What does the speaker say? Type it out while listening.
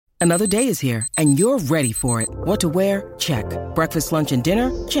Another day is here, and you're ready for it. What to wear? Check. Breakfast, lunch, and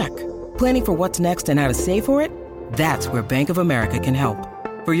dinner? Check. Planning for what's next and how to save for it? That's where Bank of America can help.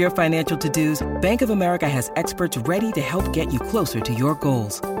 For your financial to-dos, Bank of America has experts ready to help get you closer to your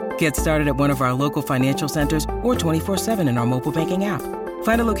goals. Get started at one of our local financial centers or 24/7 in our mobile banking app.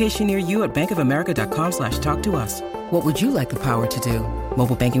 Find a location near you at bankofamerica.com/talktous. What would you like the power to do?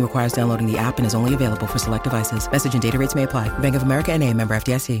 Mobile banking requires downloading the app and is only available for select devices. Message and data rates may apply. Bank of America N.A., member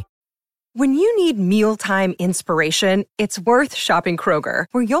FDIC. When you need mealtime inspiration, it's worth shopping Kroger,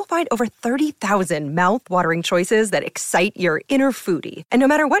 where you'll find over 30,000 mouth-watering choices that excite your inner foodie. And no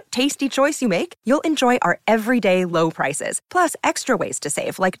matter what tasty choice you make, you'll enjoy our everyday low prices, plus extra ways to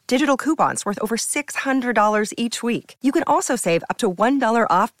save, like digital coupons worth over $600 each week. You can also save up to $1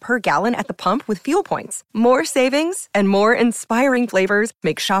 off per gallon at the pump with fuel points. More savings and more inspiring flavors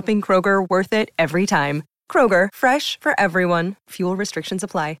make shopping Kroger worth it every time. Kroger, fresh for everyone. Fuel restrictions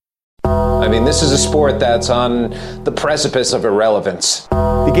apply. I mean, this is a sport that's on the precipice of irrelevance.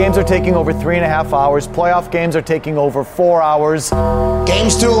 The games are taking over 3.5 hours. Playoff games are taking over 4 hours.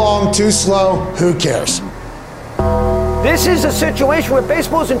 Game's too long, too slow. Who cares? This is a situation where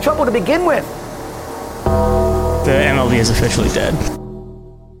baseball's in trouble to begin with. The MLB is officially dead.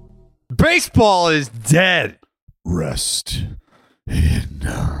 Baseball is dead. Rest in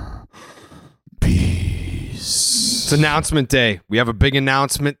peace. It's announcement day. We have a big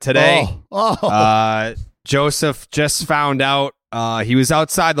announcement today. Joseph just found out he was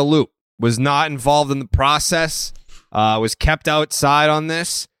outside the loop, was not involved in the process, was kept outside on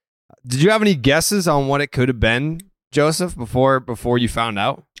this. Did you have any guesses on what it could have been, Joseph, before you found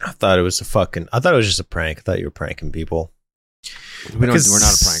out? I thought it was just a prank. I thought you were pranking people. We're not a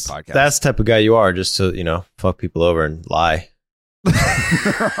prank podcast. That's the type of guy you are, just to, fuck people over and lie.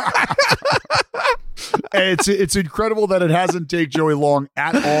 It's incredible that it hasn't taken Joey long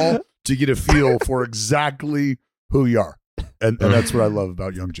at all to get a feel for exactly who you are, and that's what I love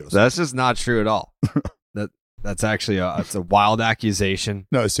about young Joseph. That's just not true at all. That's actually it's a wild accusation.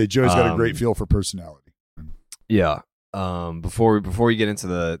 No, I say Joey's got a great feel for personality. Yeah. Before we get into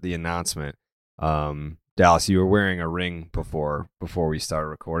the announcement, Dallas, you were wearing a ring before we started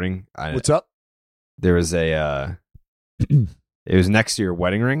recording. What's up? There was it was next to your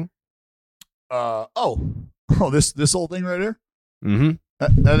wedding ring. This whole thing right here? Mm-hmm.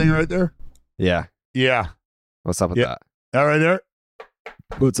 That thing right there? Yeah. What's up with that? That right there?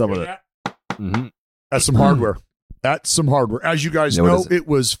 What's up with it? Mm-hmm. That's some hardware. As you guys know, it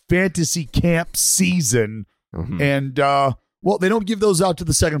was fantasy camp season, and they don't give those out to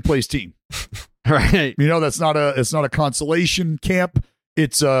the second place team. Right. It's not a consolation camp.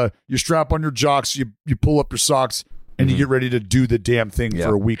 It's you strap on your jocks, you pull up your socks, and you get ready to do the damn thing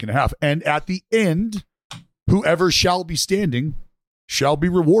for a week and a half. And at the end, whoever shall be standing shall be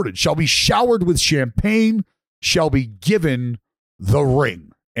rewarded, shall be showered with champagne, shall be given the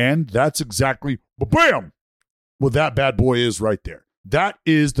ring. And that's exactly, bam, what that bad boy is right there. That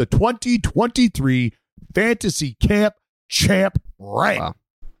is the 2023 Fantasy Camp Champ ring. Wow.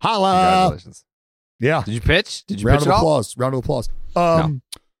 Holla. Congratulations. Yeah. Did you pitch? Round of applause.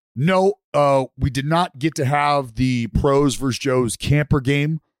 No, we did not get to have the Pros versus Joe's camper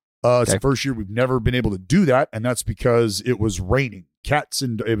game. It's the first year we've never been able to do that, and that's because it was raining.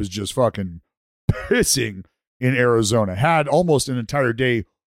 It was just fucking pissing in Arizona. Had almost an entire day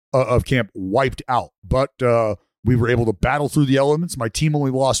of camp wiped out, but we were able to battle through the elements. My team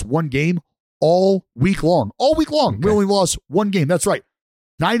only lost one game all week long. Okay. We only lost one game. That's right.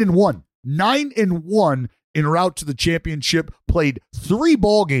 9-1. 9-1 en route to the championship. Played 3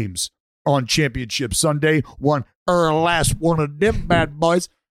 ball games on Championship Sunday. Won our last one of them bad boys.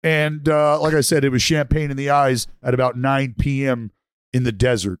 And like I said, it was champagne in the eyes at about 9 p.m. in the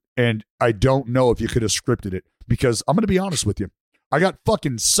desert. And I don't know if you could have scripted it, because I'm going to be honest with you. I got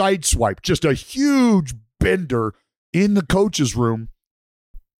fucking sideswiped. Just a huge bender in the coach's room.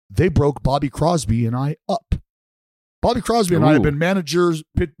 They broke Bobby Crosby and I up. Bobby Crosby and I have been manager,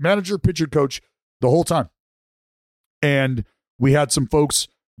 pitcher, coach the whole time. And we had some folks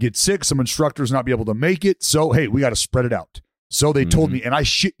get sick, some instructors not be able to make it. So, hey, we got to spread it out. So they told me, and I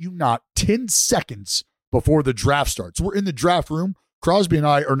shit you not, 10 seconds before the draft starts. We're in the draft room. Crosby and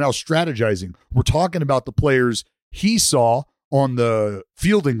I are now strategizing. We're talking about the players he saw on the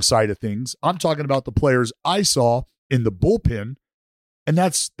fielding side of things. I'm talking about the players I saw in the bullpen. And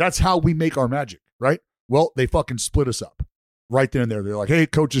that's how we make our magic, right? Well, they fucking split us up right then and there. They're like, hey,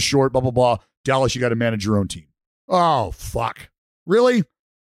 coach is short, blah, blah, blah. Dallas, you got to manage your own team. Oh, fuck. Really?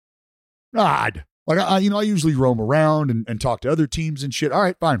 God. Like, I usually roam around and talk to other teams and shit. All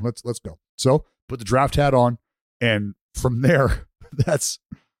right, fine. Let's go. So put the draft hat on. And from there, that's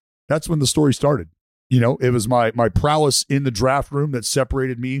That's when the story started. It was my prowess in the draft room that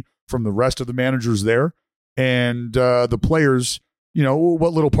separated me from the rest of the managers there. And the players,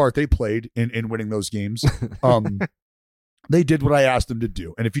 what little part they played in winning those games. They did what I asked them to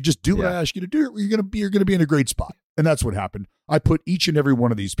do. And if you just do what I ask you to do, you're gonna be in a great spot. And that's what happened. I put each and every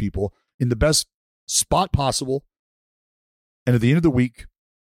one of these people in the best spot possible. And at the end of the week,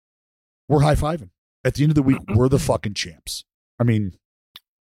 we're high-fiving. At the end of the week, we're the fucking champs. I mean,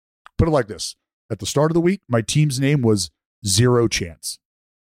 put it like this. At the start of the week, my team's name was Zero Chance.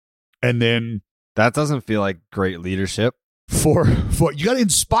 And then... That doesn't feel like great leadership. For you got to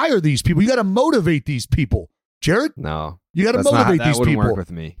inspire these people. You got to motivate these people. Jared? No. You got to motivate these people. That wouldn't work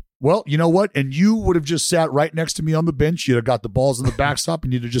with me. Well, you know what? And you would have just sat right next to me on the bench. You'd have got the balls in the backstop,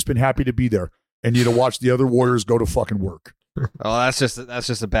 and you'd have just been happy to be there. And you'd have watched the other Warriors go to fucking work. Oh, that's just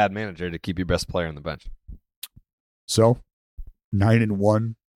a bad manager to keep your best player on the bench. So,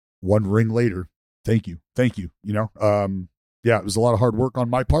 9-1, one ring later. Thank you. It was a lot of hard work on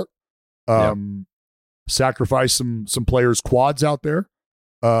my part. Sacrifice some players' quads out there.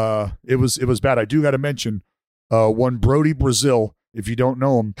 It was bad. I do got to mention one Brody Brazil. If you don't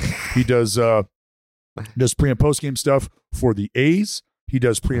know him, he does pre and post game stuff for the A's. He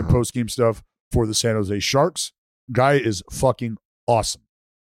does pre and post game stuff for the San Jose Sharks. Guy is fucking awesome.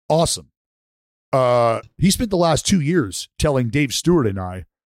 He spent the last 2 years telling Dave Stewart and I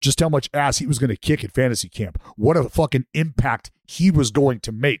just how much ass he was going to kick at fantasy camp. What a fucking impact he was going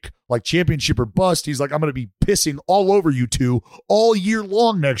to make. Like championship or bust, he's like, I'm going to be pissing all over you two all year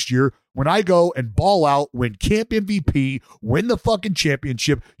long next year when I go and ball out, win camp MVP, win the fucking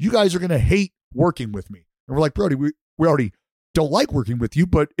championship. You guys are going to hate working with me. And we're like, Brody, we already don't like working with you,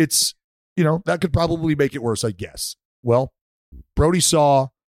 but it's, that could probably make it worse, I guess. Well, Brody saw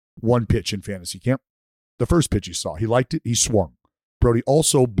one pitch in fantasy camp. The first pitch he saw, he liked it, he swung. Brody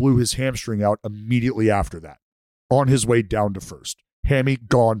also blew his hamstring out immediately after that, on his way down to first. Hammy,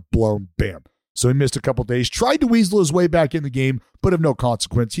 gone, blown, bam. So he missed a couple days, tried to weasel his way back in the game, but of no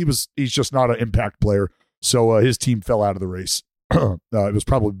consequence. He's just not an impact player. So his team fell out of the race. It was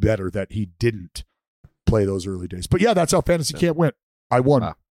probably better that he didn't play those early days. But yeah, that's how fantasy camp went. I won.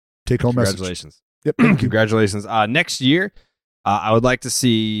 Wow. Take home message. Congratulations. Yep, thank you. Congratulations. Next year, I would like to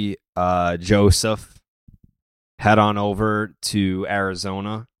see Joseph head on over to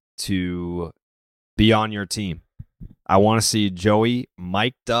Arizona to be on your team. I want to see Joey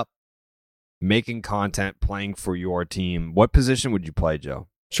mic'd up, making content, playing for your team. What position would you play, Joe?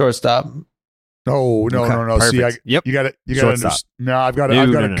 Shortstop. No. Perfect. See, you got to. No, I've got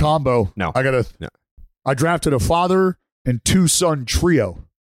a combo. No, I drafted a father and two son trio.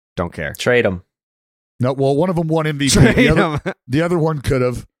 Don't care. Trade them. No, well, one of them won MVP. The other one could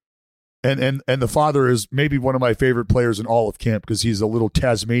have. And the father is maybe one of my favorite players in all of camp because he's a little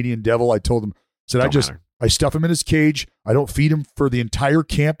Tasmanian devil. I told him, I stuff him in his cage. I don't feed him for the entire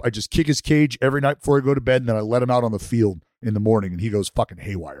camp. I just kick his cage every night before I go to bed, and then I let him out on the field in the morning, and he goes fucking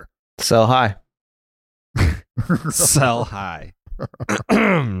haywire. Sell high. Sell high.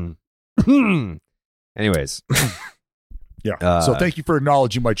 Anyways. Yeah. So thank you for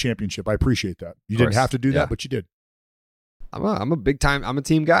acknowledging my championship. I appreciate that. You didn't have to do that, but you did. I'm a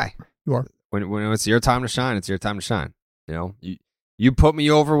team guy. You are. When it's your time to shine, it's your time to shine. You put me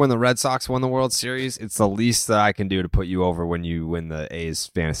over when the Red Sox won the World Series. It's the least that I can do to put you over when you win the A's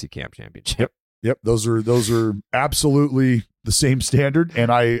fantasy camp championship. Yep. Those are absolutely the same standard,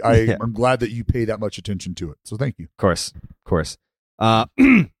 and I'm glad that you pay that much attention to it. So thank you. Of course.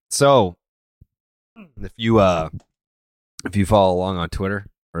 So if you follow along on Twitter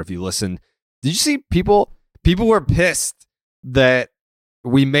or if you listen, did you see people were pissed that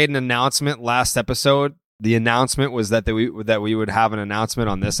we made an announcement last episode? The announcement was that we would have an announcement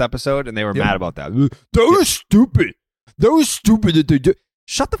on this episode, and they were mad about that. That was stupid. That was stupid that they did.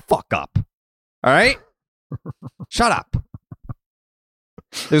 Shut the fuck up. All right? Shut up.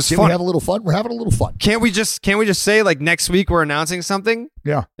 It was Can fun. we have a little fun? We're having a little fun. Can't we just say like next week we're announcing something?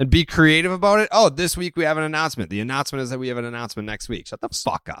 Yeah. And be creative about it? Oh, this week we have an announcement. The announcement is that we have an announcement next week. Shut the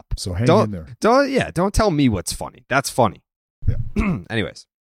fuck up. So hang in there. Don't tell me what's funny. That's funny. Yeah. Anyways.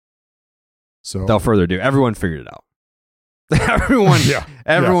 So without further ado, everyone figured it out.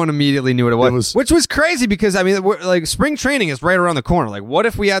 Everyone immediately knew what it was, which was crazy because like spring training is right around the corner. Like, what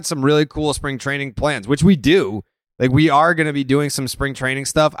if we had some really cool spring training plans, which we do? Like, we are going to be doing some spring training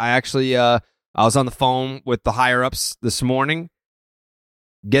stuff. I actually, I was on the phone with the higher ups this morning,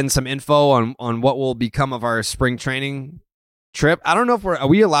 getting some info on what will become of our spring training trip. I don't know if are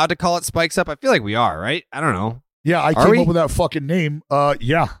we allowed to call it Spikes Up? I feel like we are, right? I don't know. Yeah, I came up with that fucking name.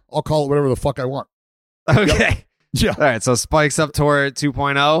 Yeah, I'll call it whatever the fuck I want. Okay. Yep. Yeah. All right, so Spikes Up Tour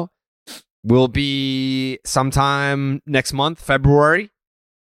 2.0. will be sometime next month, February.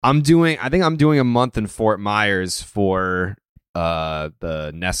 I think I'm doing a month in Fort Myers for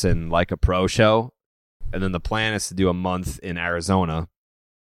the Nesson Like a Pro show. And then the plan is to do a month in Arizona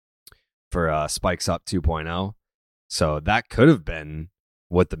for Spikes Up 2.0. So that could have been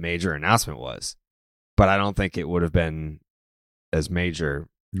what the major announcement was. But I don't think it would have been as major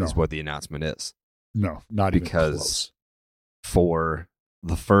as what the announcement is. No, not even close. Because for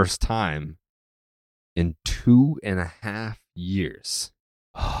the first time in 2.5 years,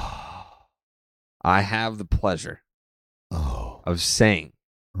 I have the pleasure of saying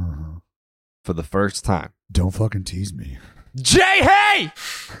for the first time, don't fucking tease me, Jayhay!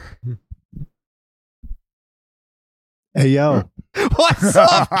 Hey, yo. What's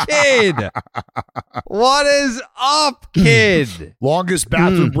up, kid? What is up, kid? Longest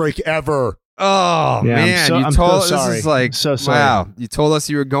bathroom break ever. Oh, yeah, man. I'm you told so us, sorry. this is like, so sorry. Wow. You told us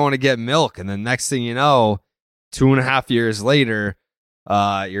you were going to get milk, and then next thing you know, 2.5 years later,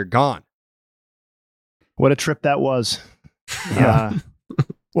 you're gone. What a trip that was. Yeah.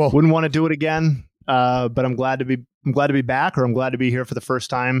 Well, wouldn't want to do it again, but I'm glad to be back, or I'm glad to be here for the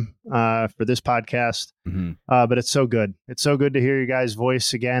first time for this podcast. Mm-hmm. But it's so good. It's so good to hear you guys'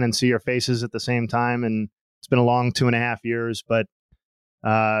 voice again and see your faces at the same time. And it's been a long 2.5 years, but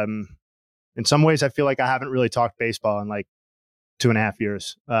in some ways, I feel like I haven't really talked baseball in like 2.5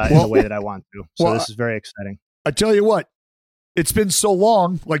 years in the way that I want to. So this is very exciting. I tell you what, it's been so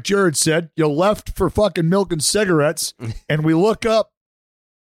long, like Jared said, you left for fucking milk and cigarettes, and we look up,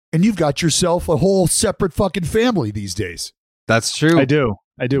 and you've got yourself a whole separate fucking family these days. That's true. I do.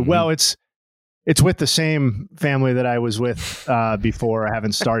 Mm-hmm. Well, it's with the same family that I was with before. I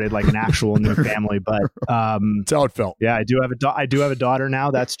haven't started like an actual new family, but that's how it felt. Yeah, I do have a daughter now.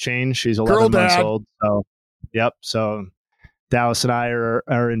 That's changed. She's 11 months old. So, yep. So Dallas and I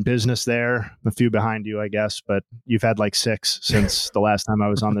are in business there. A few behind you, I guess, but you've had like 6 since the last time I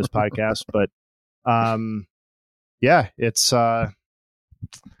was on this podcast. But yeah, it's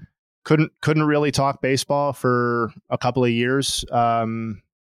couldn't really talk baseball for a couple of years.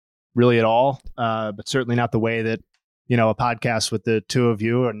 Really at all, but certainly not the way that, you know, a podcast with the 2 of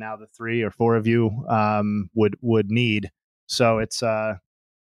you, or now the 3 or 4 of you, would need. So it's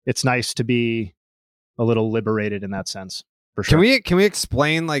nice to be a little liberated in that sense, for sure. Can we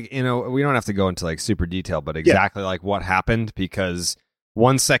explain, like, you know, we don't have to go into like super detail, but exactly like what happened, because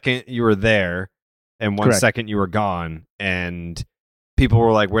 1 second you were there and 1 second you were gone, and people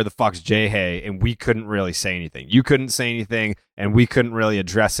were like, where the fuck's Jayhay? And we couldn't really say anything. You couldn't say anything, and we couldn't really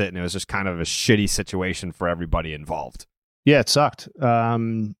address it. And it was just kind of a shitty situation for everybody involved. Yeah, it sucked.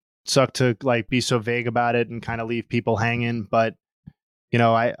 Sucked to like be so vague about it and kind of leave people hanging. But, you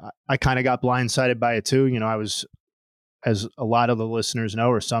know, I kind of got blindsided by it too. You know, I was, as a lot of the listeners know,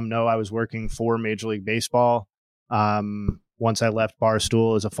 or some know, I was working for Major League Baseball. Once I left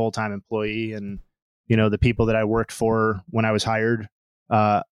Barstool as a full-time employee, and, you know, the people that I worked for when I was hired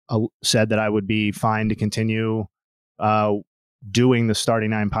said that I would be fine to continue doing the Starting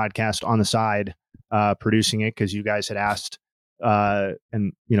 9 podcast on the side, producing it, because you guys had asked,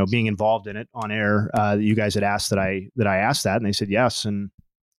 and, you know, being involved in it on air, you guys had asked that I asked that, and they said yes. And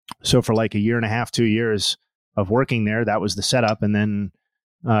so for like 1.5 years, 2 years of working there, that was the setup. And then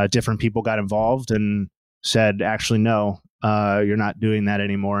different people got involved and said, actually, no, you're not doing that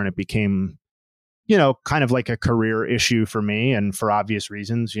anymore. And it became, you know, kind of like a career issue for me, and for obvious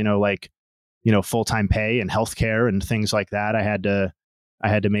reasons, you know, like, you know, full-time pay and healthcare and things like that. I had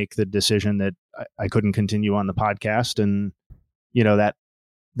to make the decision that I couldn't continue on the podcast. And, you know, that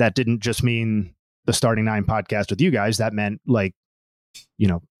didn't just mean the Starting 9 podcast with you guys. That meant, like, you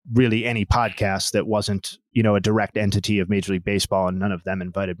know, really any podcast that wasn't, you know, a direct entity of Major League Baseball, and none of them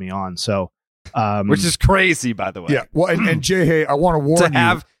invited me on. So, which is crazy, by the way. Yeah. Well, and Jayhay, I want to warn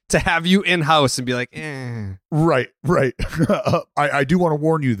you. To have you in house and be like, eh. Right. I do want to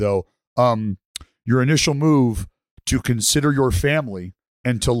warn you though. Your initial move to consider your family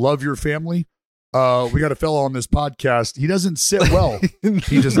and to love your family. We got a fellow on this podcast. He doesn't sit well.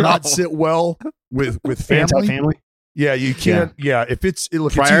 He does not sit well with family. Family. Yeah, you can't. Yeah, if it's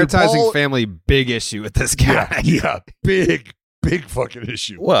prioritizing family, big issue with this guy. Yeah, big fucking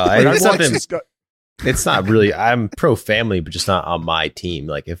issue. Well, like, it's not really. I'm pro family, but just not on my team.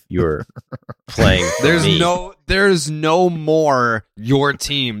 Like if you're playing, there's no more your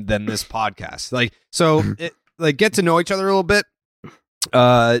team than this podcast. Like, so, get to know each other a little bit.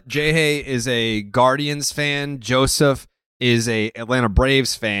 Jayhay is a Guardians fan. Joseph is a Atlanta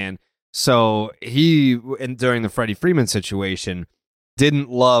Braves fan. So he, during the Freddie Freeman situation,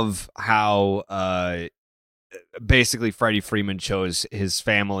 didn't love how basically Freddie Freeman chose his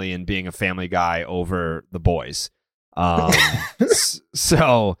family and being a family guy over the boys.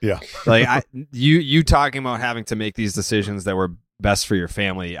 So yeah, like you talking about having to make these decisions that were best for your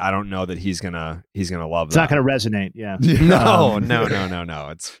family. I don't know that he's gonna love It's that. not gonna resonate. Yeah. No.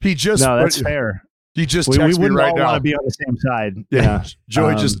 It's that's fair. He just we texted me wouldn't right all now. want to be on the same side. Yeah.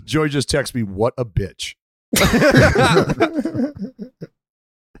 Joey just texted me, what a bitch.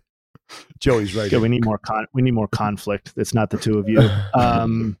 Joey's right. Yeah, we need more conflict. That's not the two of you.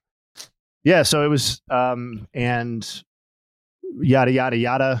 Yeah, so it was and yada yada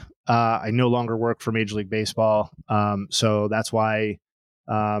yada. I no longer work for Major League Baseball. So that's why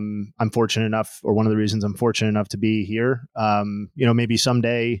I'm fortunate enough, or one of the reasons I'm fortunate enough to be here. Maybe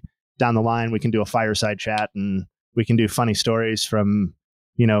someday down the line we can do a fireside chat and we can do funny stories from,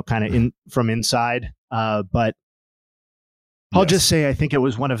 kind of from inside. But I'll just say, I think it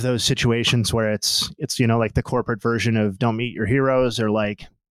was one of those situations where it's like the corporate version of don't meet your heroes, or like,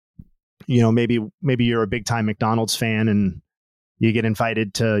 maybe you're a big time McDonald's fan and you get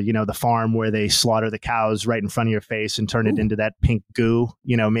invited to, the farm where they slaughter the cows right in front of your face and turn it into that pink goo.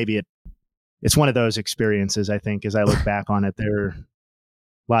 Maybe it's one of those experiences. I think as I look back on it, there are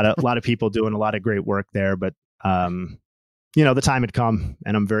a lot of people doing a lot of great work there, but the time had come,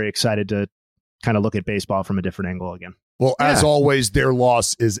 and I'm very excited to kind of look at baseball from a different angle again. Well, as always, their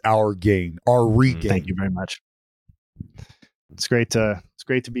loss is our gain, our regain. Thank you very much. It's great to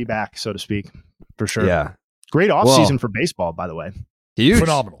be back, so to speak, for sure. Yeah. Great offseason for baseball, by the way. Huge.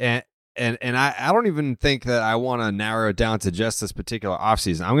 Phenomenal. And I don't even think that I want to narrow it down to just this particular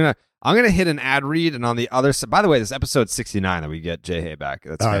offseason. I'm gonna hit an ad read, and on the other side, by the way, this is episode 69 that we get Jayhay back.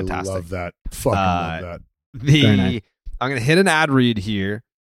 That's fantastic. I love that. Fucking love that. Nice. I'm gonna hit an ad read here,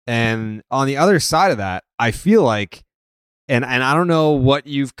 and on the other side of that, I feel like, and I don't know what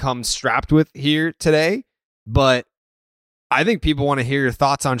you've come strapped with here today, but I think people want to hear your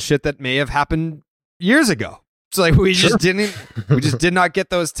thoughts on shit that may have happened years ago. It's like we just did not get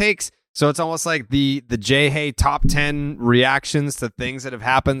those takes. So it's almost like the Jayhay top 10 reactions to things that have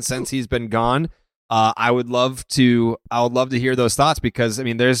happened since he's been gone. I would love to hear those thoughts, because I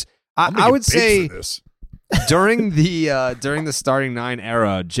mean, I would say during the starting nine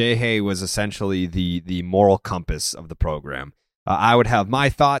era, Jayhay was essentially the moral compass of the program. I would have my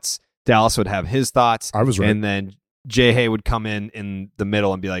thoughts. Dallas would have his thoughts. I was right. And then Jayhay would come in the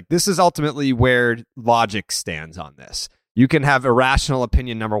middle and be like, this is ultimately where logic stands on this. You can have irrational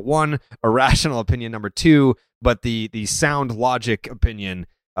opinion number 1, irrational opinion number 2, but the sound logic opinion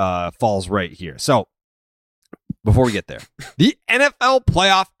falls right here. So before we get there, the NFL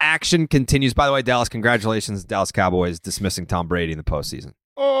playoff action continues. By the way, Dallas, congratulations, Dallas Cowboys dismissing Tom Brady in the postseason.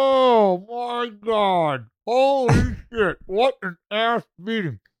 Oh my God. Holy shit. What an ass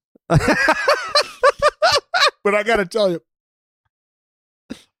beating. But I got to tell you,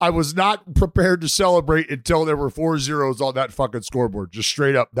 I was not prepared to celebrate until there were 4 zeros on that fucking scoreboard. Just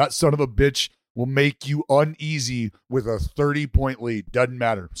straight up. That son of a bitch will make you uneasy with a 30-point lead. Doesn't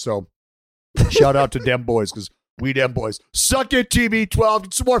matter. So shout out to them boys, because we them boys. Suck it, TB12.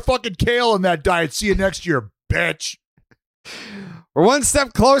 Get some more fucking kale in that diet. See you next year, bitch. We're one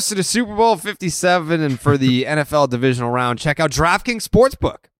step closer to Super Bowl 57, and for the NFL divisional round, check out DraftKings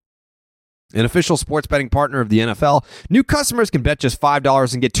Sportsbook, an official sports betting partner of the NFL. New customers can bet just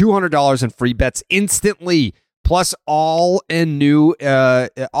 $5 and get $200 in free bets instantly. Plus, all new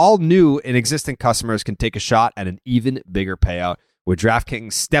and existing customers can take a shot at an even bigger payout with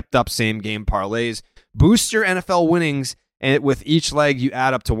DraftKings stepped-up same-game parlays. Boost your NFL winnings, and with each leg, you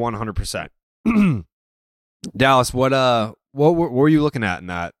add up to 100%. Dallas, what were you looking at in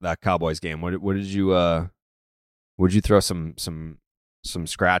that Cowboys game? What did you throw some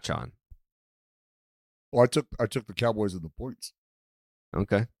scratch on? Well, I took the Cowboys in the points.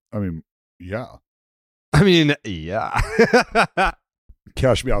 Okay. I mean, yeah.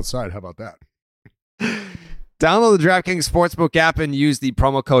 Cash me outside. How about that? Download the DraftKings Sportsbook app and use the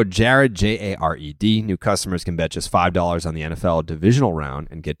promo code Jared, Jared. New customers can bet just $5 on the NFL divisional round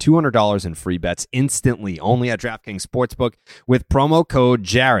and get $200 in free bets instantly, only at DraftKings Sportsbook with promo code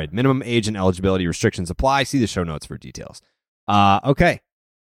Jared. Minimum age and eligibility restrictions apply. See the show notes for details. Okay.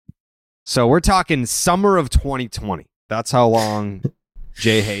 So we're talking summer of 2020. That's how long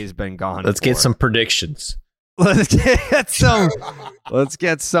Jayhay's been gone. Let's get some predictions. Let's get some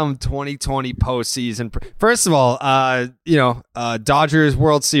 2020 postseason. First of all, Dodgers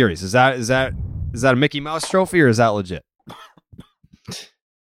World Series. Is that a Mickey Mouse trophy, or is that legit?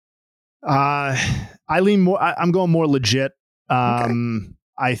 I'm going more legit. Okay.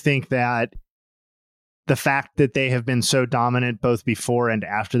 I think that the fact that they have been so dominant both before and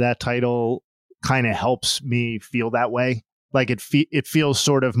after that title kind of helps me feel that way. Like it feels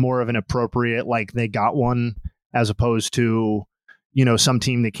sort of more of an appropriate, like they got one, as opposed to, you know, some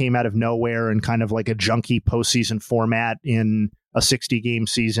team that came out of nowhere and kind of like a junky postseason format in a 60 game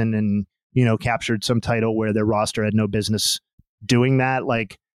season and, you know, captured some title where their roster had no business doing that.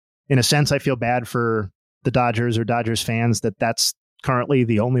 Like, in a sense, I feel bad for the Dodgers or Dodgers fans that that's currently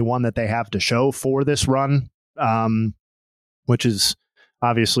the only one that they have to show for this run, which is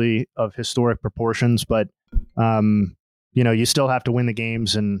obviously of historic proportions. But, you know, you still have to win the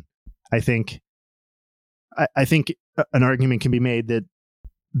games. And I think an argument can be made that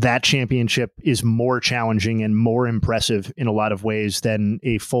that championship is more challenging and more impressive in a lot of ways than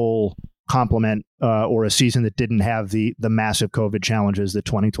a full complement or a season that didn't have the massive COVID challenges that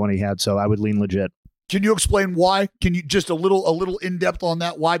 2020 had. So I would lean legit. Can you explain why? Can you just a little in depth on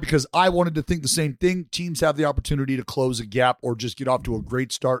that? Why? Because I wanted to think the same thing. Teams have the opportunity to close a gap or just get off to a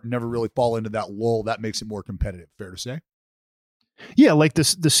great start and never really fall into that lull. That makes it more competitive. Fair to say? Yeah, like the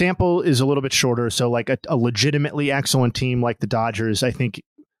sample is a little bit shorter. So like a legitimately excellent team like the Dodgers, I think,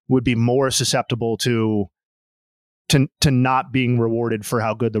 would be more susceptible to not being rewarded for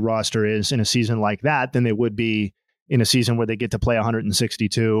how good the roster is in a season like that than they would be in a season where they get to play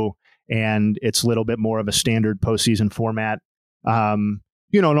 162 and it's a little bit more of a standard postseason format.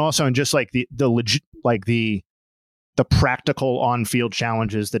 You know, and also in just like the practical on-field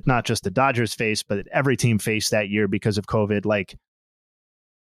challenges that not just the Dodgers face, but that every team faced that year because of COVID. Like,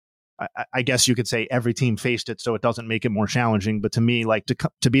 I guess you could say every team faced it, so it doesn't make it more challenging. But to me, like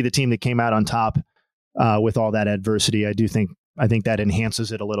to be the team that came out on top with all that adversity, I think that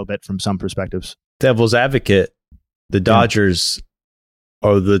enhances it a little bit from some perspectives. Devil's advocate, the Dodgers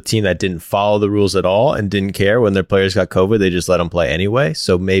are the team that didn't follow the rules at all and didn't care when their players got COVID. They just let them play anyway.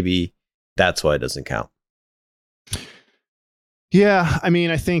 So maybe that's why it doesn't count. Yeah, I mean,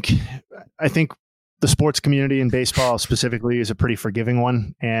 I think the sports community and baseball specifically is a pretty forgiving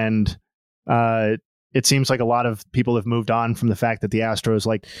one, and it seems like a lot of people have moved on from the fact that the Astros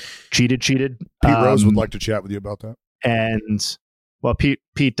like cheated. Pete Rose would like to chat with you about that. And well,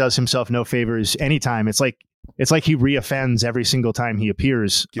 Pete does himself no favors anytime. It's like he reoffends every single time he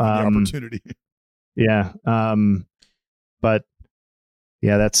appears. Give him the opportunity. Yeah, but.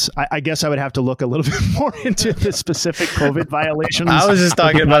 Yeah, I guess I would have to look a little bit more into the specific COVID violations. I was just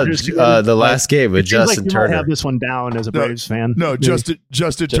talking about the last game with Justin like Turner. I have this one down as a Braves fan. No, Justin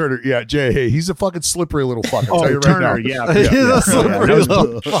Turner. Yeah, Jayhay. He's a fucking slippery little fucker. Oh, tell you right Turner. now. Yeah, He's a slippery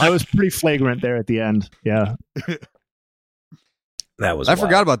little fuck. I was pretty flagrant there at the end. Yeah, that was. I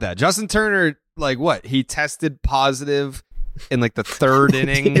forgot about that. Justin Turner, like what? He tested positive in like the third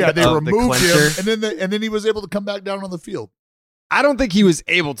inning. Yeah, they removed him, and then he was able to come back down on the field. I don't think he was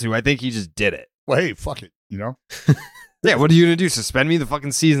able to. I think he just did it. Well, hey, fuck it, you know? Yeah, what are you going to do? Suspend me? The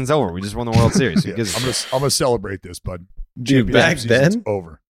fucking season's over. We just won the World Series. Yeah, I'm going to celebrate this, bud. Dude, back then,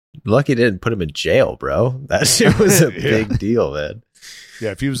 over. Lucky didn't put him in jail, bro. That shit was a big deal, man.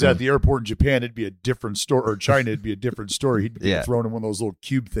 Yeah, if he was at the airport in Japan, it'd be a different story. Or China, it'd be a different story. He'd be thrown in one of those little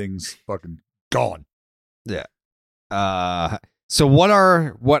cube things, fucking gone. Yeah. So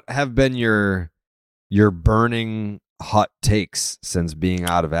what have been your burning hot takes since being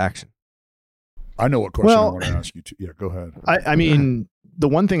out of action? I know what question I want to ask you. Yeah, go ahead. I mean, the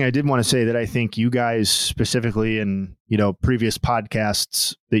one thing I did want to say that I think you guys specifically in, you know, previous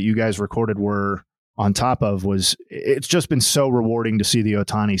podcasts that you guys recorded were on top of was it's just been so rewarding to see the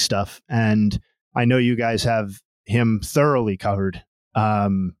Ohtani stuff. And I know you guys have him thoroughly covered.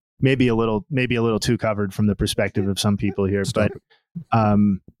 Maybe a little too covered from the perspective of some people here, but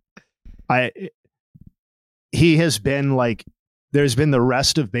he has been like, there's been the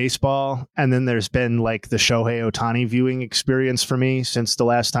rest of baseball, and then there's been like the Shohei Ohtani viewing experience for me since the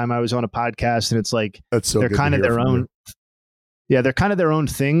last time I was on a podcast. And it's like, they're kind of their own. Yeah, they're kind of their own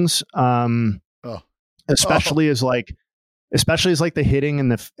things. Especially as like the hitting and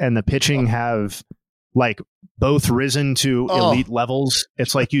the pitching have like both risen to elite levels.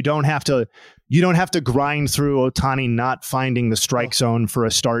 It's like you don't have to grind through Ohtani not finding the strike zone for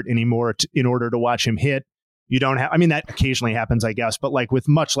a start anymore in order to watch him hit. You don't have, I mean, that occasionally happens, I guess, but like with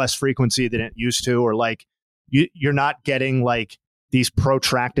much less frequency than it used to, or like you're not getting like these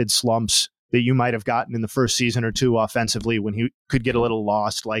protracted slumps that you might have gotten in the first season or two offensively when he could get a little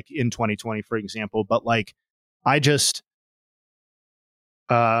lost, like in 2020, for example. But like, I just,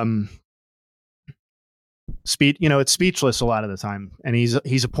 it's speechless a lot of the time. And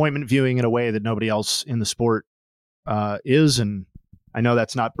he's appointment viewing in a way that nobody else in the sport is. And I know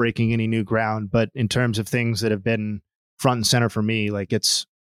that's not breaking any new ground, but in terms of things that have been front and center for me, like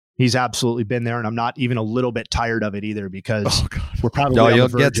he's absolutely been there, and I'm not even a little bit tired of it either, because we're probably you'll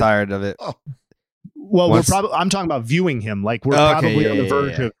get tired of it. Well, I'm talking about viewing him. Like we're probably on the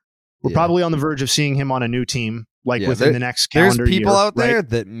verge of probably on the verge of seeing him on a new team. Like within the next calendar year. There's people out there right?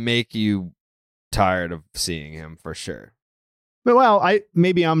 that make you tired of seeing him for sure. But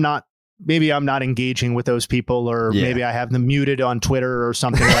maybe I'm not engaging with those people, or maybe I have them muted on Twitter or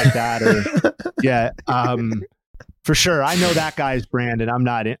something like that. Or for sure, I know that guy's brand, and I'm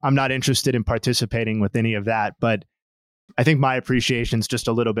not interested in participating with any of that. But I think my appreciation is just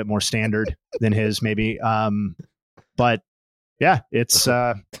a little bit more standard than his, maybe. But yeah, it's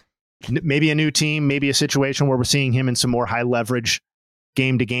maybe a new team, maybe a situation where we're seeing him in some more high leverage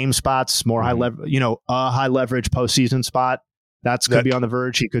game to game spots, more high leverage, a high leverage postseason spot. That's could be on the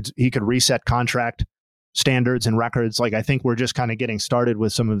verge. He could reset contract standards and records. Like, I think we're just kind of getting started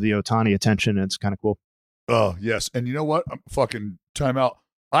with some of the Ohtani attention. And it's kind of cool. Oh, yes. And you know what? I'm fucking time out.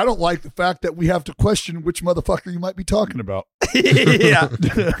 I don't like the fact that we have to question which motherfucker you might be talking about. Yeah.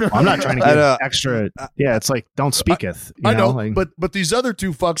 Well, I'm not trying to get extra. Yeah, it's like, don't speaketh. I know, like, but these other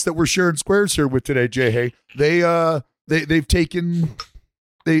two fucks that we're sharing squares here with today, Jayhay, they've taken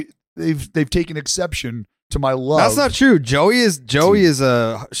exception to my love. That's not true. Joey is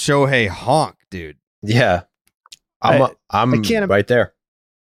a Shohei honk, dude. Yeah. I'm right there.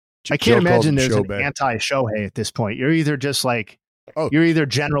 I can't imagine there's an anti-Shohei at this point. You're either just like, you're either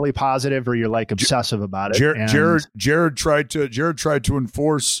generally positive or you're like obsessive about it. Jared tried to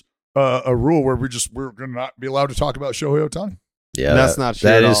enforce a rule where we're going to not be allowed to talk about Shohei Ohtani. Yeah, that's not true.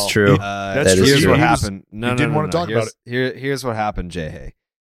 That is true. That's true. Here's what happened. No, didn't want to talk about it. Here's what happened, Jayhay.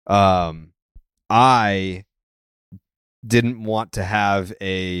 I didn't want to have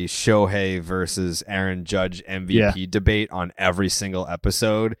a Shohei versus Aaron Judge MVP debate on every single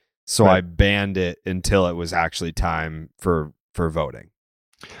episode, so I banned it until it was actually time for voting.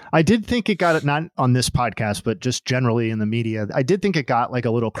 I did think it got, not on this podcast, but just generally in the media, I did think it got like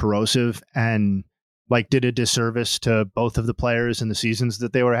a little corrosive and like did a disservice to both of the players and the seasons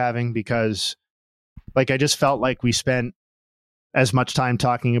that they were having, because like I just felt like we spent as much time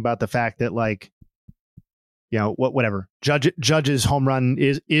talking about the fact that, like, whatever Judge's home run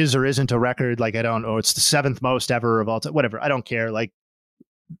is or isn't a record. Like, I don't know, it's the 7th most ever of all time, whatever. I don't care. Like,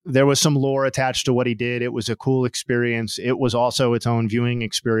 there was some lore attached to what he did. It was a cool experience. It was also its own viewing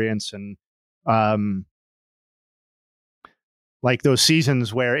experience. And, like those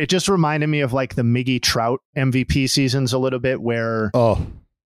seasons where it just reminded me of like the Miggy Trout MVP seasons a little bit, where,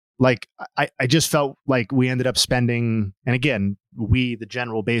 like, I just felt like we ended up spending, and again, we, the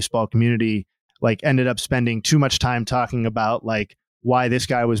general baseball community, like ended up spending too much time talking about like why this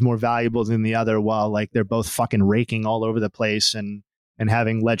guy was more valuable than the other, while like they're both fucking raking all over the place and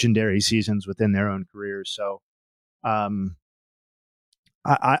having legendary seasons within their own careers. So, I'm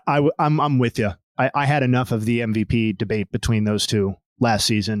with you. I had enough of the MVP debate between those two last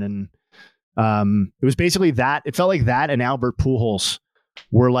season, and it was basically that. It felt like that and Albert Pujols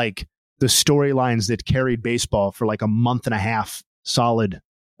were like the storylines that carried baseball for like a month and a half solid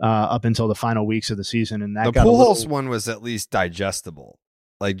up until the final weeks of the season. And that the Pujols one was at least digestible.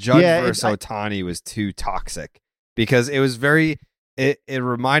 Like Judge versus Ohtani was too toxic, because it was very. It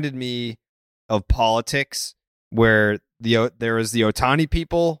reminded me of politics, where there was the Ohtani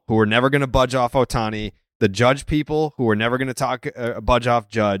people who were never going to budge off Ohtani, the Judge people who were never going to budge off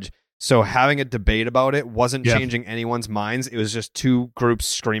Judge. So having a debate about it wasn't changing anyone's minds. It was just two groups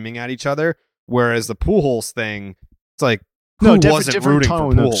screaming at each other. Whereas the Pujols thing, it's like, wasn't rooting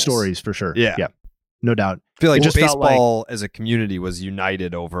tone for Pujols? Of stories for sure. Yeah, no doubt. I feel like just baseball as a community was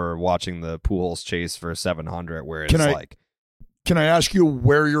united over watching the Pujols chase for 700. Where it's can I ask you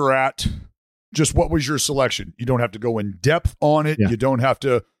where you're at? Just what was your selection? You don't have to go in depth on it. Yeah. You don't have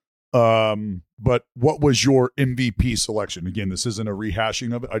to. But what was your MVP selection? Again, this isn't a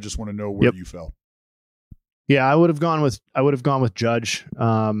rehashing of it. I just want to know where you fell. Yeah, I would have gone with Judge.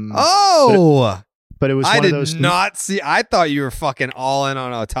 But it was. I did not see. I thought you were fucking all in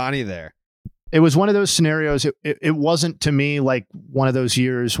on Ohtani there. It was one of those scenarios. It wasn't, to me, like one of those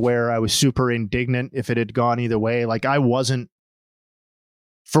years where I was super indignant if it had gone either way. Like, I wasn't.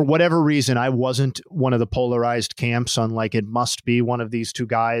 For whatever reason, I wasn't one of the polarized camps on like it must be one of these two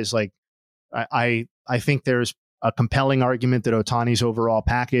guys. Like, I think there's a compelling argument that Ohtani's overall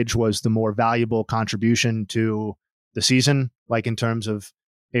package was the more valuable contribution to the season. Like, in terms of,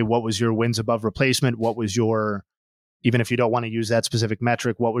 hey, what was your wins above replacement? What was your, even if you don't want to use that specific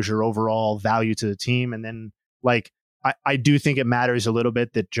metric, what was your overall value to the team? And then, like, I do think it matters a little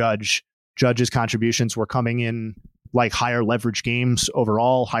bit that Judge's contributions were coming in like higher leverage games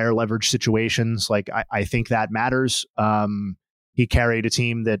overall, higher leverage situations. Like, I think that matters. He carried a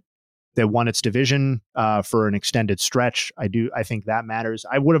team that won its division for an extended stretch. I think that matters.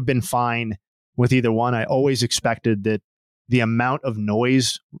 I would have been fine with either one. I always expected that the amount of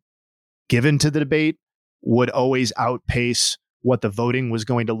noise given to the debate would always outpace what the voting was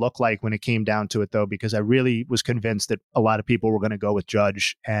going to look like when it came down to it, though, because I really was convinced that a lot of people were going to go with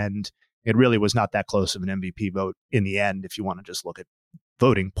Judge, and it really was not that close of an MVP vote in the end, if you want to just look at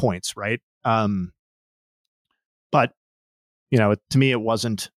voting points, right? But, to me, it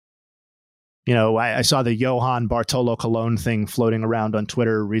wasn't, I saw the Johan Bartolo Colon thing floating around on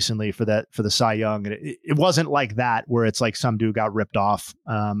Twitter recently for the Cy Young. And it wasn't like that where it's like some dude got ripped off.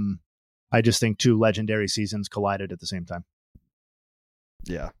 I just think two legendary seasons collided at the same time.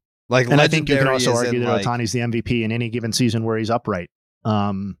 Yeah. And I think you can also argue that Ohtani's the MVP in any given season where he's upright.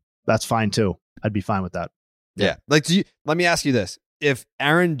 That's fine too. I'd be fine with that. Yeah. Let me ask you this. If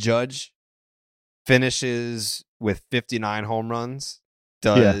Aaron Judge finishes with 59 home runs,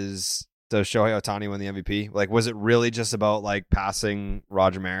 does Shohei Ohtani win the MVP? Like, was it really just about like passing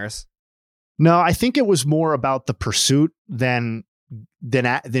Roger Maris? No, I think it was more about the pursuit than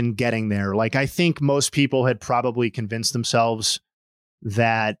getting there. Like, I think most people had probably convinced themselves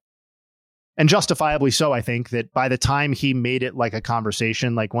that, and justifiably so, I think that by the time he made it like a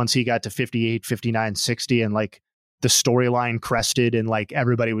conversation, like once he got to 58, 59, 60, and like the storyline crested and like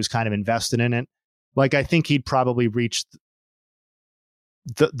everybody was kind of invested in it, like I think he'd probably reached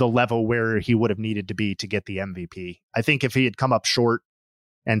the level where he would have needed to be to get the MVP. I think if he had come up short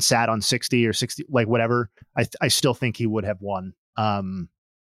and sat on 60 or 60, like whatever, I still think he would have won,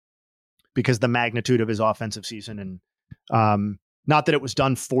 because the magnitude of his offensive season, and not that it was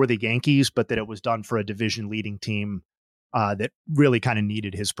done for the Yankees, but that it was done for a division leading team that really kind of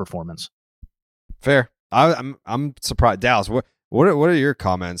needed his performance. Fair. I'm surprised. Dallas, what are your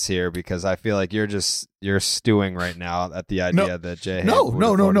comments here? Because I feel like you're stewing right now at the idea that Jayhay. No.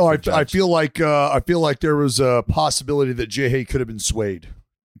 I feel like there was a possibility that Jayhay could have been swayed.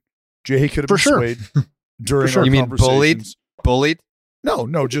 Jayhay could have been swayed during our You mean conversations. bullied?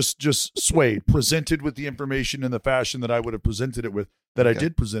 No, just swayed. Presented with the information in the fashion that I would have presented it with, that I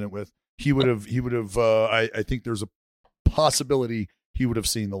did present it with. He would have. I think there's a possibility he would have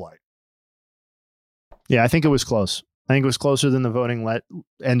seen the light. Yeah, I think it was close. I think it was closer than the voting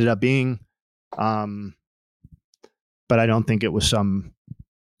ended up being. But I don't think it was some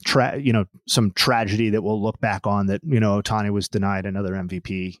tragedy that we'll look back on that, Ohtani was denied another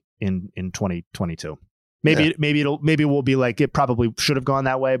MVP in 2022. Maybe we'll be like, it probably should have gone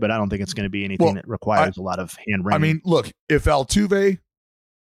that way, but I don't think it's going to be anything that requires a lot of hand wringing. I mean, look, if the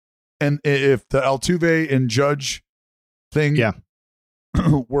Altuve and Judge thing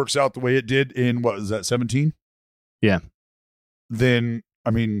works out the way it did in, what was that, 17? Yeah. Then,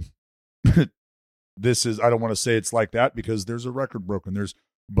 I mean, I don't want to say it's like that because there's a record broken. I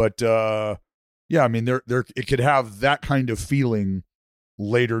mean, it could have that kind of feeling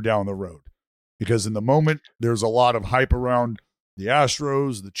later down the road, because in the moment there's a lot of hype around the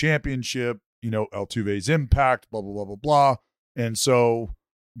Astros, the championship, Altuve's impact, blah, blah, blah, blah, blah. And so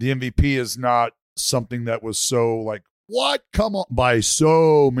the MVP is not something that was so like, what? Come on, by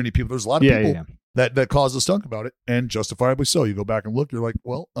so many people. There's a lot of people that caused a stunk about it, and justifiably so. You go back and look, you're like,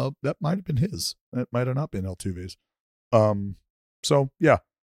 well, that might have been his. That might have not been Altuve's. But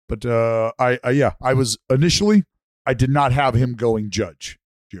I was initially, I did not have him going Judge,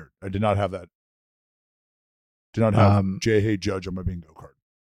 Jared. I did not have that. Did not have Jayhay Judge on my bingo card.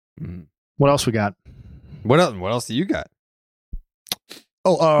 Mm-hmm. What else we got? What else do you got?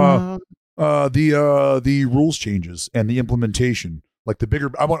 The rules changes and the implementation, like the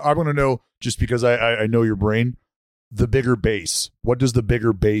bigger. I want to know, just because I know your brain, the bigger base. What does the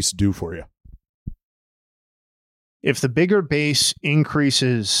bigger base do for you? If the bigger base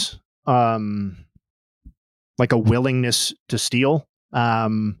increases, like a willingness to steal,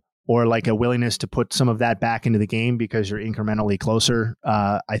 or like a willingness to put some of that back into the game because you're incrementally closer,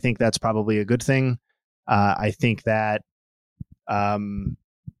 I think that's probably a good thing. I think that,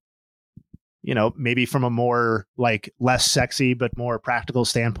 maybe from a more like less sexy but more practical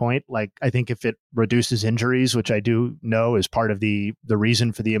standpoint, like I think if it reduces injuries, which I do know is part of the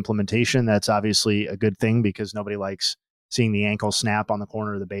reason for the implementation, that's obviously a good thing, because nobody likes seeing the ankle snap on the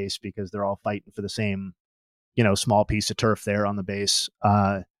corner of the base because they're all fighting for the same, small piece of turf there on the base.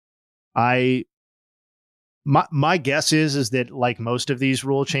 My guess is that, like most of these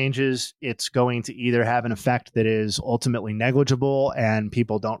rule changes, it's going to either have an effect that is ultimately negligible and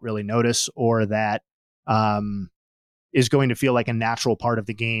people don't really notice, or that is going to feel like a natural part of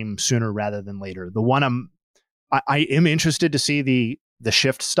the game sooner rather than later. The one I am interested to see the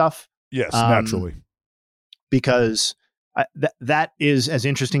shift stuff. Yes, naturally, because that is as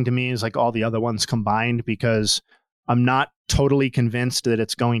interesting to me as like all the other ones combined, because I'm not totally convinced that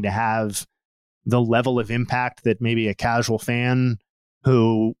it's going to have the level of impact that maybe a casual fan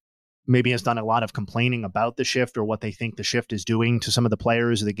who maybe has done a lot of complaining about the shift or what they think the shift is doing to some of the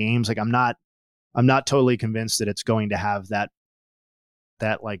players of the games. Like I'm not totally convinced that it's going to have that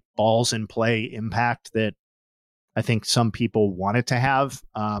like balls in play impact that I think some people want it to have.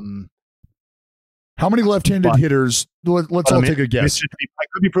 How many left-handed hitters? Let's all take a guess. I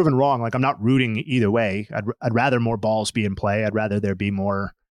could be proven wrong. Like I'm not rooting either way. I'd rather more balls be in play. I'd rather there be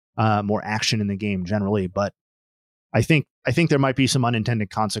more action in the game generally. But I think there might be some unintended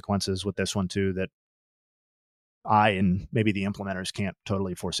consequences with this one too that I and maybe the implementers can't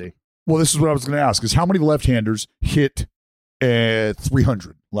totally foresee. Well, this is what I was going to ask: is how many left-handers hit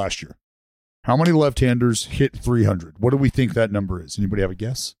 300 last year? How many left-handers hit 300? What do we think that number is? Anybody have a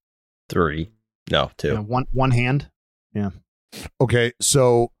guess? 3. No, 2. One hand. Yeah. Okay,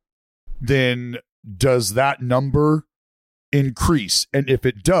 so then does that number increase? And if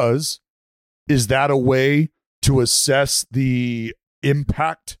it does, is that a way to assess the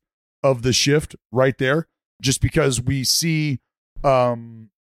impact of the shift right there? Just because we see, I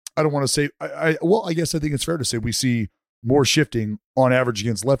don't want to say, I guess I think it's fair to say we see more shifting on average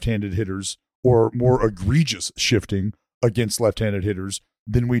against left-handed hitters, or more egregious shifting against left-handed hitters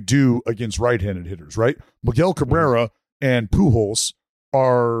than we do against right-handed hitters, right? Miguel Cabrera and Pujols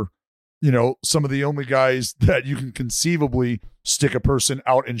are, some of the only guys that you can conceivably stick a person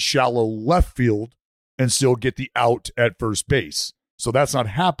out in shallow left field and still get the out at first base. So that's not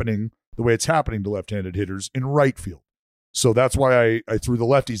happening the way it's happening to left-handed hitters in right field. So that's why I threw the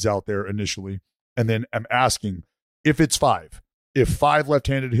lefties out there initially, and then I'm asking if it's 5. If 5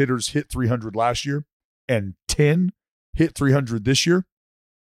 left-handed hitters hit 300 last year and 10 hit 300 this year,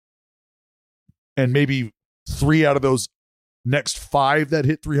 and maybe 3 out of those next 5 that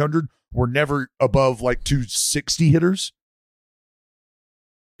hit 300 were never above like 260 hitters,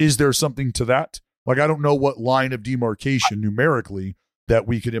 is there something to that? Like, I don't know what line of demarcation numerically that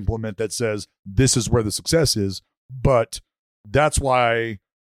we could implement that says this is where the success is, but that's why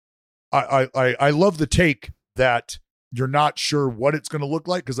I love the take that you're not sure what it's going to look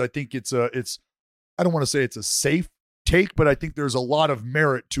like, because I think it's I don't want to say it's a safe take, but I think there's a lot of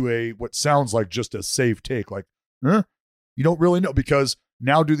merit to what sounds like just a safe take. Like, you don't really know, because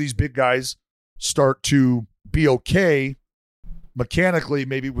now do these big guys start to be okay mechanically,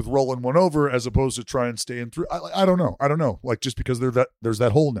 maybe with rolling one over as opposed to try and stay in through? I don't know. Like, just because there's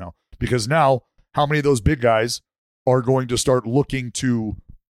that hole now, because now how many of those big guys are going to start looking to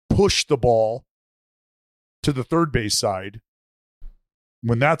push the ball to the third base side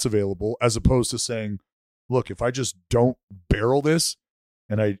when that's available, as opposed to saying, look, if I just don't barrel this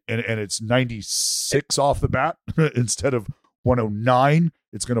and it's 96 off the bat instead of 109,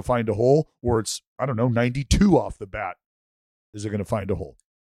 it's going to find a hole, or it's, 92 off the bat. Is it going to find a hole?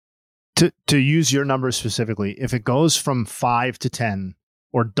 To use your number specifically, if it goes from 5 to 10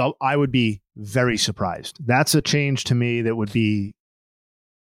 or I would be very surprised. That's a change to me that would be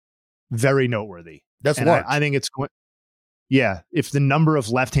very noteworthy. That's large. I think it's going. Yeah, if the number of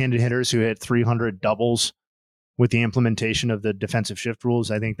left-handed hitters who hit 300 doubles with the implementation of the defensive shift rules,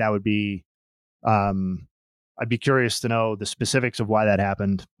 I think that would be. I'd be curious to know the specifics of why that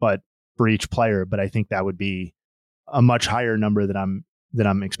happened, but for each player. But I think that would be a much higher number that I'm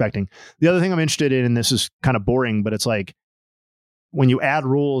expecting. The other thing I'm interested in, and this is kind of boring, but it's like when you add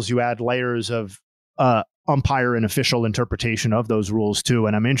rules, you add layers of umpire and official interpretation of those rules too.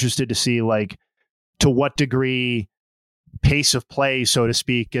 And I'm interested to see, like, to what degree pace of play, so to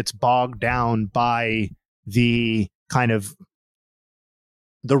speak, gets bogged down by the kind of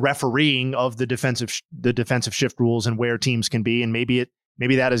the refereeing of the defensive shift rules and where teams can be. And maybe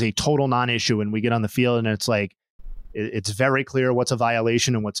that is a total non-issue, and we get on the field and it's like, it's very clear what's a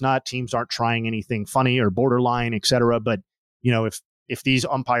violation and what's not. Teams aren't trying anything funny or borderline, et cetera. But, if these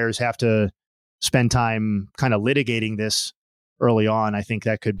umpires have to spend time kind of litigating this early on, I think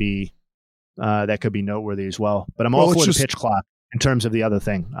that could be noteworthy as well. But I'm all for the pitch clock in terms of the other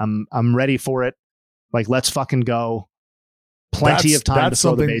thing. I'm ready for it. Like, let's fucking go. Plenty of time to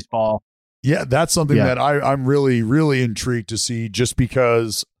throw the baseball. Yeah, that's something that I'm really, really intrigued to see, just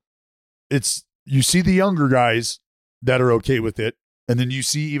because you see the younger guys that are okay with it, and then you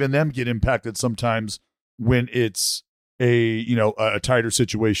see even them get impacted sometimes when it's a tighter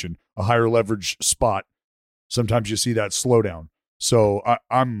situation, a higher leverage spot. Sometimes you see that slowdown. So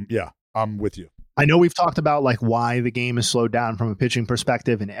I'm with you. I know we've talked about like why the game is slowed down from a pitching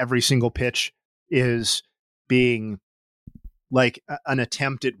perspective, and every single pitch is being like an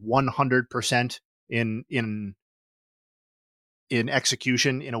attempt at 100% in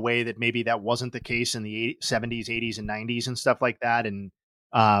execution in a way that maybe that wasn't the case in the 70s, 80s, and 90s and stuff like that. And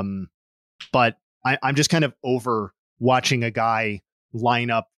But I'm just kind of over watching a guy line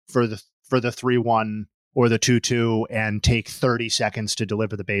up for the 3-1 or the 2-2 and take 30 seconds to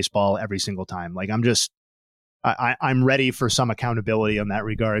deliver the baseball every single time. Like I'm ready for some accountability on that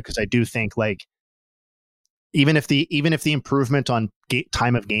regard, because I do think like even if the improvement on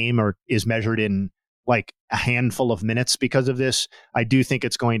time of game is measured in like a handful of minutes because of this, I do think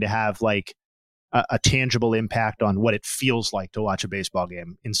it's going to have like a tangible impact on what it feels like to watch a baseball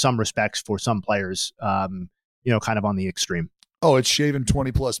game in some respects for some players, kind of on the extreme. Oh, it's shaving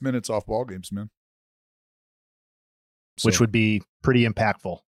 20 plus minutes off ball games, man. Which would be pretty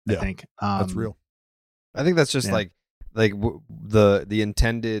impactful, I think. That's real. I think that's just the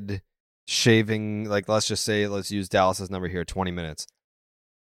intended shaving, like let's use Dallas's number here, 20 minutes.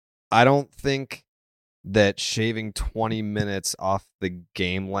 I don't think that shaving 20 minutes off the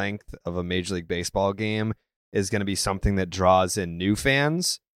game length of a Major League Baseball game is going to be something that draws in new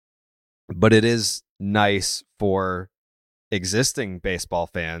fans, but it is nice for existing baseball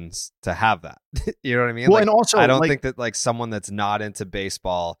fans to have that. You know what I mean? Well, and also, I don't think that like someone that's not into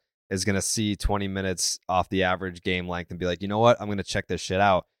baseball is going to see 20 minutes off the average game length and be like, you know what, I'm going to check this shit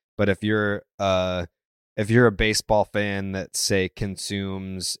out. But if you're a baseball fan that say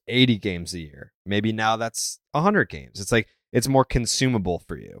consumes 80 games a year, maybe now that's 100 games. It's like, it's more consumable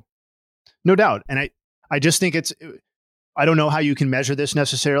for you. No doubt. And I just think I don't know how you can measure this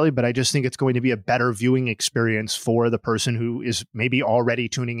necessarily, but I just think it's going to be a better viewing experience for the person who is maybe already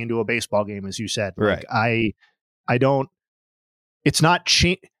tuning into a baseball game, as you said. Right. Like it's not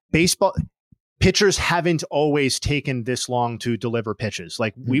baseball. Pitchers haven't always taken this long to deliver pitches.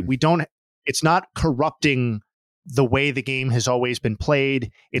 Like we don't, it's not corrupting the way the game has always been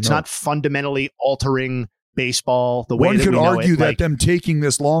played. It's not fundamentally altering baseball the way that we know it. One could argue that them taking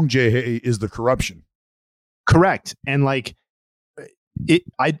this long, Jayhay, is the corruption. Correct. And like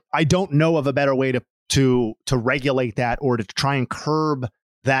I don't know of a better way to regulate that or to try and curb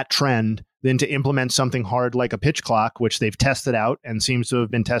that trend than to implement something hard like a pitch clock, which they've tested out and seems to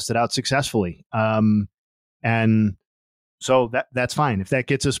have been tested out successfully. And so that's fine. If that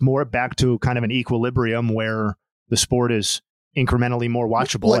gets us more back to kind of an equilibrium where the sport is incrementally more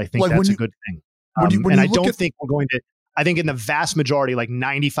watchable, I think that's a good thing. I don't think we're going to, I think in the vast majority, like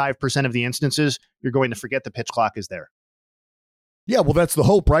 95% of the instances, you're going to forget the pitch clock is there. Yeah, well, that's the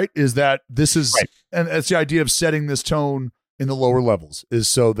hope, right? Is that this is, right. And that's the idea of setting this tone in the lower levels, is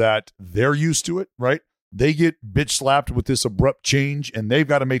so that they're used to it, right? They get bitch slapped with this abrupt change and they've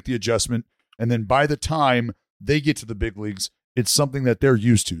got to make the adjustment. And then by the time they get to the big leagues, it's something that they're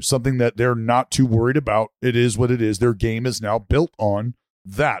used to, something that they're not too worried about. It is what it is. Their game is now built on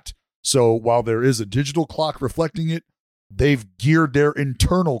that. So while there is a digital clock reflecting it, they've geared their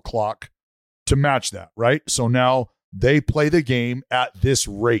internal clock to match that, right? So now they play the game at this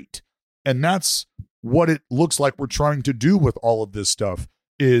rate. And that's what it looks like we're trying to do with all of this stuff,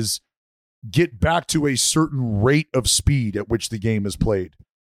 is get back to a certain rate of speed at which the game is played,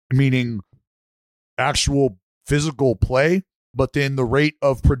 meaning actual physical play, but then the rate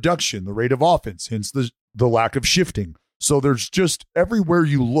of production, the rate of offense, hence the lack of shifting. So there's just, everywhere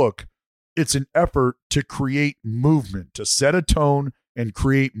you look, it's an effort to create movement, to set a tone and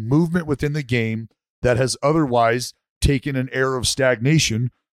create movement within the game that has otherwise taken an air of stagnation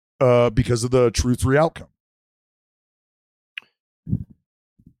because of the true 3 outcome.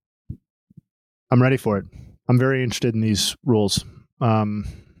 I'm ready for it. I'm very interested in these rules. How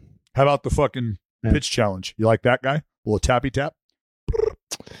about the fucking pitch challenge? You like that guy? A little tappy tap?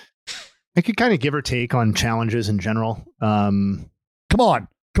 I could kind of give or take on challenges in general. Come on.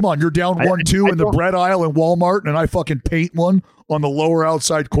 You're down 1-2 in the bread aisle in Walmart, and I fucking paint one on the lower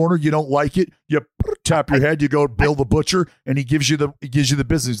outside corner. You don't like it. You tap your head. You go Bill the Butcher, and he gives you the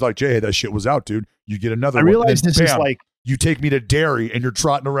business. He's like, Jay, that shit was out, dude. You get another one. I realize this is like, you take me to dairy, and you're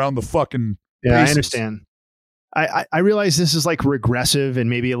trotting around the fucking bases. I understand. I realize this is like regressive and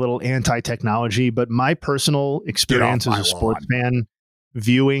maybe a little anti-technology, but my personal experience as a sports fan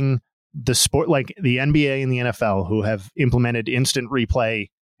viewing the sport, like the NBA and the NFL, who have implemented instant replay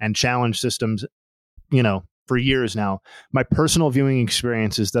and challenge systems, for years now, my personal viewing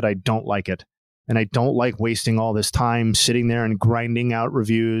experience is that I don't like it. And I don't like wasting all this time sitting there and grinding out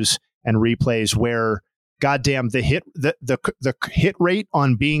reviews and replays where, goddamn, the hit rate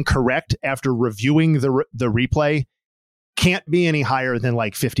on being correct after reviewing the replay can't be any higher than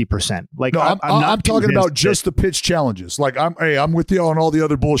like 50%. Like, no, I'm talking about just the pitch challenges. Like, I'm with you on all the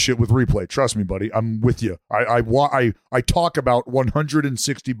other bullshit with replay. Trust me, buddy. I'm with you. I talk about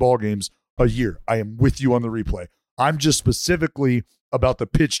 160 ball games a year. I am with you on the replay. I'm just specifically about the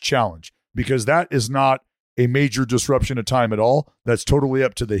pitch challenge, because that is not a major disruption of time at all. That's totally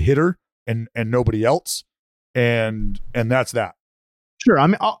up to the hitter and nobody else, and that's that. Sure,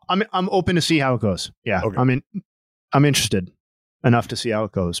 I'm open to see how it goes. Yeah, okay. I'm interested enough to see how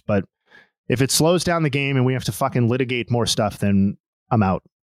it goes, but if it slows down the game and we have to fucking litigate more stuff, then I'm out.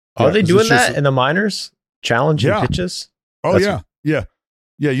 Are they doing that in the minors? Challenging pitches? Oh, yeah.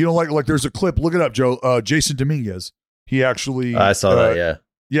 You don't like there's a clip. Look it up, Joe. Jason Dominguez. He actually. I saw that, yeah.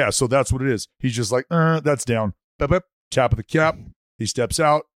 Yeah, so that's what it is. He's just like, that's down. Tap of the cap. He steps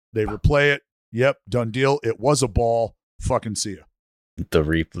out. They replay it. Yep, done deal. It was a ball. Fucking see ya.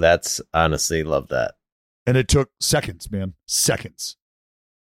 That's honestly, love that. And it took seconds, man. Seconds.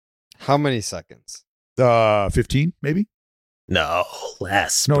 How many seconds? 15, maybe? No,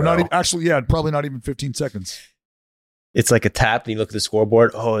 less. No, bro. not even, actually, yeah, probably not even 15 seconds. It's like a tap, and you look at the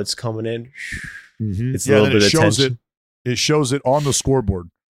scoreboard. Oh, it's coming in. Mm-hmm. It's a little bit of tension. It shows it on the scoreboard,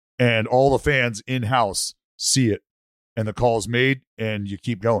 and all the fans in-house see it, and the call is made, and you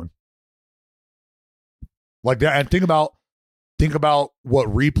keep going. Like that. And think about what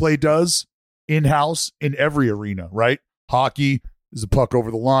replay does in-house in every arena, right? Hockey is a puck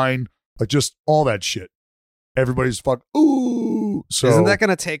over the line, like just all that shit. Everybody's ooh. So isn't that going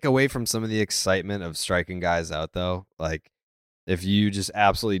to take away from some of the excitement of striking guys out, though? Like, if you just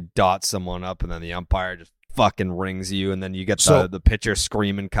absolutely dot someone up and then the umpire just fucking rings you, and then you get the pitcher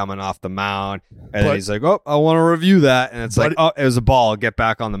screaming coming off the mound, and then he's like, "Oh, I want to review that," and it's like, "Oh, it was a ball. Get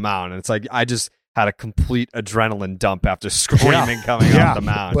back on the mound." And it's like, I just had a complete adrenaline dump after screaming coming off the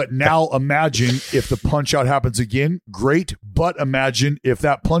mound. But now imagine if the punch out happens again. Great, but imagine if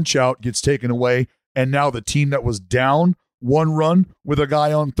that punch out gets taken away. And now the team that was down 1 run with a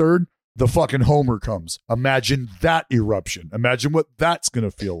guy on third, the fucking homer comes. Imagine that eruption. Imagine what that's going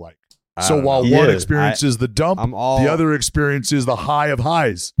to feel like. So while one experiences the dump, the other experiences the high of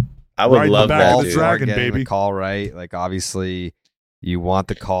highs. I would love that. The dragon, baby. The call right. Like, obviously, you want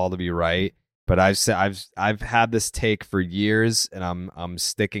the call to be right. But I've had this take for years, and I'm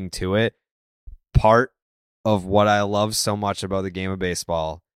sticking to it. Part of what I love so much about the game of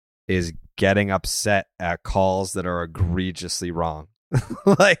baseball is getting upset at calls that are egregiously wrong.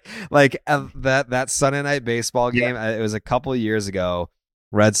 like that Sunday night baseball game. It was a couple of years ago.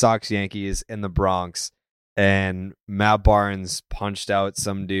 Red Sox Yankees in the Bronx, and Matt Barnes punched out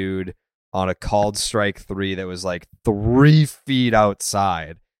some dude on a called strike 3 that was like 3 feet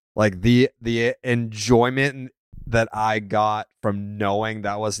outside. Like the enjoyment that I got from knowing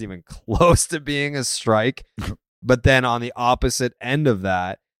that wasn't even close to being a strike. But then on the opposite end of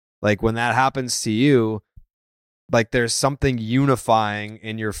that, like when that happens to you, like there's something unifying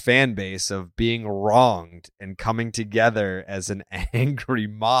in your fan base of being wronged and coming together as an angry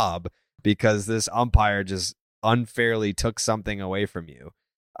mob because this umpire just unfairly took something away from you.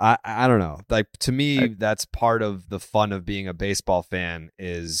 I don't know. Like, to me, that's part of the fun of being a baseball fan,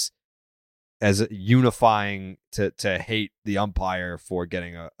 is as unifying to hate the umpire for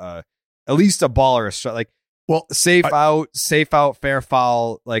getting a at least a ball or a strike. Like, well, safe out, fair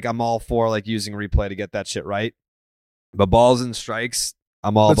foul. Like, I'm all for like using replay to get that shit right. But balls and strikes,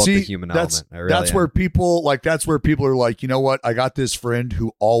 I'm all about the human element. That's where people are like, you know what? I got this friend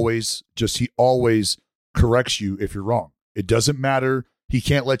who always corrects you if you're wrong. It doesn't matter. He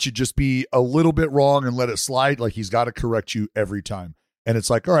can't let you just be a little bit wrong and let it slide. Like, he's got to correct you every time. And it's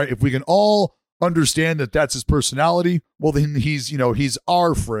like, all right, if we can all understand that that's his personality, well, then he's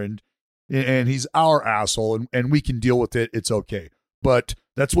our friend and he's our asshole, and we can deal with it. It's okay. But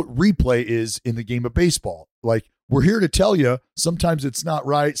that's what replay is in the game of baseball. Like, we're here to tell you, sometimes it's not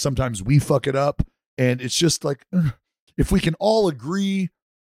right. Sometimes we fuck it up. And it's just like, if we can all agree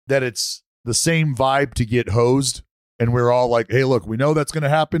that it's the same vibe to get hosed, and we're all like, hey, look, we know that's going to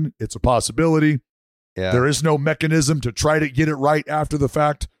happen. It's a possibility. Yeah. There is no mechanism to try to get it right after the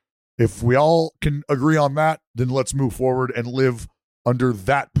fact. If we all can agree on that, then let's move forward and live under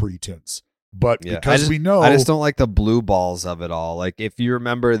that pretense. But because we know, I just don't like the blue balls of it all. Like, if you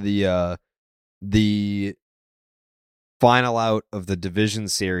remember the final out of the division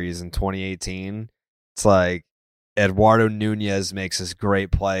series in 2018, it's like Eduardo Nunez makes this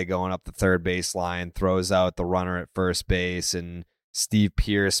great play going up the third baseline, throws out the runner at first base, and Steve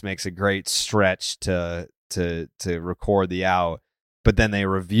Pearce makes a great stretch to record the out. But then they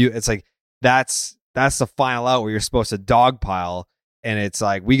review. It's like that's the final out where you're supposed to dogpile, and it's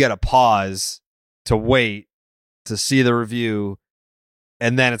like we got to pause to wait to see the review,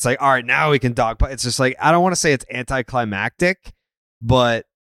 and then it's like, all right, now we can dogpile. It's just like, I don't want to say it's anticlimactic, but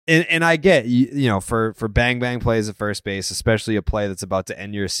and I get for bang bang plays at first base, especially a play that's about to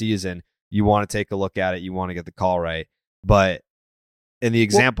end your season, you want to take a look at it, you want to get the call right. But in the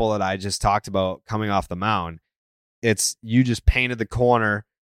example that I just talked about coming off the mound, it's you just painted the corner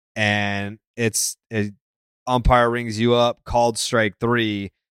and umpire rings you up, called strike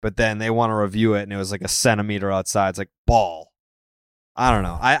 3, but then they want to review it and it was like a centimeter outside. It's like ball. I don't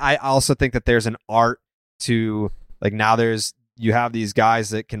know. I also think that there's an art to, like, now you have these guys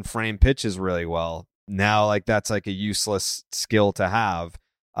that can frame pitches really well. Now, like, that's like a useless skill to have.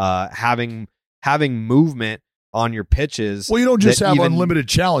 Having movement on your pitches. Well, you don't just have unlimited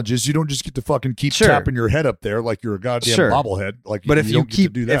challenges. You don't just get to fucking keep tapping your head up there like you're a goddamn bobblehead. Like, but you don't get to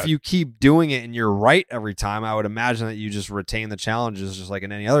do that. If you keep doing it and you're right every time, I would imagine that you just retain the challenges just like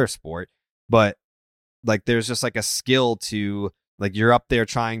in any other sport. But like, there's just like a skill to, like, you're up there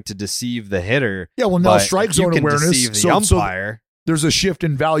trying to deceive the hitter. Yeah, well, now strike zone awareness. Deceive the umpire. There's a shift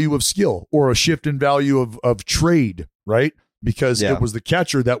in value of skill or a shift in value of trade, right? Because it was the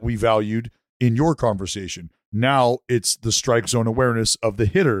catcher that we valued in your conversation. Now it's the strike zone awareness of the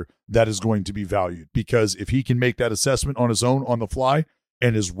hitter that is going to be valued, because if he can make that assessment on his own on the fly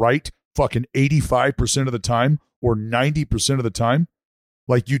and is right fucking 85% of the time or 90% of the time,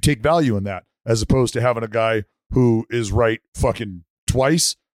 like, you take value in that, as opposed to having a guy who is right fucking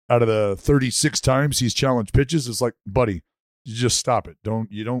twice out of the 36 times he's challenged pitches. It's like, buddy, you just stop it.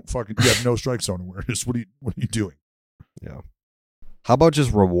 You have no strike zone awareness. What are you doing? Yeah. How about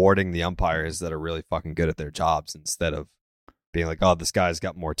just rewarding the umpires that are really fucking good at their jobs instead of being like, oh, this guy's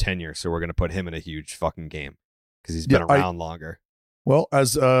got more tenure, so we're going to put him in a huge fucking game because he's been around longer. Well,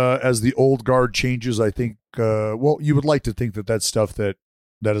 as the old guard changes, I think, you would like to think that that's stuff that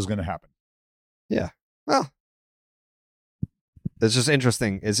is going to happen. Yeah. Well, it's just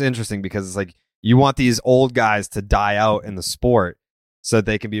interesting. It's interesting because it's like, you want these old guys to die out in the sport so that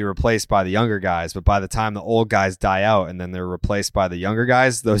they can be replaced by the younger guys. But by the time the old guys die out and then they're replaced by the younger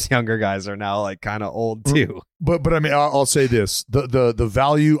guys, those younger guys are now like kind of old too. But I mean, I'll say this, the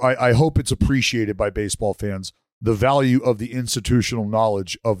value, I hope it's appreciated by baseball fans, the value of the institutional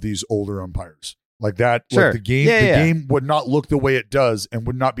knowledge of these older umpires. Like that, sure. Like the game would not look the way it does and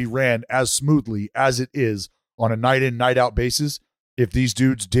would not be ran as smoothly as it is on a night in, night out basis if these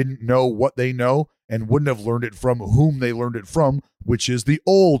dudes didn't know what they know and wouldn't have learned it from whom they learned it from, which is the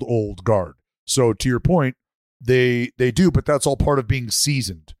old guard. So to your point, they do, but that's all part of being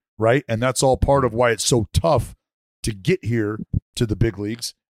seasoned, right? And that's all part of why it's so tough to get here to the big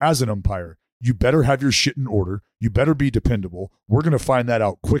leagues as an umpire. You better have your shit in order. You better be dependable. We're going to find that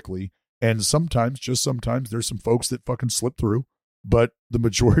out quickly. And sometimes, just sometimes, there's some folks that fucking slip through. But the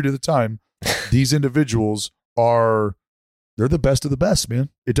majority of the time, these individuals they're the best of the best, man.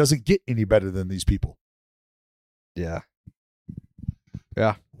 It doesn't get any better than these people. Yeah.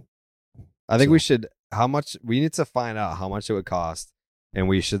 Yeah. I think we need to find out how much it would cost, and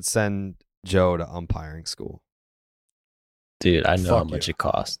we should send Joe to umpiring school. Dude, I know how much it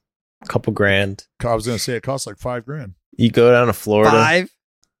costs. A couple grand. I was going to say it costs like $5,000. You go down to Florida. 5?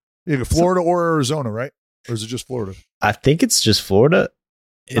 Yeah, Florida or Arizona, right? Or is it just Florida? I think it's just Florida.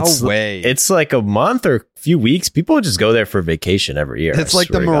 No way. It's like a month or a few weeks. People just go there for vacation every year. It's like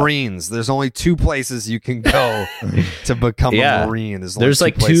the Marines. There's only 2 places you can go to become a Marine. There's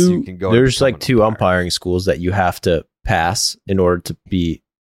like two umpiring schools that you have to pass in order to be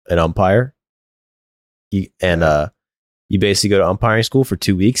an umpire. You basically go to umpiring school for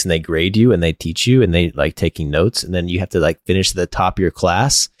 2 weeks and they grade you and they teach you and they like taking notes, and then you have to like finish the top of your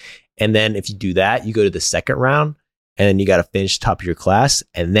class. And then if you do that, you go to the second round. And then you got to finish top of your class.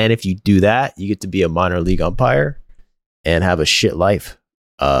 And then if you do that, you get to be a minor league umpire and have a shit life.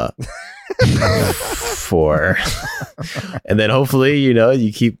 And then hopefully,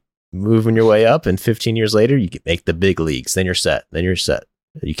 you keep moving your way up. And 15 years later, you can make the big leagues. Then you're set.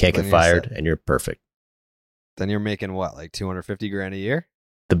 You can't get fired and you're perfect. Then you're making what, like $250,000 a year?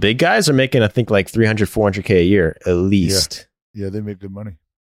 The big guys are making, I think, like $300,000, $400K a year at least. Yeah, they make good money.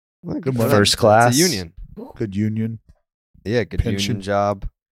 Good money. First class. It's a union. Good union. Yeah, good pension. Union job.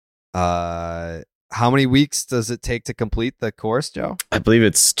 How many weeks does it take to complete the course, Joe? I believe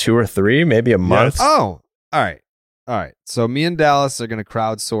it's 2 or 3, maybe a month. Oh, all right. So me and Dallas are going to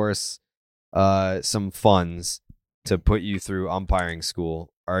crowdsource some funds to put you through umpiring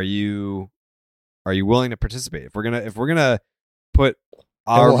school. Are you willing to participate? If we're gonna put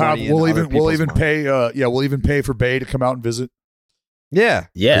our money we'll even pay for Bay to come out and visit. Yeah,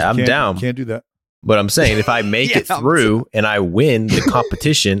 I'm down. Can't do that. But I'm saying if I make it through and I win the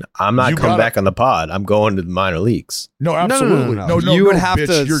competition, I'm not coming back on the pod. I'm going to the minor leagues. No, absolutely. No, you would have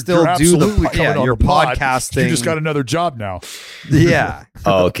bitch. to still do your podcasting. You just got another job now. Yeah.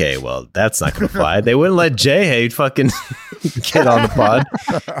 Oh, okay, well, that's not going to fly. They wouldn't let Jayhay fucking get on the pod.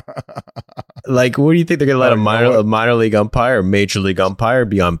 Like, what do you think they're going to let a minor league umpire or major league umpire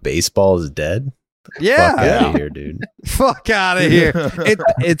be on Baseball is Dead? Yeah. Fuck out of here, dude. Fuck out of here.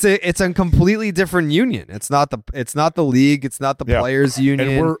 It's a completely different union. It's not the league. It's not the players union.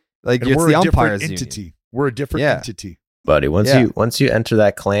 And we're the umpires entity. union. We're a different entity. Buddy, once you enter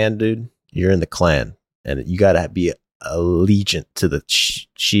that clan, dude, you're in the clan, and you gotta be allegiant to the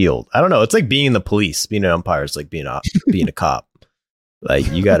shield. I don't know. It's like being in the police. Being an umpire is like being a cop.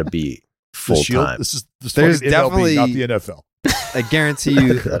 Like you gotta be full time. There's definitely MLB, not the NFL. I guarantee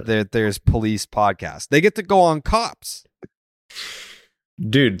you there's police podcasts. They get to go on cops.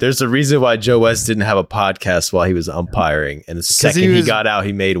 Dude, there's a reason why Joe West didn't have a podcast while he was umpiring, and the second he got out,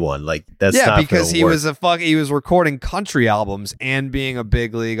 he made one. Like that's not because he work. he was recording country albums and being a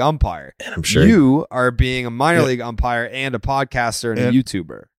big league umpire. And I'm sure you are being a minor league umpire and a podcaster and a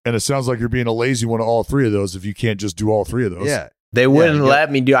YouTuber. And it sounds like you're being a lazy one of all three of those. If you can't just do all three of those, they wouldn't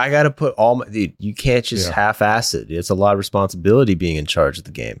let me do. I got to put all my. Dude, you can't just half-ass it. It's a lot of responsibility being in charge of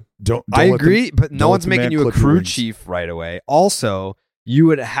the game. I agree, but no one's making you a crew chief right away. Also, you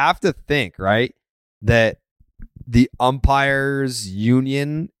would have to think, right, that the umpires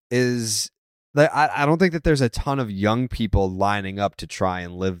union is. I don't think that there's a ton of young people lining up to try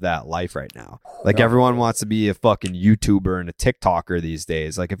and live that life right now. Like everyone wants to be a fucking YouTuber and a TikToker these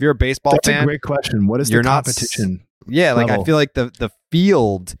days. Like if you're a baseball fan, that's a great question. What is the competition? Yeah, like level? I feel like the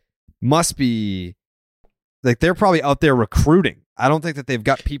field must be like they're probably out there recruiting. I don't think that they've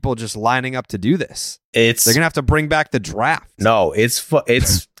got people just lining up to do this. They're gonna have to bring back the draft. No,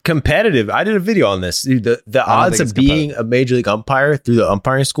 it's competitive. I did a video on this. Dude, the odds of being a major league umpire through the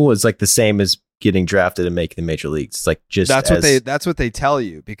umpiring school is like the same as getting drafted and making the major leagues. It's like just that's what they tell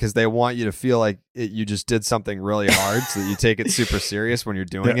you because they want you to feel like you just did something really hard, so that you take it super serious when you're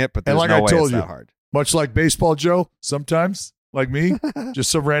doing it. But there's no way it's that hard. Much like baseball, Joe, sometimes, like me,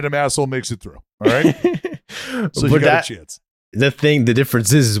 just some random asshole makes it through. All right? So you got a chance. The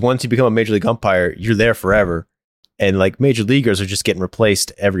difference is once you become a major league umpire, you're there forever. And like major leaguers are just getting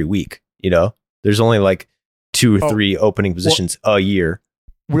replaced every week. You know, there's only like 2 or 3 opening positions a year.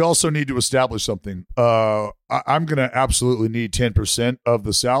 We also need to establish something. I'm going to absolutely need 10% of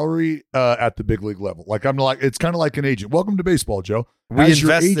the salary at the big league level. It's kind of like an agent. Welcome to baseball, Joe. We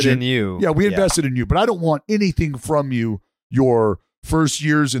invested in you. Yeah, we invested in you, but I don't want anything from you your first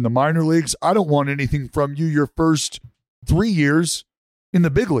years in the minor leagues. I don't want anything from you your first 3 years in the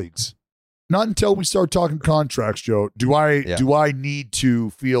big leagues. Not until we start talking contracts, Joe. Do I need to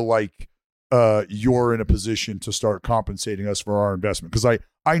feel like you're in a position to start compensating us for our investment? Because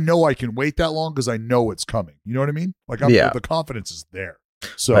I know I can wait that long because I know it's coming. You know what I mean? Like the confidence is there.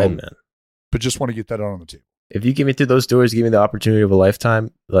 So, but just want to get that out on the table. If you get me through those doors, give me the opportunity of a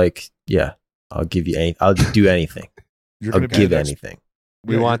lifetime. Like, yeah, I'll give you I'll do anything. I'll give anything.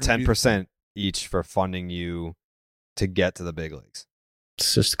 We want 10% each for funding you to get to the big leagues.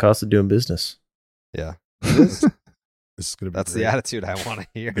 It's just the cost of doing business. Yeah. This is gonna be That's great. the attitude I want to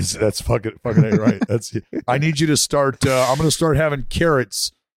hear. That's fucking right. I need you to start. I'm going to start having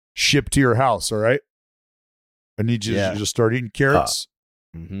carrots shipped to your house. All right. I need you to just start eating carrots.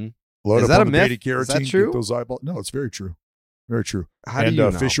 Load is up that on a the myth? beta carotene. Is that true? Get those eyeballs. No, it's very true. Very true. How do you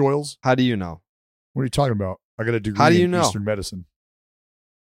know? Fish oils. How do you know? What are you talking about? I got a degree How do you in know? Eastern medicine.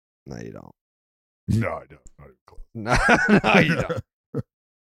 No, you don't. No, I don't. Not even close. No, you don't.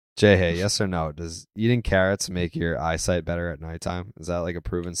 Jayhay, yes or no? Does eating carrots make your eyesight better at nighttime? Is that like a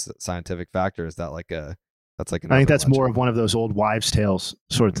proven scientific fact, or is that like I think that's more of one of those old wives' tales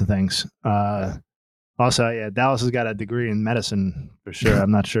sorts of things. Also, Dallas has got a degree in medicine for sure. I'm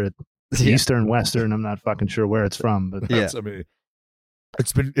not sure Eastern, Western. I'm not fucking sure where it's from, but I mean,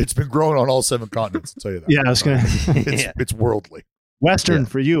 it's been growing on all 7 continents. I'll tell you that. Yeah, I was gonna. It's worldly. Western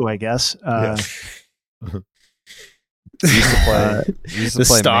for you, I guess. Used to the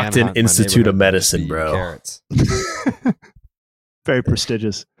play Stockton Manhunt in my Institute of neighborhood, Medicine, eating bro. Carrots. Very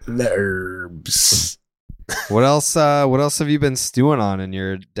prestigious. Herbs. What else have you been stewing on in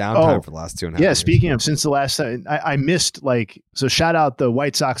your downtime for the last 2.5 years? Yeah, speaking of, since the last time, I missed so shout out the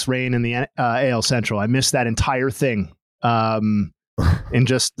White Sox reign in the AL Central. I missed that entire thing in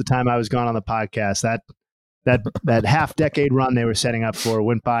just the time I was gone on the podcast. That half decade run they were setting up for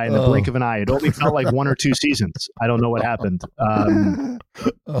went by in the blink of an eye. It only felt like 1 or 2 seasons. I don't know what happened.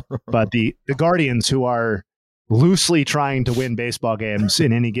 But the Guardians, who are loosely trying to win baseball games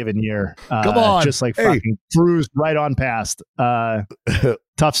in any given year, come on, just like fucking cruised right on past.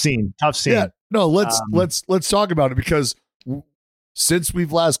 Tough scene. Yeah, no, let's talk about it, because since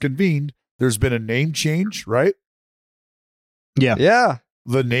we've last convened, there's been a name change, right? Yeah.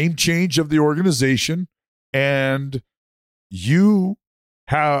 The name change of the organization. And you're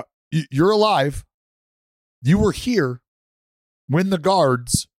alive. You were here when the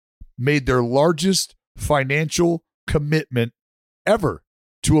Guards made their largest financial commitment ever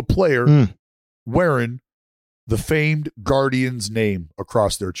to a player wearing the famed Guardians name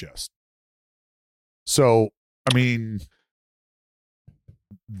across their chest. So, I mean,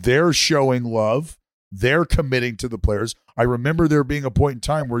 they're showing love. They're committing to the players. I remember there being a point in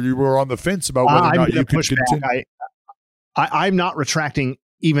time where you were on the fence about whether or not you could continue. I'm not retracting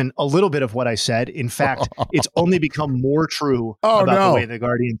even a little bit of what I said. In fact, it's only become more true about the way the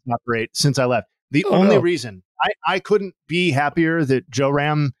Guardians operate since I left. The only reason I couldn't be happier that Joe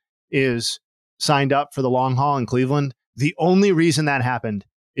Ram is signed up for the long haul in Cleveland. The only reason that happened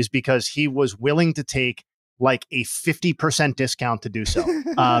is because he was willing to take like a 50% discount to do so.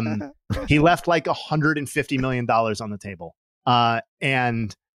 He left like $150 million on the table.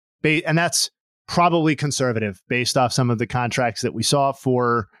 And that's probably conservative based off some of the contracts that we saw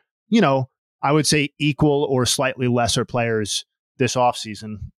for, I would say equal or slightly lesser players this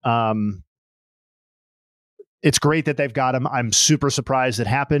offseason. It's great that they've got him. I'm super surprised it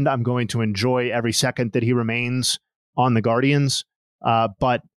happened. I'm going to enjoy every second that he remains on the Guardians.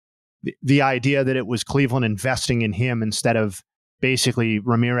 But the idea that it was Cleveland investing in him instead of basically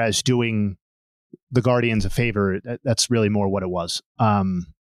Ramirez doing the Guardians a favor, that's really more what it was.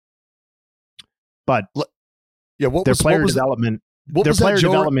 But their player development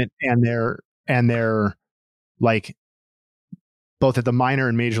and their like both at the minor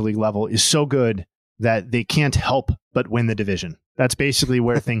and major league level is so good that they can't help but win the division. That's basically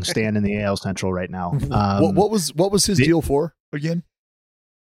where things stand in the AL Central right now. What was his deal for again?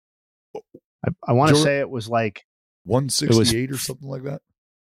 I want to say it was like 168 or something like that.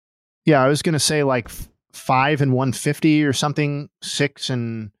 Yeah, I was going to say like 5 and 150 or something, 6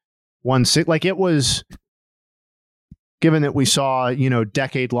 and 1/6. Like it was, given that we saw,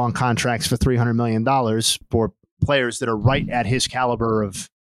 decade-long contracts for $300 million for players that are right at his caliber of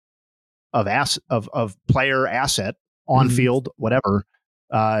player asset on field, whatever.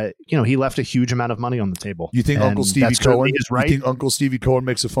 He left a huge amount of money on the table. You think Uncle Stevie Cohen is right? You think Uncle Stevie Cohen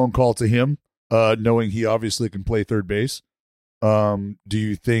makes a phone call to him, knowing he obviously can play third base? Do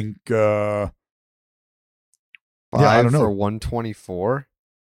you think 5 I don't know. for 124?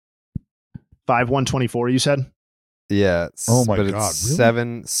 5 124, you said? Yeah. Oh my God. It's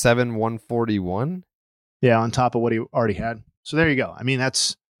really? 7 141. Yeah, on top of what he already had. So there you go. I mean,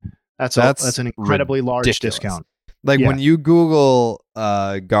 that's an incredibly large discount. Like when you Google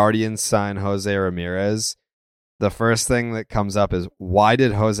Guardians sign Jose Ramirez, the first thing that comes up is, why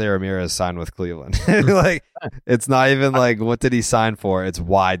did Jose Ramirez sign with Cleveland? Like, it's not even like, what did he sign for? It's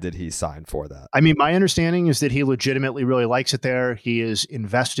why did he sign for that? I mean, my understanding is that he legitimately really likes it there. He is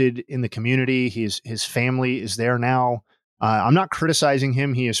invested in the community. His family is there now. I'm not criticizing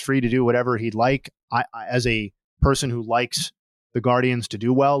him. He is free to do whatever he'd like. I as a person who likes the Guardians to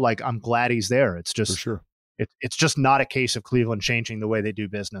do well, like, I'm glad he's there. It's just, for sure. It's just not a case of Cleveland changing the way they do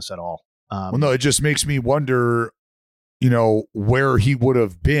business at all. Well, no, it just makes me wonder, where he would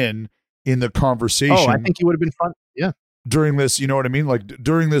have been in the conversation. Oh, I think he would have been front. Yeah. During this, you know what I mean? Like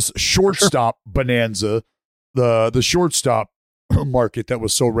during this shortstop bonanza, the shortstop market that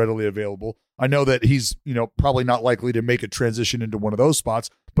was so readily available. I know that he's, probably not likely to make a transition into one of those spots,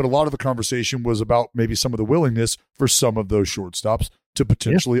 but a lot of the conversation was about maybe some of the willingness for some of those shortstops to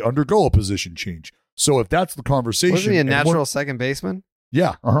potentially undergo a position change. So if that's the conversation, wasn't he a natural second baseman?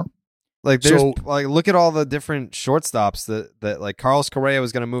 Yeah. Like there's look at all the different shortstops that like Carlos Correa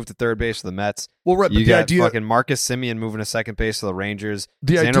was going to move to third base for the Mets. Well, right, you got fucking Marcus Semien moving to second base for the Rangers.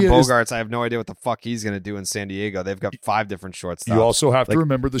 Xander Bogaerts, I have no idea what the fuck he's going to do in San Diego. They've got 5 different shortstops. You also have to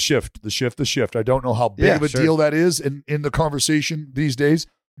remember the shift. I don't know how big of a deal that is in the conversation these days,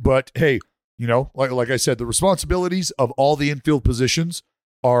 but hey, like I said, the responsibilities of all the infield positions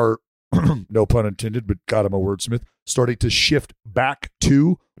are, no pun intended, but God, I'm a wordsmith, starting to shift back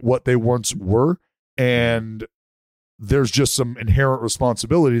to what they once were. And there's just some inherent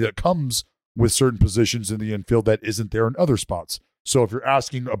responsibility that comes with certain positions in the infield that isn't there in other spots. So if you're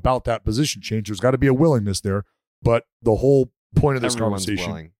asking about that position change, there's got to be a willingness there. But the whole point of this conversation,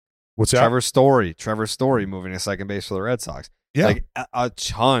 willing. What's that? Trevor Story moving to second base for the Red Sox. Yeah. Like a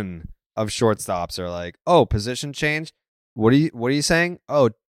ton of shortstops are like, oh, position change. What are you saying? Oh,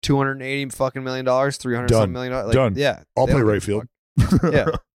 $280 fucking million, $300 million. Like, done. Yeah, I'll play right field.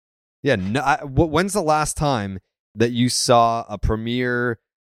 Yeah. No, when's the last time that you saw a premier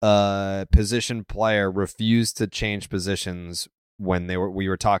position player refuse to change positions when we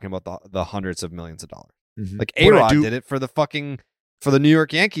were talking about the hundreds of millions of dollars? Mm-hmm. Like A-Rod did it for the New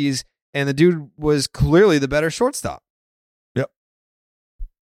York Yankees, and the dude was clearly the better shortstop. Yep.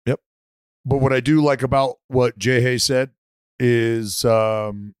 But what I do like about what Jayhay said is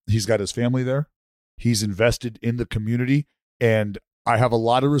he's got his family there. He's invested in the community, and I have a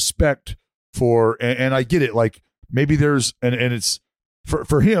lot of respect for, and I get it. Like maybe there's, and it's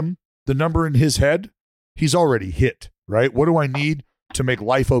for him, the number in his head, he's already hit, right? What do I need to make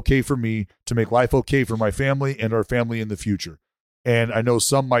life okay for me, to make life okay for my family and our family in the future? And I know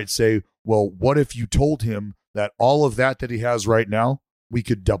some might say, well, what if you told him that all of that he has right now, we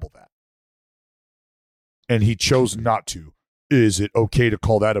could double that? And he chose not to. Is it okay to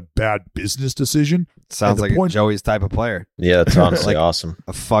call that a bad business decision? Sounds like Joey's type of player. Yeah, that's honestly awesome.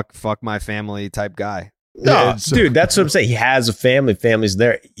 A fuck my family type guy. No, dude, that's what I'm saying. He has a family. Family's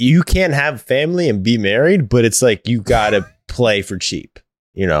there. You can't have family and be married, but it's like you gotta play for cheap.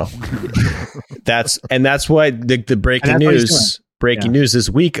 You know, that's why the breaking news. Breaking news this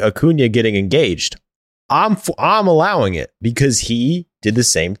week: Acuna getting engaged. I'm allowing it because he did the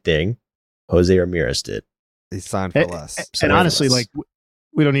same thing Jose Ramirez did. He signed for less. And honestly, like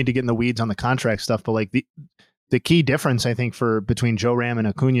we don't need to get in the weeds on the contract stuff, but like the key difference I think between Joe Ram and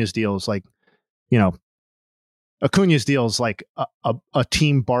Acuna's deals, like, you know, Acuna's deal is like a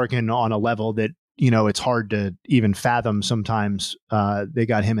team bargain on a level that, you know, it's hard to even fathom sometimes. They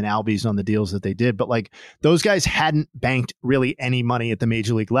got him and Albies on the deals that they did, but like those guys hadn't banked really any money at the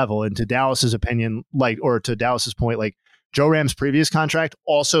major league level. And to Dallas's opinion, or to Dallas's point, like Joe Ram's previous contract,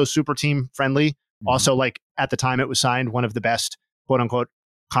 also super team friendly. Also, like at the time it was signed, one of the best quote unquote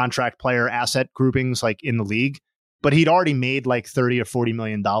contract player asset groupings like in the league, but he'd already made like $30 or $40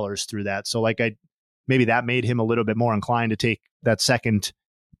 million through that. So like maybe that made him a little bit more inclined to take that second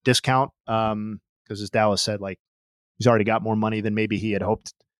discount. Because as Dallas said, like he's already got more money than maybe he had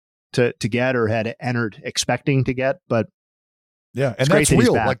hoped to get or had entered expecting to get. But yeah, and that's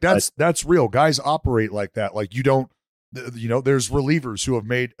real. Back, like that's real. Guys operate like that. Like you don't, you know, there's relievers who have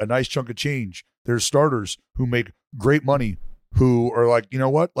made a nice chunk of change. There's starters who make great money who are like, you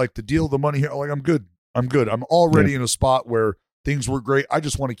know what, like the deal, the money here, like I'm good. I'm already in a spot where things were great. I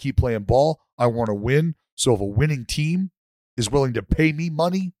just want to keep playing ball. I want to win. So if a winning team is willing to pay me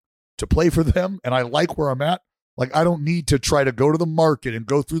money to play for them and I like where I'm at, like I don't need to try to go to the market and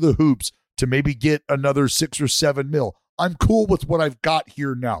go through the hoops to maybe get another 6 or 7 mil. I'm cool with what I've got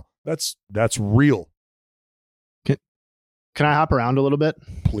here now. That's real. Can I hop around a little bit?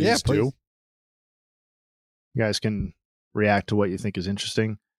 Please do. You guys can react to what you think is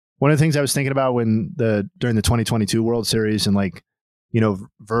interesting. One of the things I was thinking about during the 2022 World Series and like, you know,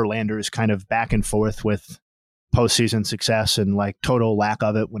 Verlander's kind of back and forth with postseason success and like total lack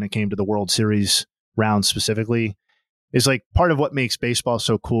of it when it came to the World Series round specifically is like part of what makes baseball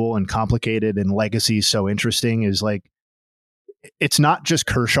so cool and complicated and legacy so interesting is like, it's not just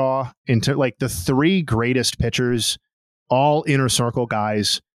Kershaw into like the 3 greatest pitchers, all inner circle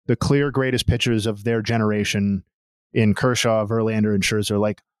guys, the clear greatest pitchers of their generation in Kershaw, Verlander, and Scherzer,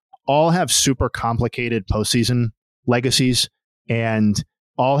 like all have super complicated postseason legacies and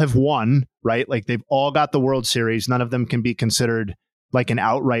all have won, right? Like they've all got the World Series. None of them can be considered like an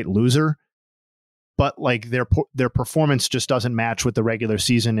outright loser, but like their performance just doesn't match with the regular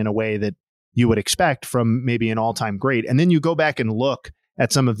season in a way that you would expect from maybe an all-time great. And then you go back and look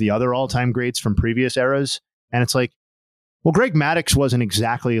at some of the other all-time greats from previous eras, and it's like, well, Greg Maddux wasn't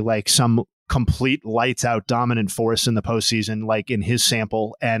exactly like some complete lights out dominant force in the postseason, like in his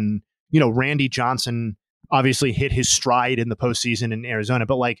sample. And, you know, Randy Johnson obviously hit his stride in the postseason in Arizona,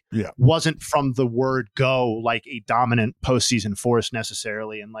 but like wasn't from the word go like a dominant postseason force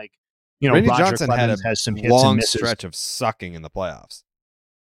necessarily. And like, you know, Randy Roger Johnson Clemens had has some a hits long and misses. stretch of sucking in the playoffs.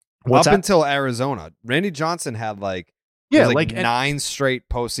 What's Up that? until Arizona, Randy Johnson had like 9 straight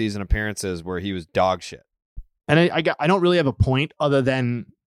postseason appearances where he was dog shit. And I don't really have a point other than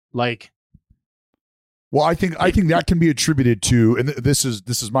like. Well, I think that can be attributed to, and this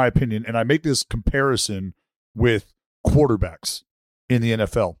is my opinion, and I make this comparison with quarterbacks in the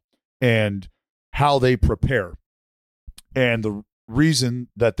NFL and how they prepare, and the reason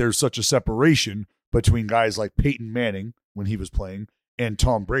that there's such a separation between guys like Peyton Manning when he was playing and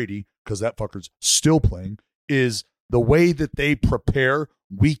Tom Brady, because that fucker's still playing, is the way that they prepare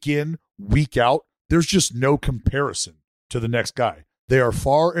week in, week out. There's just no comparison to the next guy. They are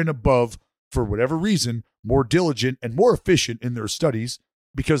far and above, for whatever reason, more diligent and more efficient in their studies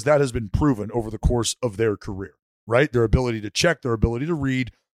because that has been proven over the course of their career, right? Their ability to check, their ability to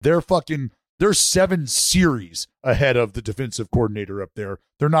read. They're 7 series ahead of the defensive coordinator up there.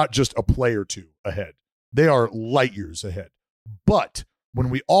 They're not just a play or two ahead. They are light years ahead. But when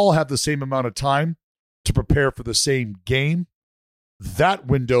we all have the same amount of time to prepare for the same game, that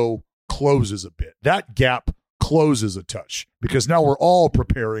window closes a bit. That gap closes a touch because now we're all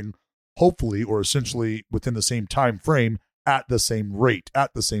preparing, hopefully, or essentially within the same time frame at the same rate,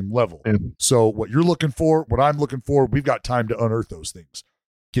 at the same level. Yeah. So what you're looking for, what I'm looking for, we've got time to unearth those things.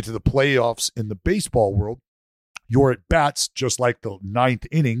 Get to the playoffs in the baseball world. Your at-bats, just like the ninth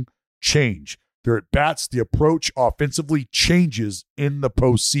inning, change. Their at-bats, the approach offensively changes in the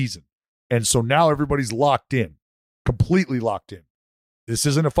postseason. And so now everybody's locked in, completely locked in. This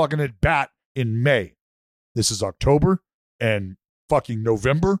isn't a fucking at-bat in May. This is October and fucking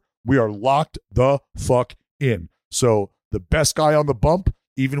November. We are locked the fuck in. So the best guy on the bump,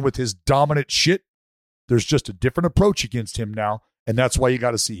 even with his dominant shit, there's just a different approach against him now. And that's why you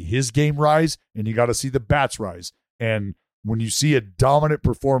got to see his game rise and you got to see the bats rise. And when you see a dominant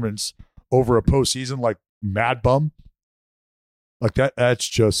performance over a postseason like Mad Bum, like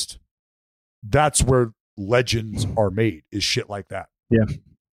that's where legends are made, is shit like that. Yeah.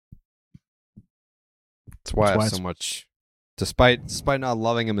 That's why I have so much, despite not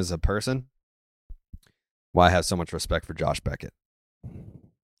loving him as a person, why I have so much respect for Josh Beckett.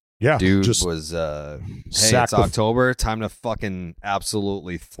 Yeah, dude just was hey, it's October, time to fucking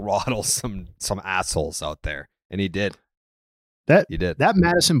absolutely throttle some assholes out there, and he did. He did. That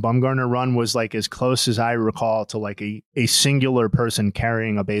Madison Bumgarner run was like as close as I recall to like a singular person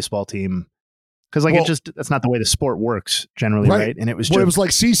carrying a baseball team. Because like that's not the way the sport works generally, right? And it was it was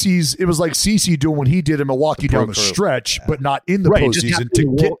like CeCe doing what he did in Milwaukee down the stretch, but not in the postseason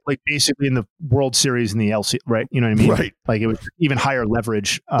to get like basically in the World Series in the LC, right? You know what I mean? Right. Like it was even higher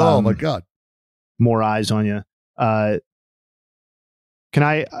leverage. Oh my God. More eyes on you. I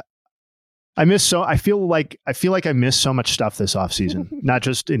feel like I missed so much stuff this offseason, not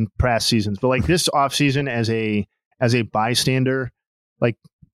just in past seasons, but like this offseason as a bystander, like,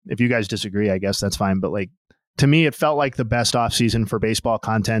 if you guys disagree, I guess that's fine. But like, to me, it felt like the best offseason for baseball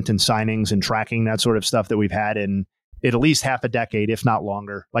content and signings and tracking that sort of stuff that we've had in at least half a decade, if not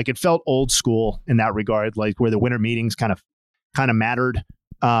longer. Like it felt old school in that regard, like where the winter meetings kind of mattered.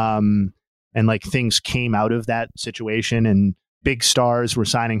 And like things came out of that situation and big stars were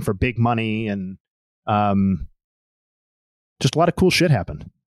signing for big money and just a lot of cool shit happened.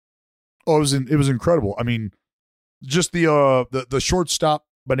 Oh, it was incredible. I mean, just the shortstop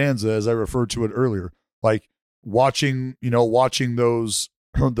bonanza, as I referred to it earlier, like watching those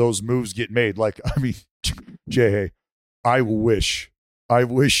moves get made. Like, I mean, Jayhay, I wish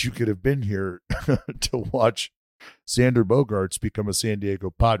you could have been here to watch Xander Bogaerts become a San Diego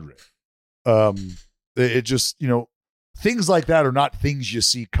Padre. It just, things like that are not things you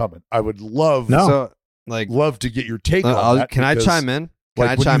see coming. I would love to get your take on that. Can I chime in?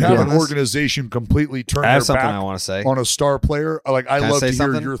 When you have an organization completely turn their back I want to say on a star player, I love to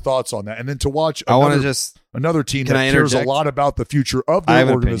hear your thoughts on that. And then to watch another team that cares a lot about the future of their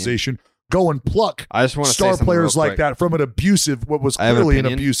organization go and pluck star players like that from what was clearly an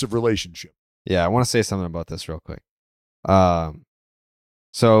abusive relationship. Yeah, I want to say something about this real quick.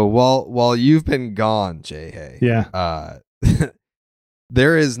 So while you've been gone, Jayhay,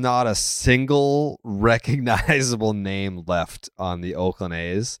 there is not a single recognizable name left on the Oakland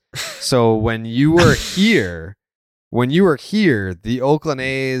A's. So when you were here, the Oakland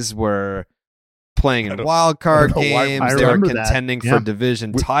A's were playing in wild card games. They were contending for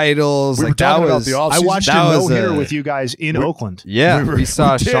division titles. We were talking about the offseason. I watched a no-hitter with you guys in Oakland. Yeah, we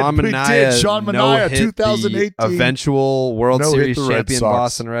saw Sean Manaea, 2018, eventual World Series champion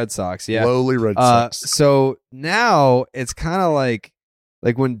Boston Red Sox. Yeah, lowly Red Sox. So now it's kind of like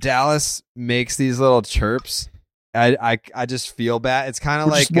when Dallas makes these little chirps, I just feel bad. It's kind of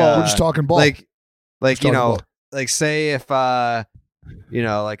like we're just talking ball. Like say if as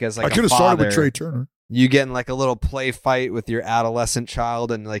like I could have started with Trey Turner. You get in like a little play fight with your adolescent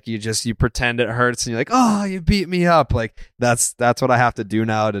child, and like you pretend it hurts, and you're like, oh, you beat me up. Like that's what I have to do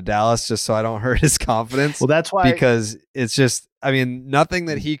now to Dallas, just so I don't hurt his confidence. Well, that's why, because it's just, I mean, nothing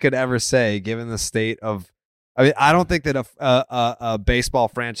that he could ever say, given the state of. I mean, I don't think that a baseball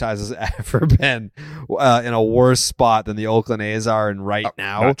franchise has ever been in a worse spot than the Oakland A's are in right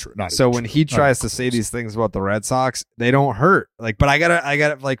now. So when he tries to say these things about the Red Sox, they don't hurt. Like, but I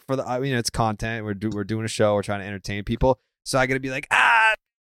gotta like for the, it's content. We're doing a show. We're trying to entertain people. So I gotta be like,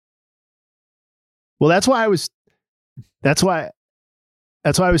 Well, that's why I was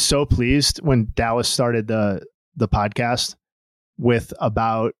so pleased when Dallas started the podcast with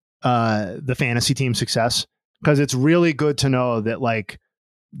about the fantasy team success. Because it's really good to know that like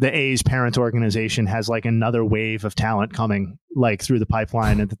the A's parent organization has like another wave of talent coming like through the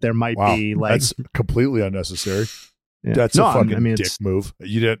pipeline, and that there might be like that's completely unnecessary. Yeah. That's a fucking dick move.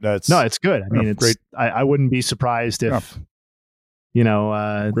 You didn't. It's good. I mean, it's great. I wouldn't be surprised if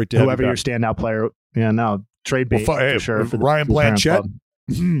whoever your standout player. Trade bait for sure. Ryan Blanchett.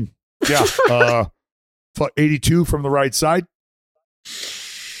 Yeah. 82 from the right side.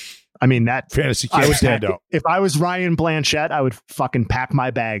 I mean, that fantasy can't stand out. If I was Ryan Blanchett, I would fucking pack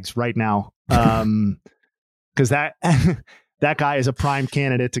my bags right now. Because that guy is a prime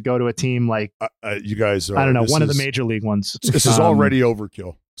candidate to go to a team like you guys are. I don't know, one of the major league ones. This is already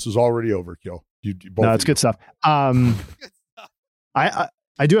overkill. This is already overkill. No, it's good stuff. I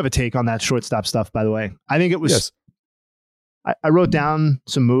do have a take on that shortstop stuff, by the way. I think it was. Yes. I wrote down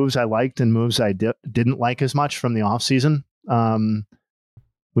some moves I liked and moves I didn't like as much from the offseason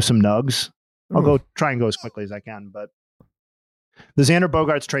with some nugs. I'll try and go as quickly as I can. But the Xander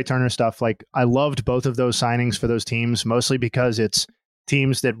Bogaerts, Trey Turner stuff, like I loved both of those signings for those teams, mostly because it's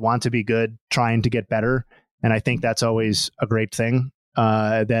teams that want to be good, trying to get better. And I think that's always a great thing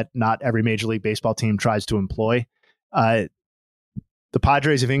that not every Major League Baseball team tries to employ. The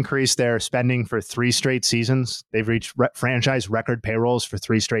Padres have increased their spending for 3 straight seasons. They've reached franchise record payrolls for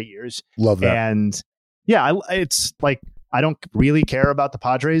 3 straight years. Love that. And yeah, it's like, I don't really care about the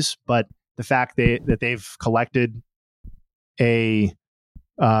Padres, but the fact that they've collected an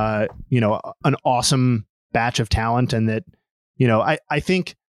awesome batch of talent, and that, I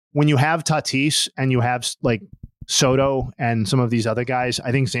think when you have Tatis and you have like Soto and some of these other guys,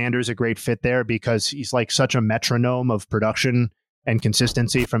 I think Xander's a great fit there because he's like such a metronome of production and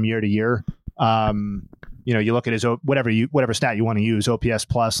consistency from year to year. You look at his whatever stat you want to use, OPS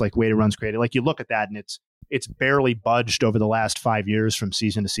plus, like weighted runs created. Like you look at that and it's barely budged over the last 5 years from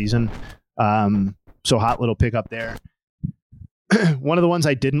season to season. So hot little pickup there. One of the ones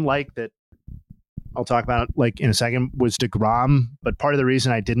I didn't like that I'll talk about like in a second was DeGrom. But part of the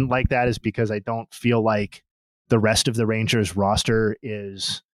reason I didn't like that is because I don't feel like the rest of the Rangers roster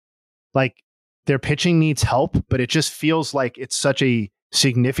is like, their pitching needs help, but it just feels like it's such a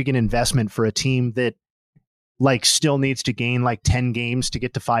significant investment for a team that like still needs to gain like 10 games to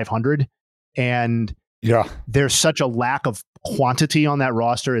get to 500. And yeah, there's such a lack of quantity on that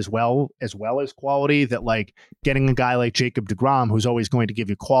roster as well as quality, that like getting a guy like Jacob deGrom, who's always going to give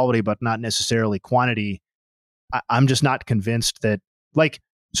you quality, but not necessarily quantity. I'm just not convinced that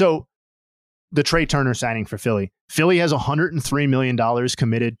so the Trey Turner signing for Philly. Philly has $103 million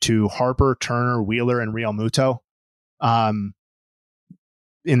committed to Harper, Turner, Wheeler, and Real Muto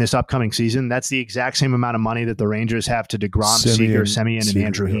in this upcoming season. That's the exact same amount of money that the Rangers have to DeGrom, Seager, Semien, and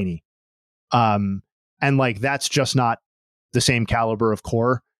Andrew Heaney. And like, that's just not the same caliber of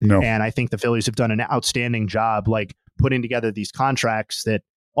core. No. And I think the Phillies have done an outstanding job, like putting together these contracts that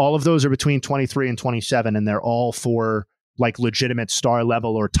all of those are between 23 and 27, and they're all for like legitimate star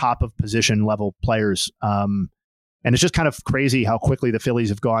level or top of position level players. And it's just kind of crazy how quickly the Phillies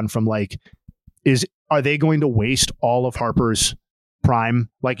have gone from like, are they going to waste all of Harper's prime?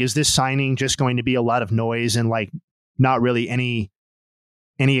 Like, is this signing just going to be a lot of noise and like not really any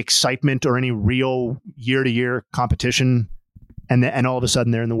excitement or any real year to year competition? And all of a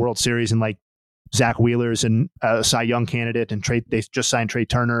sudden they're in the World Series, and like Zach Wheeler's and a Cy Young candidate, and they just signed Trey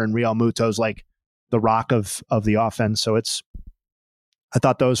Turner, and Real Muto's like the rock of the offense. So I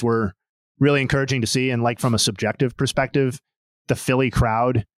thought those were really encouraging to see. And like from a subjective perspective, the Philly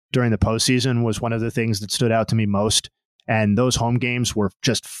crowd during the postseason was one of the things that stood out to me most. And those home games were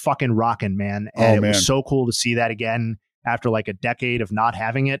just fucking rocking, man. And it was so cool to see that again after like a decade of not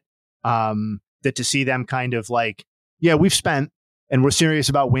having it. That to see them kind of like, yeah, we've spent and we're serious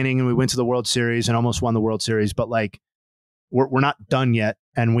about winning, and we went to the World Series and almost won the World Series, but like we're not done yet.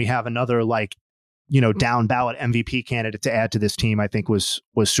 And we have another like, down ballot MVP candidate to add to this team, I think was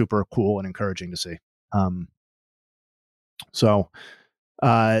super cool and encouraging to see.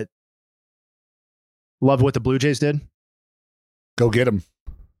 Love what the Blue Jays did. Go get them.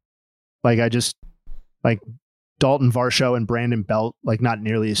 Like Dalton Varsho and Brandon Belt, like not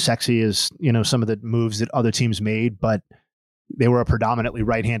nearly as sexy as, some of the moves that other teams made, but they were a predominantly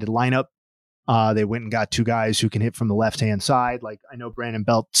right-handed lineup. They went and got 2 guys who can hit from the left-hand side. Like, I know Brandon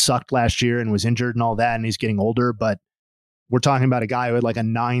Belt sucked last year and was injured and all that, and he's getting older, but we're talking about a guy who had like a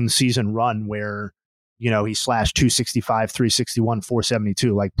 9-season run where, he slashed 265, 361,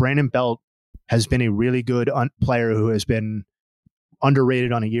 472. Like, Brandon Belt has been a really good player who has been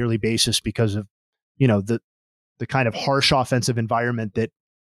underrated on a yearly basis because of, the kind of harsh offensive environment that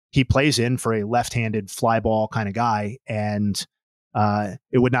he plays in for a left-handed fly ball kind of guy. And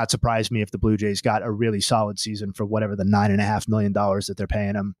it would not surprise me if the Blue Jays got a really solid season for whatever the $9.5 million that they're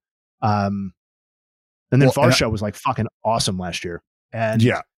paying him. And then Varsho was like fucking awesome last year. And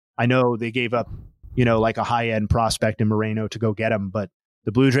yeah, I know they gave up, like a high-end prospect in Moreno to go get him, but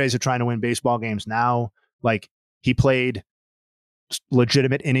the Blue Jays are trying to win baseball games now. Like, he played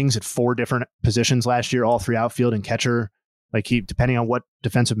legitimate innings at 4 different positions last year, all 3 outfield and catcher. Like depending on what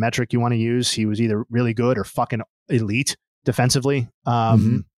defensive metric you want to use, he was either really good or fucking elite defensively.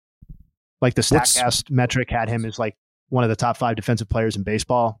 Like the StatCast metric had him as like one of the top 5 defensive players in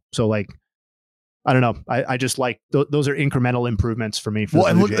baseball. So like, I don't know. I just like those are incremental improvements for me.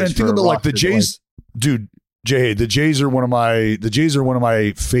 And think about like the Jays, dude. Jayhay, the Jays are one of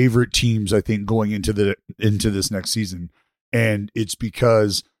my favorite teams. I think going into this next season, and it's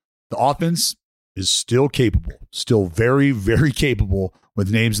because the offense is still capable, still very, very capable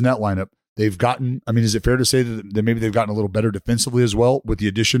with names in that lineup. They've gotten. I mean, is it fair to say that maybe they've gotten a little better defensively as well with the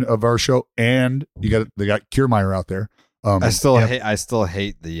addition of our show? And they got Kiermaier out there. I still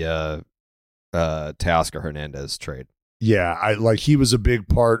hate the Teoscar Hernandez trade. Yeah, he was a big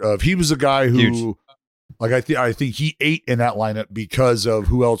part of. He was a guy who, huge. Like I think he ate in that lineup because of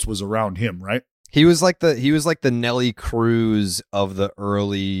who else was around him. Right? He was like the Nelly Cruz of the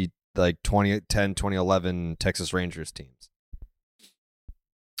early like 2010, 2011 Texas Rangers teams.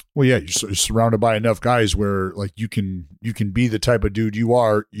 Well, yeah, you're surrounded by enough guys where like you can be the type of dude you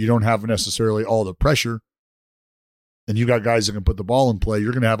are. You don't have necessarily all the pressure. And you got guys that can put the ball in play,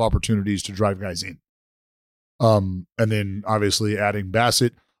 you're going to have opportunities to drive guys in. And then obviously adding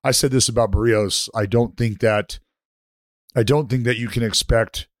Bassett. I said this about Barrios. I don't think that you can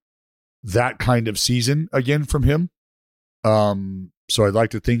expect that kind of season again from him. So I'd like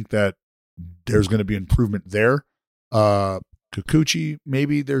to think that there's going to be improvement there. Kikuchi,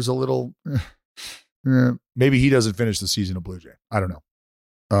 maybe there's a little, maybe he doesn't finish the season a Blue Jay. I don't know.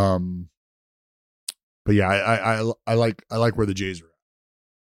 But yeah, I like where the Jays are at.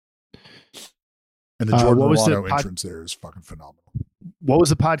 And the Jordan Romano entrance there is fucking phenomenal. What was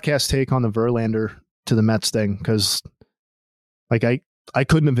the podcast take on the Verlander to the Mets thing? Because like I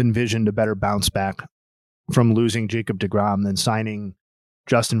couldn't have envisioned a better bounce back from losing Jacob deGrom than signing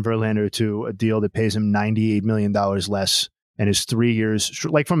Justin Verlander to a deal that pays him $98 million less and is 3 years,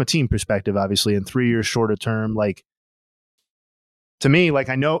 like from a team perspective, obviously, and 3 years shorter term. Like, to me, like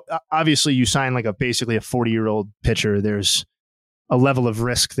I know, obviously you sign like basically a 40-year-old pitcher. There's a level of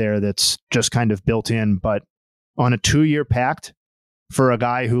risk there that's just kind of built in, but on a 2-year pact for a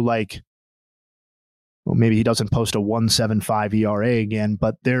guy who like, well, maybe he doesn't post a 1.75 ERA again,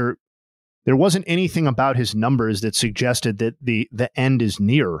 but there wasn't anything about his numbers that suggested that the end is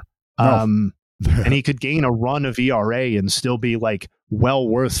near. No. And he could gain a run of ERA and still be like well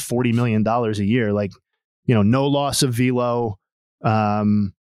worth $40 million a year. Like, you know, no loss of velo. I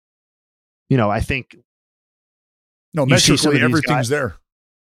think metrically everything's there.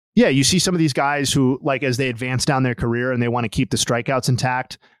 Yeah, you see some of these guys who, like, as they advance down their career and they want to keep the strikeouts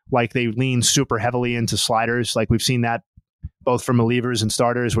intact, like they lean super heavily into sliders. Like we've seen that both from relievers and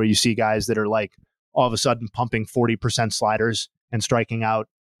starters, where you see guys that are like all of a sudden pumping 40% sliders and striking out,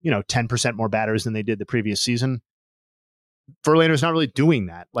 10% more batters than they did the previous season. Verlander's not really doing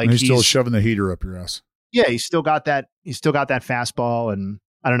that. Like and he's still shoving the heater up your ass. Yeah, he's still got that fastball, and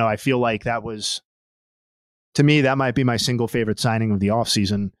I don't know. I feel like that was, to me, that might be my single favorite signing of the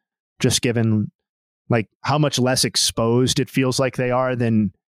offseason, just given like how much less exposed it feels like they are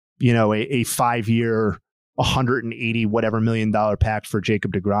than, a 5-year, $180 whatever million pact for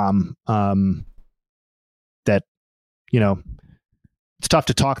Jacob deGrom. That, it's tough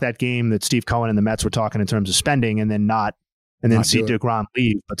to talk that game that Steve Cohen and the Mets were talking in terms of spending and then see deGrom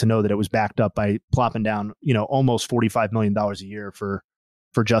leave, but to know that it was backed up by plopping down, almost $45 million a year for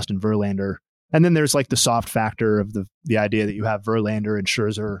Justin Verlander. And then there's like the soft factor of the idea that you have Verlander and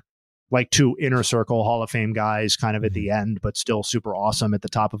Scherzer, like two inner circle Hall of Fame guys kind of at the end, but still super awesome at the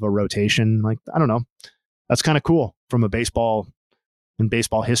top of a rotation. Like, I don't know. That's kind of cool from a baseball and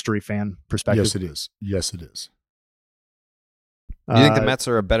baseball history fan perspective. Yes, it is. Yes, it is. Do you think the Mets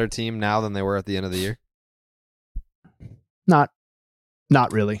are a better team now than they were at the end of the year? Not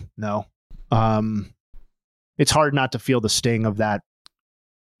really. No. It's hard not to feel the sting of that,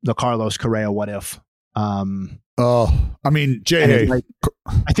 the Carlos Correa what if. Jayhay. Like,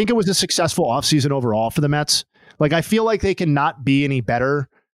 I think it was a successful offseason overall for the Mets. Like, I feel like they can not be any better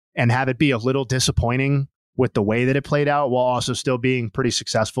and have it be a little disappointing with the way that it played out while also still being pretty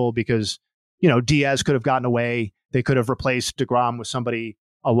successful because, Diaz could have gotten away. They could have replaced deGrom with somebody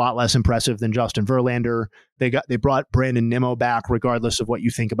a lot less impressive than Justin Verlander. They brought Brandon Nimmo back, regardless of what you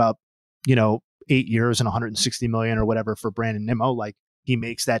think about, 8 years and $160 million or whatever for Brandon Nimmo. Like, he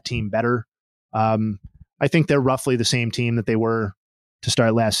makes that team better. I think they're roughly the same team that they were to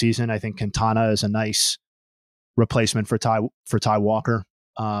start last season. I think Quintana is a nice replacement for Ty Walker.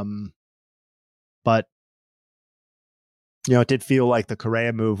 But it did feel like the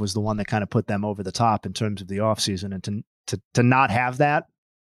Correa move was the one that kind of put them over the top in terms of the offseason, and to not have that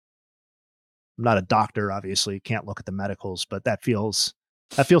not a doctor, obviously, can't look at the medicals, but that feels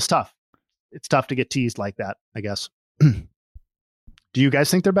tough. It's tough to get teased like that, I guess. Do you guys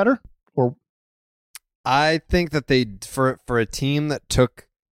think they're better? Or I think that they, for a team that took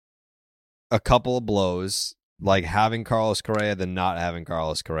a couple of blows, like having Carlos Correa than not having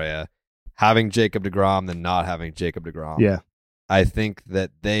Carlos Correa, having Jacob deGrom than not having Jacob deGrom. Yeah. I think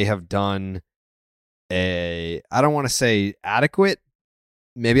that they have done I don't want to say adequate,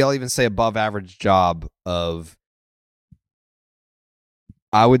 maybe I'll even say above average job of,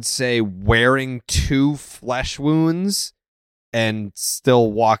 I would say, wearing 2 flesh wounds and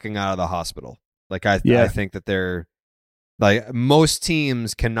still walking out of the hospital. Like I think that they're like, most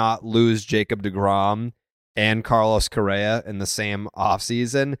teams cannot lose Jacob deGrom and Carlos Correa in the same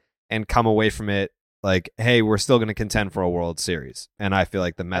offseason and come away from it like, hey, we're still going to contend for a World Series. And I feel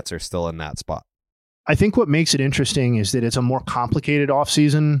like the Mets are still in that spot. I think what makes it interesting is that it's a more complicated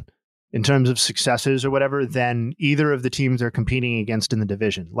offseason in terms of successes or whatever than either of the teams they're competing against in the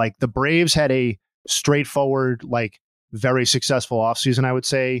division. Like the Braves had a straightforward, like very successful offseason, I would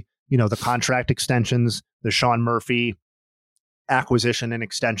say. You know, the contract extensions, the Sean Murphy acquisition and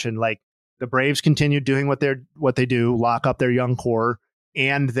extension. Like the Braves continued doing what they do, lock up their young core,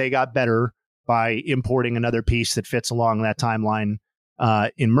 and they got better by importing another piece that fits along that timeline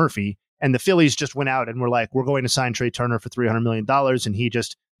in Murphy. And the Phillies just went out and were like, we're going to sign Trey Turner for $300 million, and he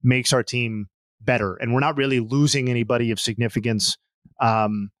just makes our team better. And we're not really losing anybody of significance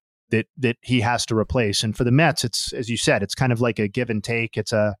that he has to replace. And for the Mets, it's, as you said, it's kind of like a give and take.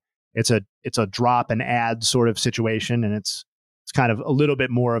 It's a drop and add sort of situation, and it's kind of a little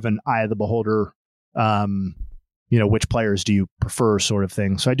bit more of an eye of the beholder. Which players do you prefer sort of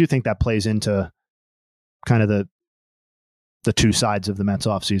thing. So I do think that plays into kind of the two sides of the Mets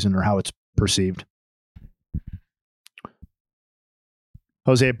offseason, or how it's perceived.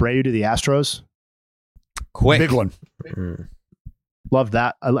 Jose Abreu to the Astros. Quick. Big one. Love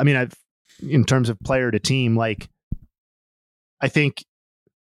that. I mean, in terms of player to team, like, I think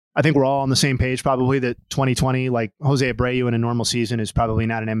we're all on the same page probably that 2020, like Jose Abreu in a normal season is probably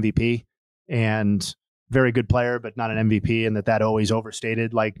not an MVP, and very good player, but not an MVP, and that always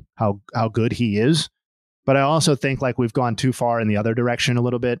overstated like how good he is. But I also think like we've gone too far in the other direction a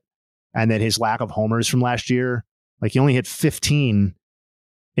little bit, and that his lack of homers from last year, like he only hit 15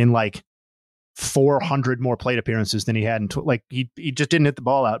 in like 400 more plate appearances than he had in he just didn't hit the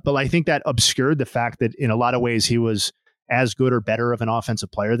ball out. But I think that obscured the fact that in a lot of ways he was as good or better of an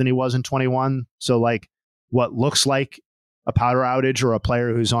offensive player than he was in 21. So like what looks like a power outage or a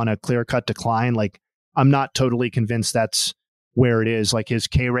player who's on a clear-cut decline, like I'm not totally convinced that's where it is. Like his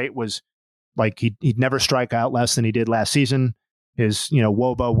K rate was like he'd never strike out less than he did last season. His,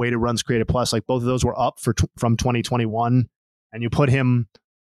 WOBA, weighted runs created plus, like both of those were up from 2021. And you put him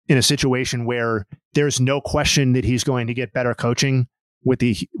in a situation where there's no question that he's going to get better coaching with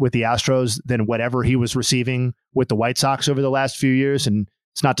the Astros than whatever he was receiving with the White Sox over the last few years. And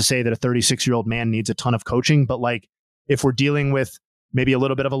it's not to say that a 36-year-old man needs a ton of coaching, but like if we're dealing with maybe a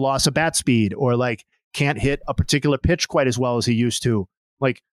little bit of a loss of bat speed, or like can't hit a particular pitch quite as well as he used to,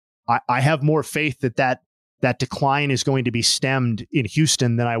 like I have more faith that decline is going to be stemmed in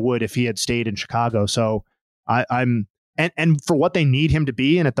Houston than I would if he had stayed in Chicago. So I'm for what they need him to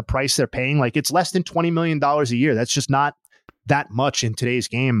be, and at the price they're paying, like it's less than $20 million a year. That's just not that much in today's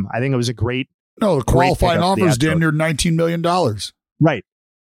game. I think it was a great. No, the qualifying offer is damn near $19 million. Right.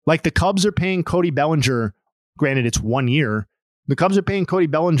 Like the Cubs are paying Cody Bellinger, granted it's 1 year. The Cubs are paying Cody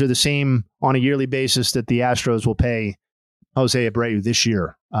Bellinger the same on a yearly basis that the Astros will pay Jose Abreu this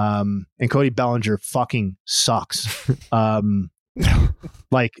year. And Cody Bellinger fucking sucks.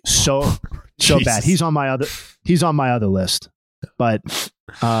 Like so bad. He's on my other list, but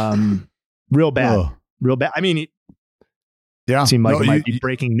real bad. Real bad. I mean, it seemed like it might be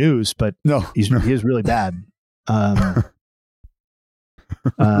breaking news, but he is really bad.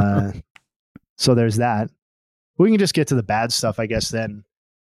 So there's that. We can just get to the bad stuff, I guess, then.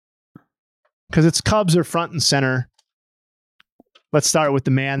 Because it's Cubs are front and center. Let's start with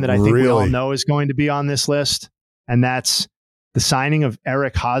the man that I think we all know is going to be on this list, and that's the signing of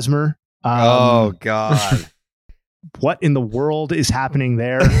Eric Hosmer. Oh, God. What in the world is happening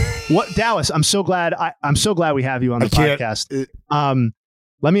there? What, Dallas? I'm so glad we have you on the podcast.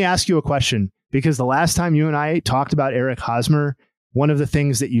 Let me ask you a question, because the last time you and I talked about Eric Hosmer, one of the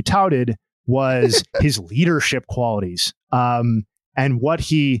things that you touted was his leadership qualities, and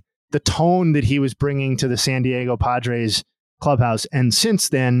the tone that he was bringing to the San Diego Padres clubhouse. And since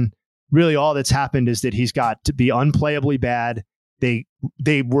then, really all that's happened is that he's got to be unplayably bad. They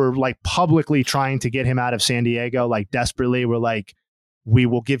were like publicly trying to get him out of San Diego, like desperately. Were like, we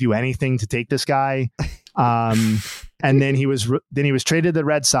will give you anything to take this guy. And then he was traded to the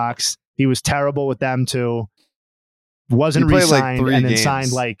Red Sox. He was terrible with them too. Wasn't re-signed, and then games.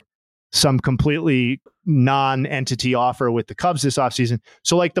 signed like some completely non-entity offer with the Cubs this offseason.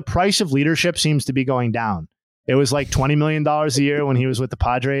 So like the price of leadership seems to be going down. It was like $20 million a year when he was with the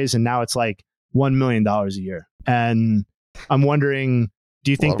Padres, and now it's like $1 million a year. And I'm wondering,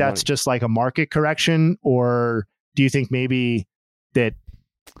 do you think that's just like a market correction, or do you think maybe that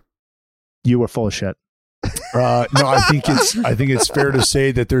you were full of shit? No, I think it's fair to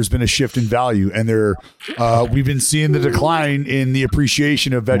say that there's been a shift in value, and we've been seeing the decline in the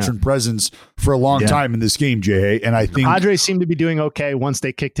appreciation of veteran presence for a long time in this game, Jayhay. And I think Padres seem to be doing okay once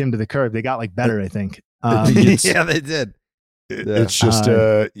they kicked him to the curb. They got like better, I think. Yeah, they did. It's just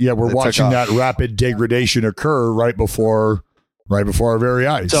we're watching that rapid degradation occur right before our very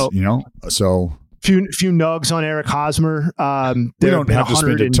eyes. So few nugs on Eric Hosmer. We don't have to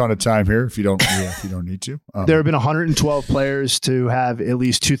spend a ton of time here if you don't need to. There have been 112 players to have at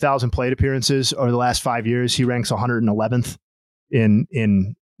least 2,000 plate appearances over the last 5 years. He ranks 111th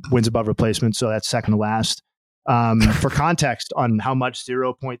in wins above replacement, so that's second to last. For context on how much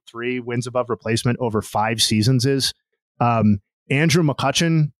 0.3 wins above replacement over 5 seasons is, Andrew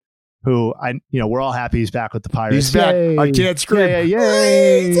McCutchen, who we're all happy he's back with the Pirates. He's back. Yay. I can't scream.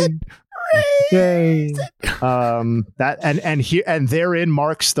 Yay. And therein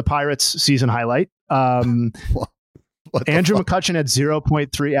marks the Pirates season highlight. Andrew McCutchen had 0.3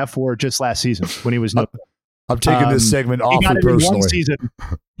 F4 just last season when he was new. I'm taking this segment awfully personally.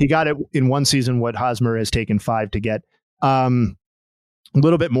 He got it in one season what Hosmer has taken 5 to get. A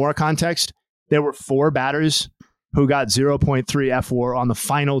little bit more context. There were 4 batters who got 0.3 F4 on the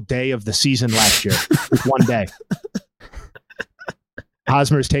final day of the season last year. With one day.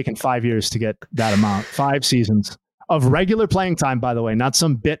 Hosmer's taken 5 years to get that amount. 5 seasons of regular playing time, by the way, not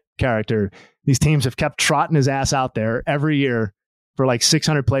some bit character. These teams have kept trotting his ass out there every year for like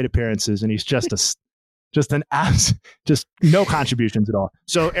 600 plate appearances, and he's just no contributions at all.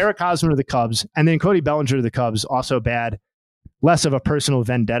 So Eric Hosmer to the Cubs, and then Cody Bellinger to the Cubs, also bad. Less of a personal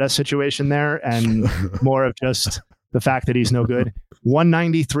vendetta situation there, and more of just the fact that he's no good.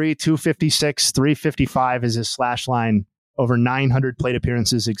 193, 256, 355 is his slash line. Over 900 plate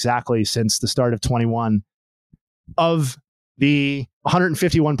appearances exactly since the start of 21. Of the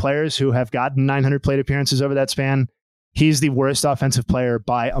 151 players who have gotten 900 plate appearances over that span, he's the worst offensive player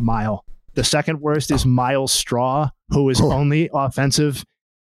by a mile. The second worst is Miles Straw, who is only offensive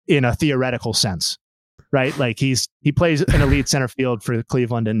in a theoretical sense, right? Like he plays an elite center field for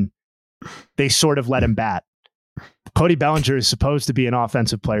Cleveland, and they sort of let him bat. Cody Bellinger is supposed to be an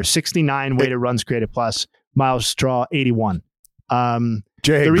offensive player. 69 weighted runs created plus. Miles Straw 81.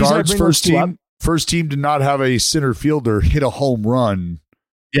 Jay, Guards first team to not have a center fielder hit a home run.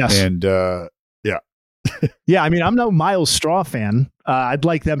 Yes, and yeah. I mean, I'm no Miles Straw fan. I'd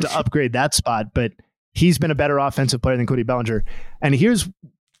like them to upgrade that spot, but he's been a better offensive player than Cody Bellinger. And here's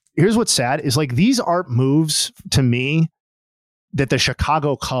what's sad is these aren't moves to me that the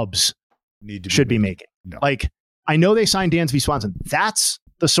Chicago Cubs should be making. No. I know they signed Dansby Swanson. That's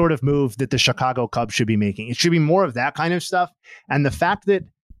the sort of move that the Chicago Cubs should be making. It should be more of that kind of stuff. And the fact that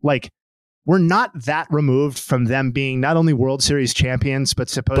we're not that removed from them being not only World Series champions, but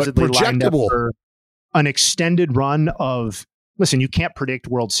supposedly lined up for an extended run of, listen, you can't predict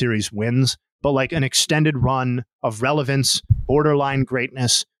World Series wins, but an extended run of relevance, borderline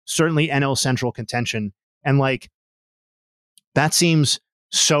greatness, certainly NL Central contention. And that seems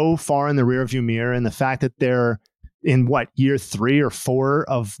so far in the rearview mirror. And the fact that they're in year 3 or 4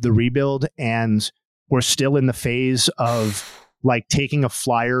 of the rebuild, and we're still in the phase of taking a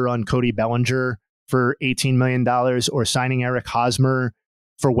flyer on Cody Bellinger for $18 million or signing Eric Hosmer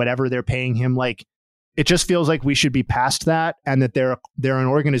for whatever they're paying him. It just feels like we should be past that, and that they're an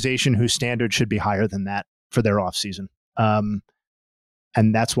organization whose standards should be higher than that for their offseason. And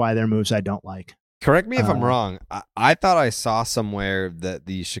that's why their moves I don't like. Correct me if I'm wrong. I thought I saw somewhere that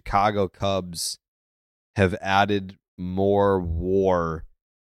the Chicago Cubs have added more WAR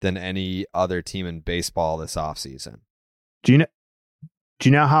than any other team in baseball this offseason. Do you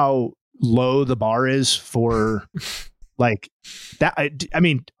know how low the bar is for that? I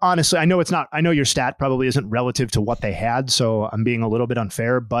mean, honestly, I know your stat probably isn't relative to what they had, so I'm being a little bit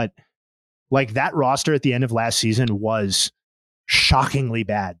unfair, but that roster at the end of last season was shockingly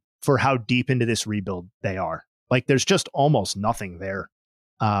bad for how deep into this rebuild they are. There's just almost nothing there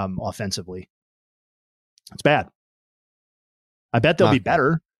offensively. It's bad. I bet they'll be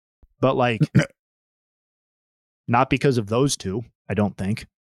better, but not because of those two, I don't think.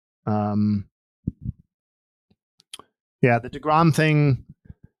 Yeah, the DeGrom thing,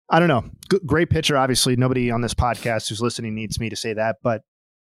 I don't know. Great pitcher, obviously. Nobody on this podcast who's listening needs me to say that, but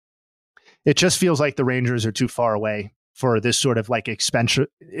it just feels like the Rangers are too far away for this sort of like expensive.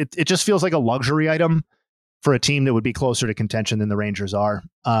 It just feels like a luxury item for a team that would be closer to contention than the Rangers are.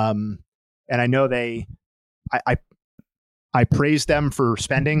 And I know I praised them for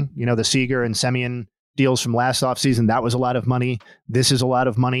spending, the Seager and Semien deals from last offseason. That was a lot of money. This is a lot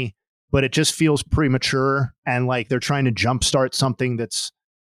of money, but it just feels premature and like they're trying to jumpstart something that's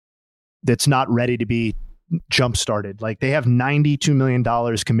not ready to be jump started. Like they have $92 million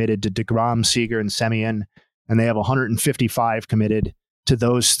committed to DeGrom, Seager, and Semien, and they have 155 committed to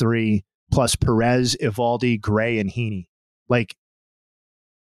those three, plus Perez, Eovaldi, Gray, and Heaney. Like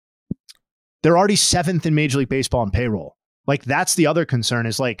they're already 7th in Major League Baseball in payroll. Like that's the other concern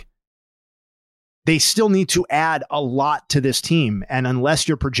is like they still need to add a lot to this team. And unless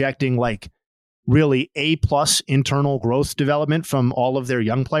you're projecting like really A+ internal growth development from all of their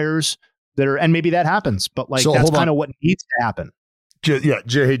young players, and maybe that happens, but like so that's kind of what needs to happen. Yeah,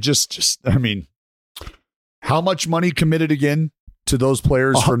 Jay, just I mean, how much money committed again to those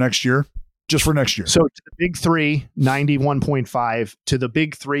players for next year? Just for next year. So to the big three, 91.5 to the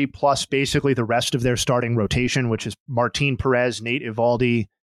big three, plus basically the rest of their starting rotation, which is Martin Perez, Nate Eovaldi,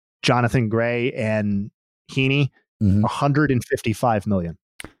 Jonathan Gray, and Heaney, 155 million.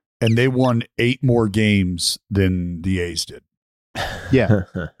 And they won 8 more games than the A's did. Yeah.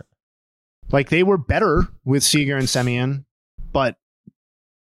 Like they were better with Seager and Semien, but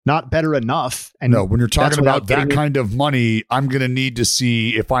not better enough. And no, when you're talking about that kind of money, I'm going to need to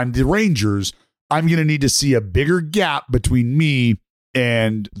see, if I'm the Rangers, I'm going to need to see a bigger gap between me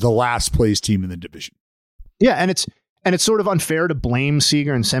and the last place team in the division. Yeah. And it's sort of unfair to blame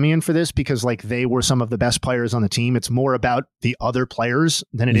Seager and Semien for this because like they were some of the best players on the team. It's more about the other players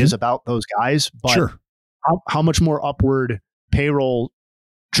than it is about those guys. But sure. How much more upward payroll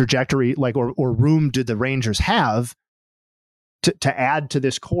trajectory or room did the Rangers have to add to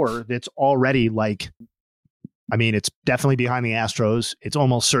this core that's already it's definitely behind the Astros. It's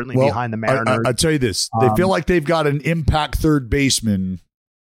almost certainly behind the Mariners. I'll tell you this. They feel like they've got an impact third baseman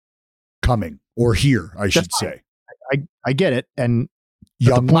coming or here, I should say. I get it. And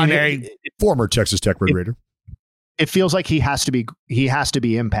young money, former Texas Tech Red Raider. It feels like he has to be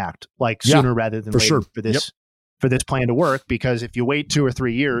impact sooner rather than later for this. For this plan to work, because if you wait 2 or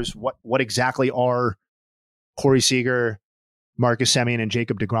 3 years, what exactly are Corey Seager, Marcus Semien, and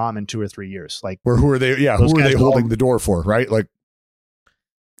Jacob DeGrom in 2 or 3 years? Like, or who are they? Yeah, who are they holding the door for? Right, like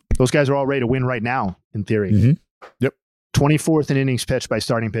those guys are all ready to win right now, in theory. Mm-hmm. Yep, 24th in innings pitched by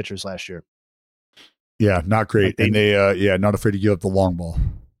starting pitchers last year. Yeah, not great, and they not afraid to give up the long ball.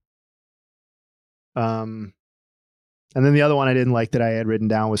 And then the other one I didn't like that I had written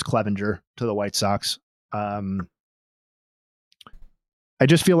down was Clevenger to the White Sox. I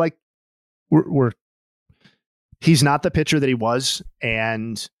just feel like he's not the pitcher that he was,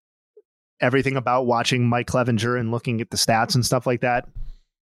 and everything about watching Mike Clevenger and looking at the stats and stuff like that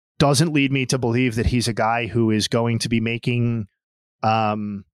doesn't lead me to believe that he's a guy who is going to be making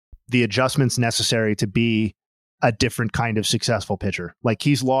the adjustments necessary to be a different kind of successful pitcher. Like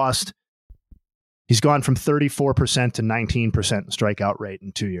he's gone from 34% to 19% strikeout rate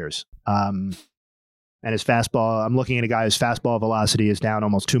in 2 years. And his fastball, I'm looking at a guy whose fastball velocity is down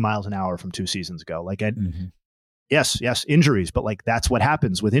almost 2 miles an hour from 2 seasons ago. Like, yes, injuries, but like that's what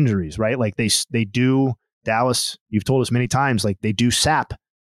happens with injuries, right? Like they do, Dallas, you've told us many times, like they do sap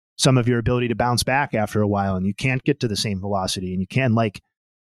some of your ability to bounce back after a while, and you can't get to the same velocity. And you can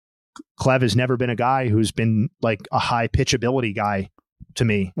Clev has never been a guy who's been like a high pitchability guy to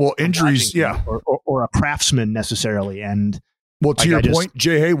me. Well, injuries, or a craftsman necessarily, and. Well, to your point,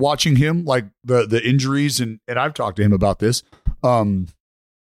 Jayhay, watching him, like the injuries, and I've talked to him about this. When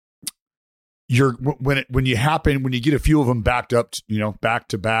you get a few of them backed up, back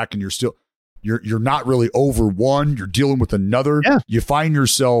to back, and you're not really over one, you're dealing with another. Yeah. You find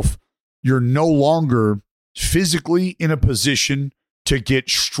yourself, you're no longer physically in a position to get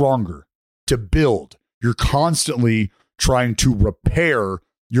stronger, to build. You're constantly trying to repair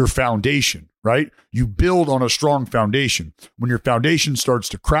your foundation. Right? You build on a strong foundation. When your foundation starts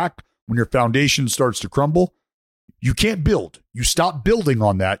to crack, when your foundation starts to crumble, you can't build. You stop building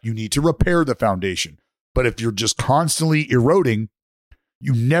on that. You need to repair the foundation. But if you're just constantly eroding,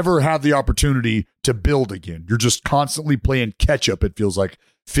 you never have the opportunity to build again. You're just constantly playing catch up, it feels like,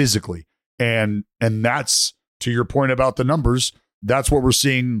 physically. And that's, to your point about the numbers, that's what we're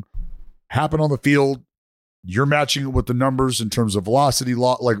seeing happen on the field. You're matching it with the numbers in terms of velocity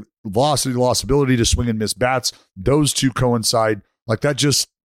loss, ability to swing and miss bats. Those two coincide. Like that just,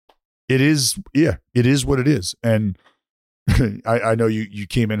 it is what it is. And I know you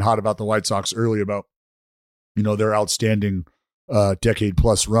came in hot about the White Sox early about, their outstanding decade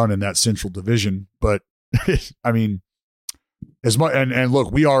plus run in that Central Division. But I mean, as much and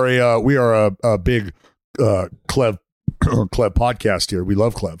look, we are a big Clev podcast here. We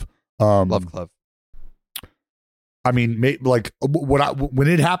love Clev. Love Clev. I mean, when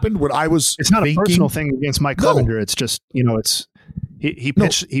it happened, what I was it's not thinking, a personal thing against Mike Clevenger. It's just, he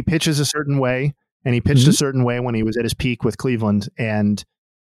pitches a certain way, and he pitched a certain way when he was at his peak with Cleveland. And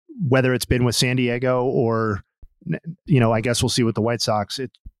whether it's been with San Diego or, I guess we'll see with the White Sox,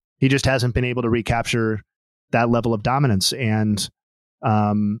 he just hasn't been able to recapture that level of dominance. And,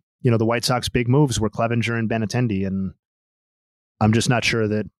 the White Sox big moves were Clevenger and Benintendi. And I'm just not sure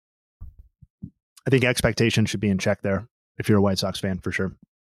that, I think expectations should be in check there if you're a White Sox fan, for sure.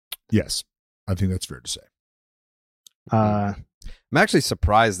 Yes, I think that's fair to say. I'm actually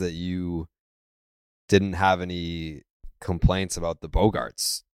surprised that you didn't have any complaints about the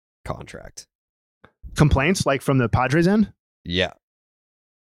Bogarts contract. Complaints like from the Padres end? Yeah.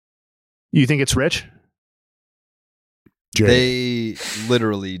 You think it's rich? They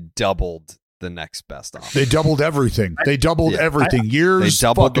literally doubled the next best offer. They doubled everything. They doubled everything. Years, they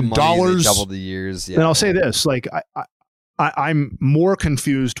doubled fucking the money, dollars. They doubled the years. Yeah. And I'll say this, I'm more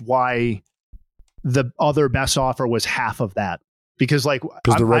confused why the other best offer was half of that. Because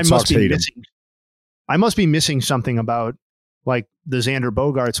the Red Sox hate him. I must be missing something about the Xander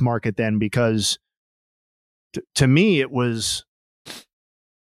Bogaerts market then, because to me it was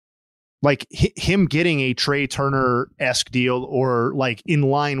him getting a Trey Turner-esque deal, or in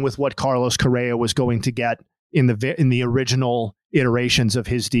line with what Carlos Correa was going to get in the original iterations of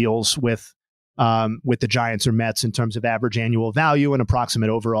his deals with the Giants or Mets in terms of average annual value and approximate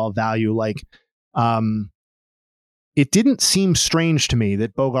overall value. It didn't seem strange to me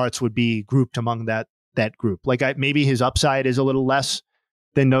that Bogaerts would be grouped among that group. Maybe his upside is a little less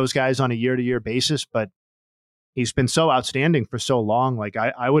than those guys on a year-to-year basis, but he's been so outstanding for so long.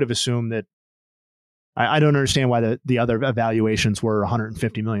 I would have assumed that. I don't understand why the other evaluations were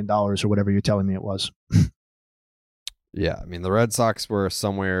 $150 million or whatever you're telling me it was. Yeah, I mean, the Red Sox were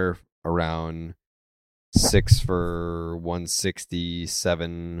somewhere around 6 for 160,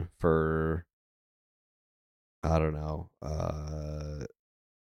 7 for, I don't know, not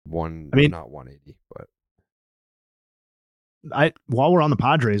 180, but while we're on the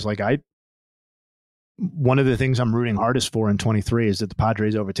Padres, one of the things I'm rooting hardest for in 23 is that the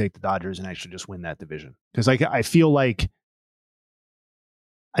Padres overtake the Dodgers and actually just win that division. Because I feel like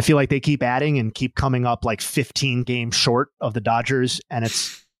they keep adding and keep coming up 15 games short of the Dodgers, and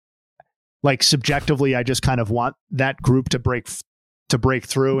it's subjectively I just kind of want that group to break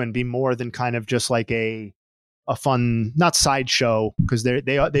through and be more than kind of just a fun, not sideshow, because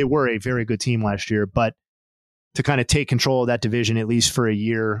they were a very good team last year, but to kind of take control of that division, at least for a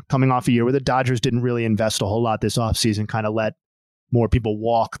year, coming off a year where the Dodgers didn't really invest a whole lot this offseason, kind of let more people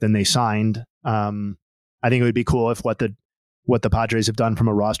walk than they signed. I think it would be cool if what the Padres have done from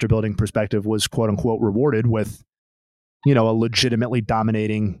a roster building perspective was quote unquote rewarded with, a legitimately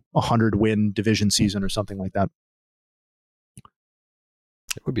dominating 100-win division season or something like that.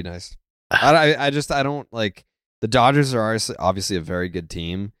 It would be nice. I don't the Dodgers are obviously a very good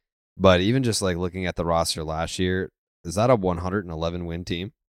team. But even just looking at the roster last year, is that a 111 win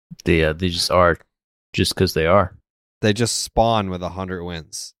team? They just are, just because they are. They just spawn with 100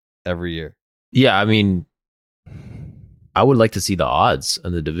 wins every year. Yeah, I mean, I would like to see the odds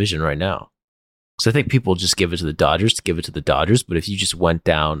in the division right now. So I think people just give it to the Dodgers to give it to the Dodgers. But if you just went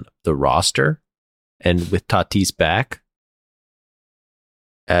down the roster and with Tatis back,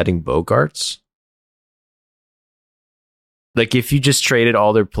 adding Bogarts, if you just traded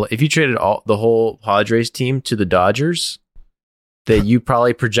if you traded the whole Padres team to the Dodgers, that you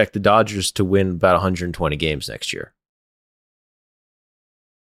probably project the Dodgers to win about 120 games next year.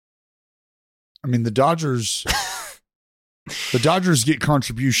 I mean, the Dodgers get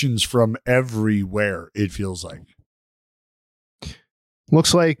contributions from everywhere, it feels like.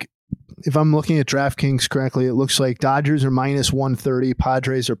 Looks like, if I'm looking at DraftKings correctly, it looks like Dodgers are minus 130,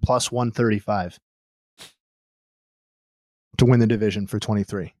 Padres are plus 135. To win the division for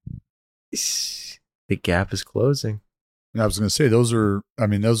 23. The gap is closing. I was going to say, those are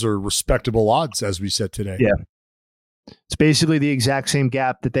respectable odds as we said today. Yeah. It's basically the exact same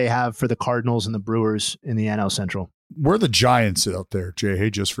gap that they have for the Cardinals and the Brewers in the NL Central. Where are the Giants out there,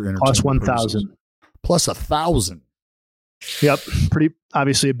 Jayhay, just for entertainment Plus 1,000. Plus 1,000. Yep. Pretty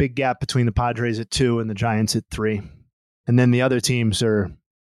obviously a big gap between the Padres at 2 and the Giants at 3. And then the other teams are,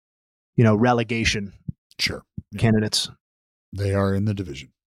 relegation candidates. They are in the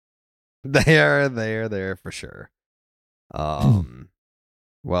division. They are there for sure.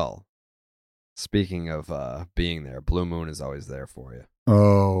 Well, speaking of being there, Blue Moon is always there for you.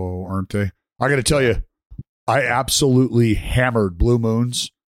 Oh, aren't they? I got to tell you, I absolutely hammered Blue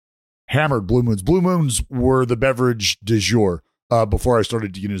Moons. Blue Moons were the beverage du jour before I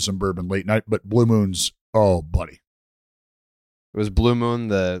started to get into some bourbon late night. But Blue Moons, oh, buddy. Was Blue Moon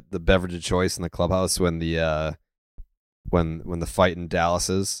the beverage of choice in the clubhouse when the fighting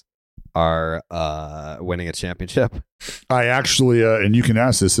Dallases are winning a championship? I actually, and you can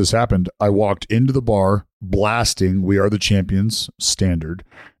ask this happened. I walked into the bar blasting "We Are the Champions" standard,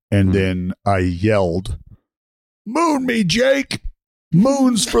 and then I yelled, "Moon me, Jake!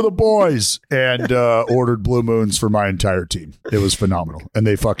 Moons for the boys!" and ordered Blue Moons for my entire team. It was phenomenal, and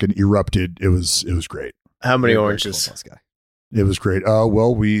they fucking erupted. It was great. How many oranges? Cool, it was great.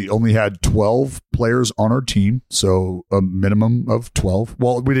 Well, we only had 12 players on our team, so a minimum of 12.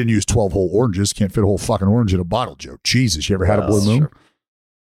 Well, we didn't use 12 whole oranges. Can't fit a whole fucking orange in a bottle, Joe. Jesus, you ever had a Blue Moon?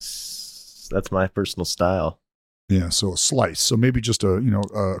 Sure. That's my personal style. Yeah, so a slice. So maybe just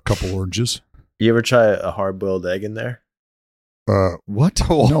a couple oranges. You ever try a hard-boiled egg in there? What?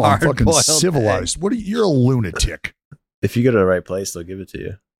 No, I'm fucking civilized. Egg. What? You're a lunatic. If you go to the right place, they'll give it to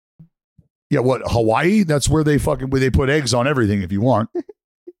you. Yeah, what, Hawaii? That's where they put eggs on everything if you want.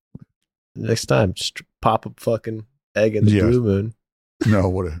 Next time, just pop a fucking egg in the Blue Moon.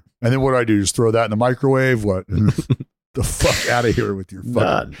 No, and then what do I do? Just throw that in the microwave? What? The fuck out of here with your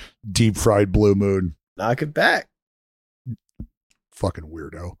fucking deep fried Blue Moon. Knock it back. Fucking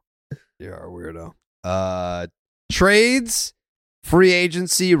weirdo. You are a weirdo. Trades, free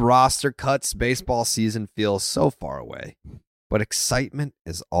agency, roster cuts, baseball season feels so far away. But excitement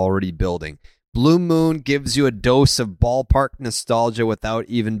is already building. Blue Moon gives you a dose of ballpark nostalgia without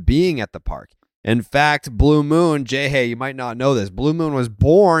even being at the park. In fact, Blue Moon, Jayhay, you might not know this, Blue Moon was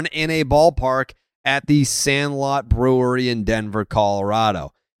born in a ballpark at the Sandlot Brewery in Denver,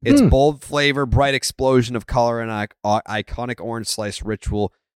 Colorado. Its bold flavor, bright explosion of color, and iconic orange slice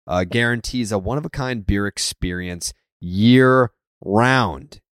ritual guarantees a one-of-a-kind beer experience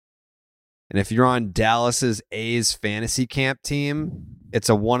year-round. And if you're on Dallas's A's fantasy camp team, it's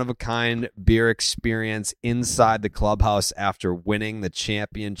a one-of-a-kind beer experience inside the clubhouse after winning the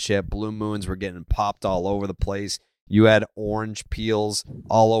championship. Blue Moons were getting popped all over the place. You had orange peels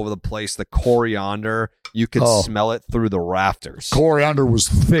all over the place. The coriander, you could smell it through the rafters. Coriander was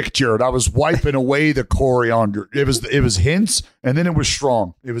thick, Jared. I was wiping away the coriander. It was hints, and then it was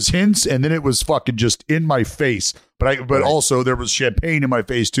strong. It was hints, and then it was fucking just in my face. But also there was champagne in my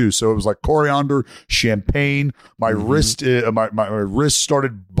face too. So it was like coriander, champagne. My wrist, my wrist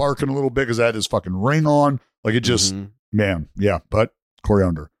started barking a little bit because I had this fucking ring on. Like it just, man, yeah. But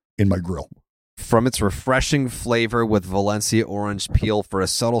coriander in my grill. From its refreshing flavor with Valencia orange peel for a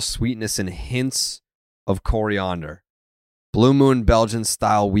subtle sweetness and hints of coriander. Blue Moon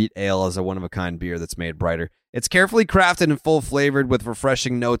Belgian-style wheat ale is a one-of-a-kind beer that's made brighter. It's carefully crafted and full-flavored with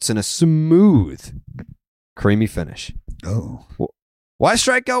refreshing notes and a smooth, creamy finish. Oh. Why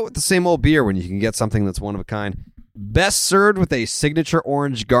strike out with the same old beer when you can get something that's one-of-a-kind? Best served with a signature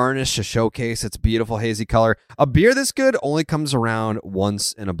orange garnish to showcase its beautiful hazy color. A beer this good only comes around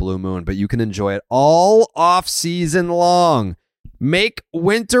once in a Blue Moon, but you can enjoy it all off season long. Make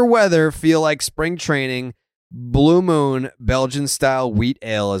winter weather feel like spring training. Blue Moon Belgian-style wheat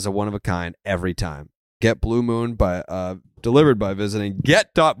ale is a one-of-a-kind every time. Get Blue Moon delivered by visiting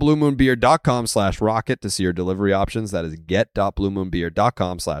get.bluemoonbeer.com/rocket to see your delivery options. That is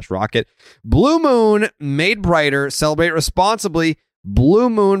get.bluemoonbeer.com/rocket. Blue Moon, made brighter. Celebrate responsibly. Blue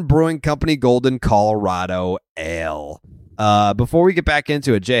Moon Brewing Company, Golden, Colorado Ale. Before we get back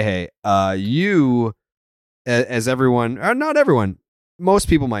into it, Jayhay, you, as everyone, or not everyone, most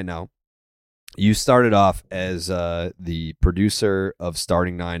people might know, you started off as the producer of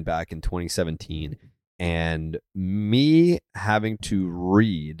Starting Nine back in 2017. And me having to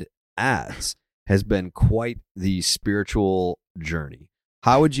read ads has been quite the spiritual journey.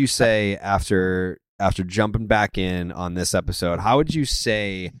 How would you say after jumping back in on this episode, how would you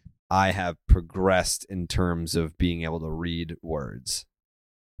say I have progressed in terms of being able to read words?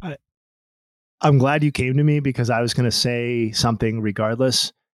 I'm glad you came to me because I was going to say something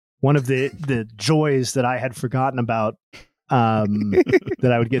regardless. One of the joys that I had forgotten about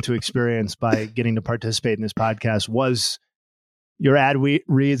that I would get to experience by getting to participate in this podcast was your ad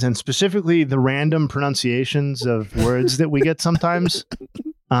reads, and specifically the random pronunciations of words that we get sometimes.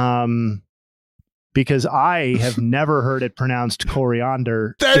 Because I have never heard it pronounced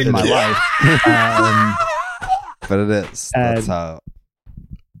coriander in my life. But it is. That's how.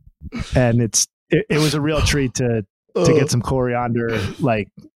 And it was a real treat to get some coriander, like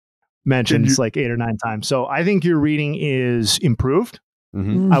mentions like 8 or 9 times. So I think your reading is improved.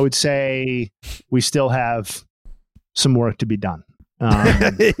 Mm-hmm. I would say we still have some work to be done.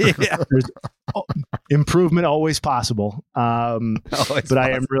 There's improvement always possible. But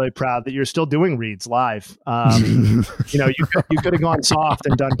I am really proud that you're still doing reads live. You could have gone soft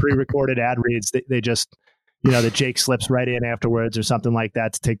and done pre-recorded ad reads. They just, that Jake slips right in afterwards or something like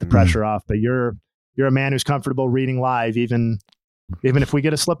that to take the pressure off. But you're a man who's comfortable reading live, even if we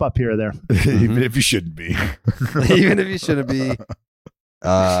get a slip up here or there. Even if you shouldn't be. Even if you shouldn't be.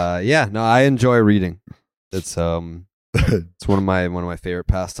 I enjoy reading. It's one of my favorite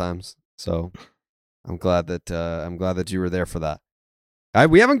pastimes. So I'm glad that you were there for that.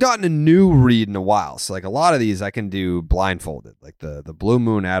 We haven't gotten a new read in a while. So like a lot of these I can do blindfolded. Like the Blue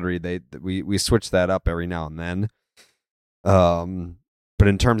Moon ad read, we switch that up every now and then. But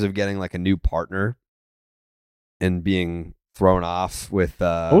in terms of getting like a new partner and being thrown off with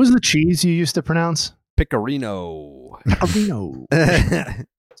what was the cheese you used to pronounce? Pecorino.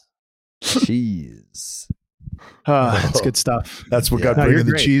 Cheese. That's good stuff. That's what got bringing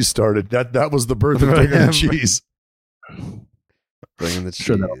the cheese started. That was the birth of bringing the cheese. Bringing the cheese.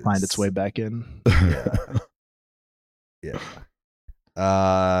 Sure, that'll find its way back in. Yeah.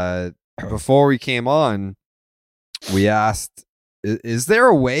 Before we came on, we asked, is there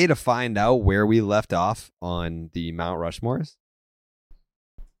a way to find out where we left off on the Mount Rushmores?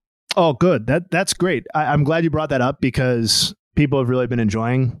 Oh, good. That's great. I'm glad you brought that up because people have really been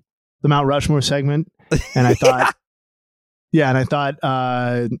enjoying the Mount Rushmore segment. And I thought,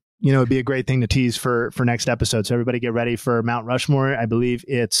 it'd be a great thing to tease for next episode. So everybody get ready for Mount Rushmore. I believe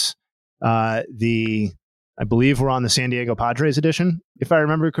it's we're on the San Diego Padres edition, if I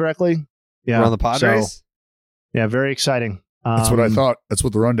remember correctly. Yeah. We're on the Padres? So, yeah, very exciting. That's what I thought. That's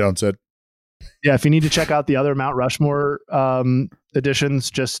what the rundown said. Yeah, if you need to check out the other Mount Rushmore editions,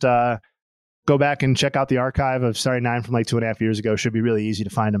 just go back and check out the archive of Starry 9 from like 2.5 years ago. Should be really easy to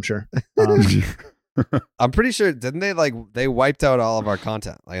find, I'm sure. I'm pretty sure, didn't they they wiped out all of our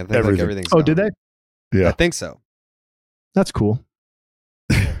content? Like I think everything's Oh, gone. did they? Yeah. I think so. That's cool.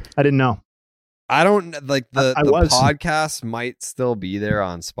 I didn't know. I don't the podcast might still be there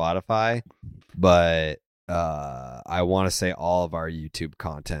on Spotify, but I want to say all of our YouTube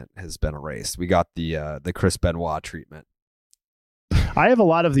content has been erased. We got the Chris Benoit treatment. I have a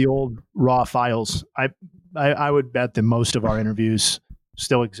lot of the old raw files. I would bet that most of our interviews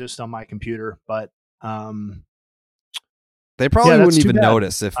still exist on my computer, but they probably wouldn't even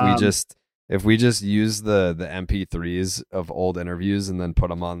notice if we just use the MP3s of old interviews and then put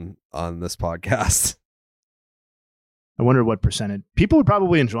them on this podcast. I wonder what percentage. People would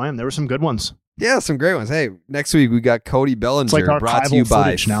probably enjoy them. There were some good ones. Yeah, some great ones. Hey, next week we got Cody Bellinger, brought to you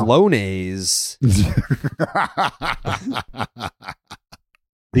by Flonase.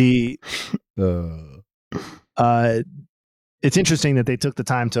 It's interesting that they took the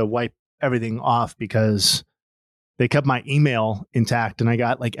time to wipe everything off because they kept my email intact, and I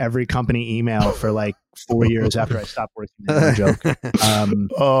got like every company email for like 4 years after I stopped working there. No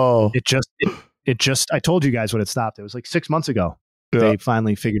joke. It just I told you guys when it stopped. It was like 6 months ago. Yeah. They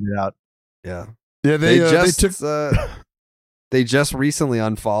finally figured it out. Yeah. Yeah, they just recently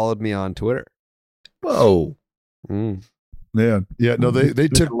unfollowed me on Twitter. Whoa. Mm. Yeah. No, they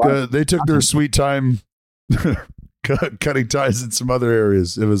took their sweet time cutting ties in some other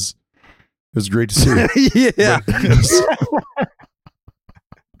areas. It was great to see. Yeah.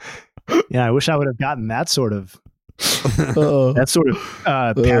 Yeah, I wish I would have gotten that sort of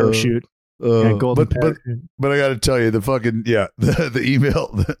parachute. Golden parachute. But I got to tell you, the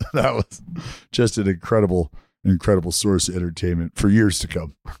email that was just an incredible source of entertainment for years to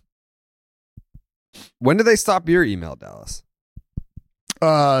come. When did they stop your email, Dallas?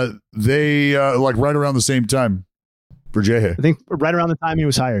 They like right around the same time for Jayhay. I think right around the time he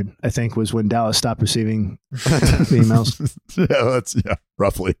was hired, I think was when Dallas stopped receiving the emails.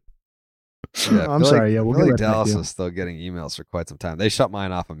 Roughly. Yeah, I'm sorry. Yeah, we'll get Dallas is still getting emails for quite some time. They shut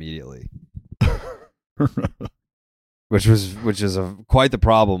mine off immediately, which is quite the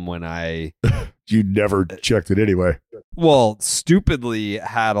problem when you never checked it anyway. Well, stupidly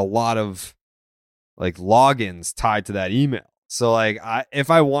had a lot of like logins tied to that email. So like if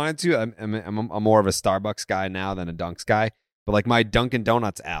I wanted to, I'm more of a Starbucks guy now than a Dunks guy. But like my Dunkin'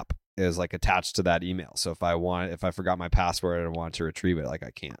 Donuts app is like attached to that email. So if I forgot my password and wanted to retrieve it, like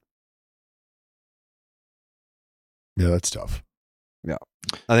I can't. Yeah, that's tough. Yeah,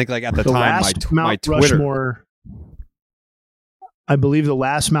 I think like at the time my Twitter. Rushmore, I believe the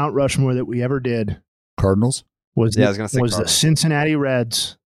last Mount Rushmore that we ever did, Cardinals, was the Cincinnati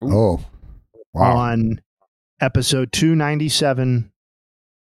Reds. Oh, wow. On episode 297,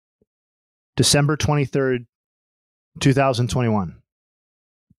 December 23rd, 2021.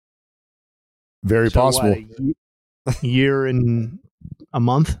 Very So possible. what, a year and a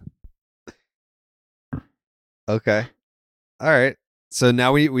month. Okay. All right. So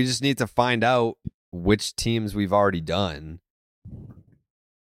now we just need to find out which teams we've already done.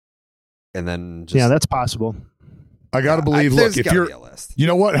 And then just... Yeah, that's possible. I got to believe, look, if you're, list. you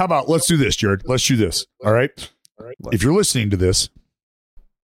know what? How about, let's do this, Jared. Let's do this. All right. What? If you're listening to this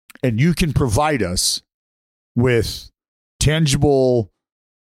and you can provide us with tangible,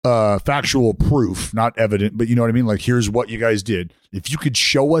 factual proof, not evident, but you know what I mean? Like, here's what you guys did. If you could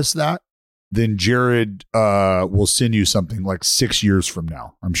show us that, then Jared will send you something like 6 years from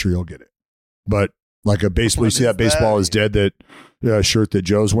now. I'm sure you'll get it. But like a baseball, you see that baseball is dead, that shirt that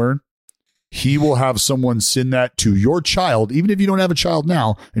Joe's wearing? He will have someone send that to your child, even if you don't have a child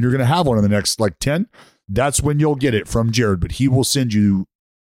now, and you're going to have one in the next like 10. That's when you'll get it from Jared, but he will send you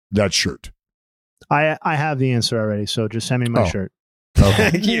that shirt. I have the answer already, so just send me my shirt.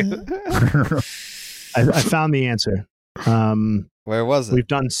 Okay. Thank you. I found the answer. Where was it? We've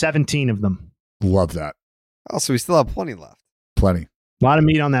done 17 of them. Love that. Oh, so we still have plenty left. Plenty. A lot of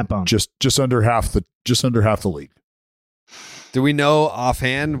meat on that bone. Just under half the league. Do we know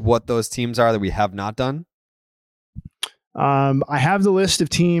offhand what those teams are that we have not done? I have the list of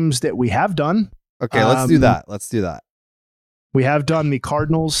teams that we have done. Okay, let's do that. Let's do that. We have done the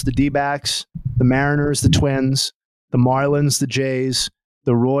Cardinals, the D-backs, the Mariners, the Twins, the Marlins, the Jays,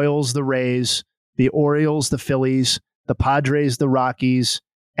 the Royals, the Rays, the Orioles, the Phillies, the Padres, the Rockies,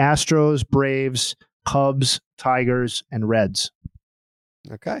 Astros, Braves, Cubs, Tigers, and Reds.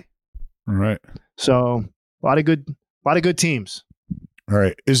 Okay. All right. So a lot of good teams. All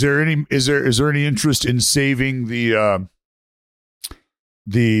right. Is there any interest in saving the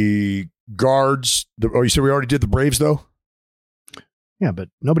guards? You said we already did the Braves though? Yeah, but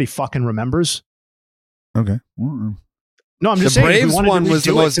nobody fucking remembers. Okay. No, I'm just the saying. Braves one was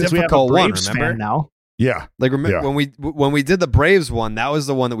the most difficult one. Remember? Now. Yeah. Like when we did the Braves one, that was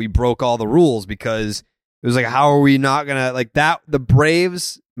the one that we broke all the rules because it was like, how are we not gonna like that? The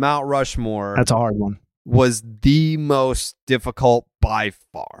Braves Mount Rushmore. That's a hard one. Was the most difficult by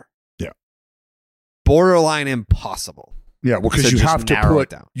far. Yeah. Borderline impossible. Yeah, well, because you have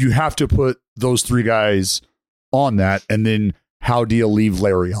to put those three guys on that, and then how do you leave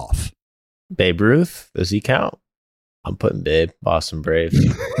Larry off? Babe Ruth, does he count? I'm putting Babe, Boston Brave.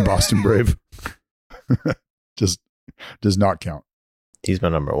 Boston Brave. Just does not count. He's my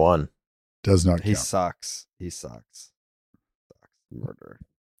number one. Does not count. He sucks. Murderer.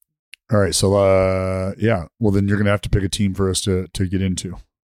 All right, so yeah. Well, then you're gonna have to pick a team for us to get into.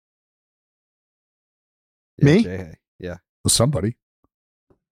 Yeah, Me? Jayhay. Yeah. Well, somebody.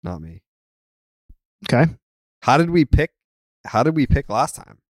 Not me. Okay. How did we pick last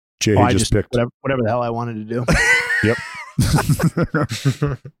time? Jay I just picked whatever the hell I wanted to do. Yep.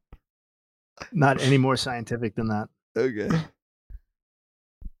 Not any more scientific than that. Okay.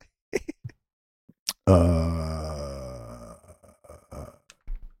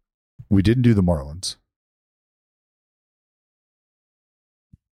 We didn't do the Marlins.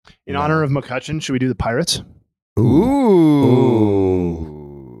 In honor of McCutcheon, should we do the Pirates? Ooh.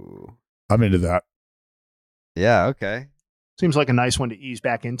 I'm into that. Yeah, okay. Seems like a nice one to ease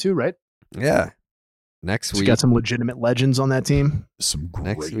back into, right? Yeah. Next week. Got some legitimate legends on that team. Some great.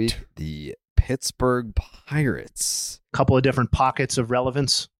 Next week, the Pittsburgh Pirates. Couple of different pockets of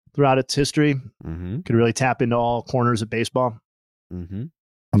relevance throughout its history. Mm-hmm. Could really tap into all corners of baseball. Mm-hmm.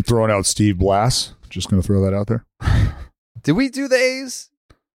 I'm throwing out Steve Blass. Just going to throw that out there. Did we do the A's?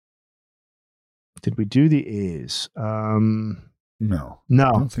 Did we do the A's? No. I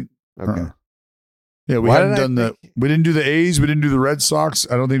No. don't think. Okay. Yeah, we hadn't done we didn't do the A's. We didn't do the Red Sox.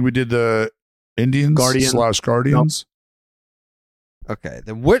 I don't think we did the Indians /Guardians. Nope. Okay.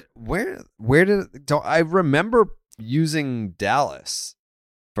 Then where don't I remember using Dallas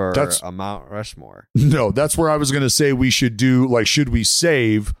for a Mount Rushmore? No, that's where I was going to say we should do, like, should we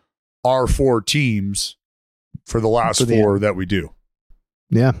save our four teams for the last four that we do?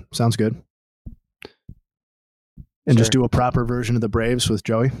 Yeah, sounds good. And Sure. just do a proper version of the Braves with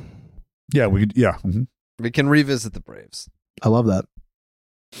Joey. Yeah, we could. Yeah. Mm-hmm. We can revisit the Braves. I love that.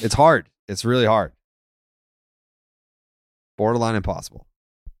 It's hard. It's really hard. Borderline impossible.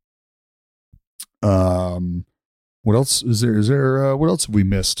 What else is there? What else have we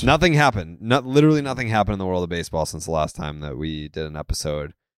missed? Nothing happened. Literally nothing happened in the world of baseball since the last time that we did an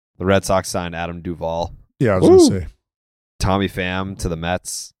episode. The Red Sox signed Adam Duvall. Yeah, I was going to say. Tommy Pham to the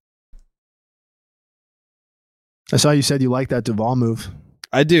Mets. I saw you said you liked that Duvall move.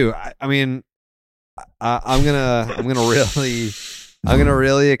 I do. I mean, I'm gonna really I'm gonna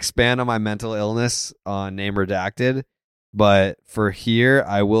really expand on my mental illness on name redacted, but for here,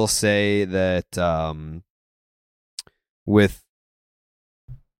 I will say that with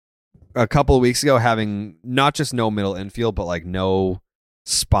a couple of weeks ago having not just no middle infield, but like no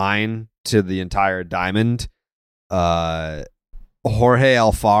spine to the entire diamond. Jorge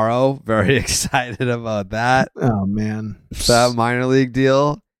Alfaro, very excited about that. Oh man, that minor league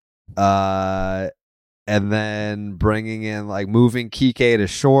deal. And then bringing in like moving Kike to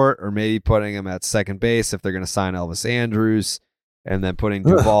short, or maybe putting him at second base if they're going to sign Elvis Andrus, and then putting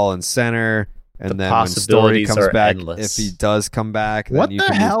Duvall in center. And then when Story comes back, if he does come back, then what you the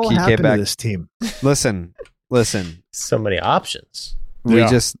can hell move Kike happened back. to this team? Listen. So many options. We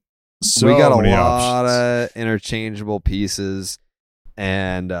got a lot options. of interchangeable pieces,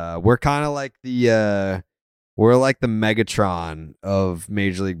 and we're kind of like the Megatron of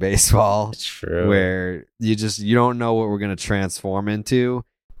Major League Baseball. It's true. Where you don't know what we're gonna transform into.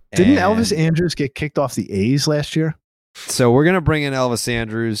 Didn't And Elvis Andrus get kicked off the A's last year? So we're gonna bring in Elvis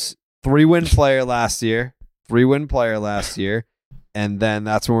Andrus, 3-win player last year, and then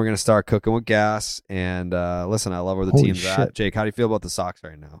that's when we're gonna start cooking with gas. And listen, I love where the Holy team's shit. at. Jake, how do you feel about the Sox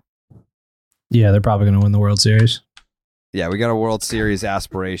right now? Yeah, they're probably going to win the World Series. Yeah, we got a World Series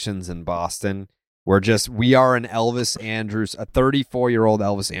aspirations in Boston. We are an Elvis Andrus, a 34-year-old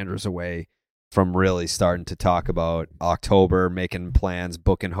Elvis Andrus away from really starting to talk about October, making plans,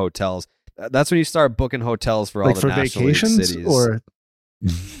 booking hotels. That's when you start booking hotels for all Like the for National League vacations, cities. or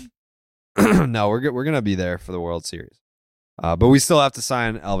No, we're gonna be there for the World Series, but we still have to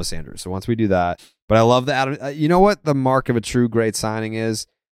sign Elvis Andrus. So once we do that, but I love the Adam. You know what the mark of a true great signing is?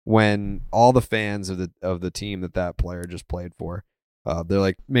 When all the fans of the team that player just played for, they're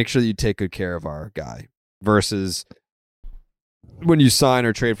like, make sure that you take good care of our guy. Versus when you sign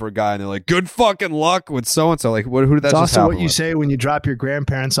or trade for a guy and they're like, good fucking luck with so and so. Like, who did that it's just also happen what you with? say when you drop your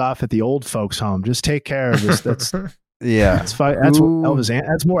grandparents off at the old folks' home. Just take care of this. That's Yeah, that's fine. That's what Elvis.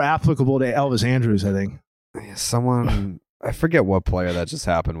 That's more applicable to Elvis Andrus, I think. Yeah, someone I forget what player that just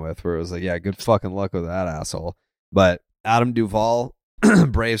happened with, where it was like, yeah, good fucking luck with that asshole. But Adam Duvall.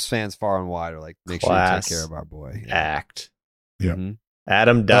 Braves fans far and wide are like, make sure you take care of our boy. Yeah. Act. Yeah. Mm-hmm.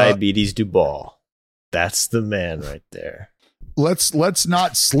 Adam Diabetes Duvall. That's the man right there. Let's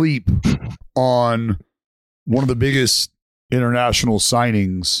not sleep on one of the biggest international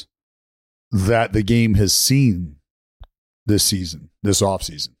signings that the game has seen this season, this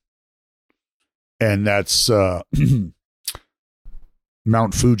offseason. And that's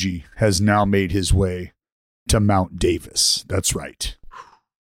Mount Fuji has now made his way to Mount Davis. That's right.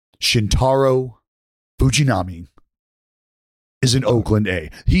 Shintaro Fujinami is an Oakland A.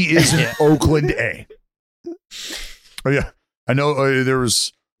 He is an Oakland A. Oh, yeah. I know there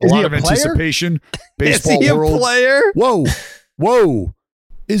was a lot of anticipation. Baseball is he world. A player? Whoa.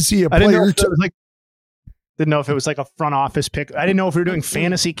 Is he a I didn't know player? if it was like. Didn't know if it was like a front office pick. I didn't know if we were doing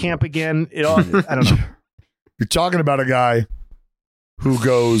fantasy camp again. I don't know. You're talking about a guy who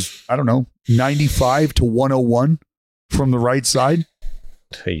goes, I don't know, 95 to 101 from the right side.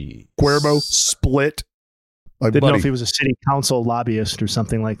 Cuervo split. Like, Didn't know buddy. if he was a city council lobbyist or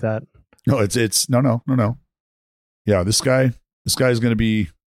something like that. No, it's no. Yeah, this guy's going to be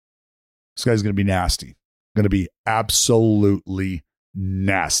nasty. Going to be absolutely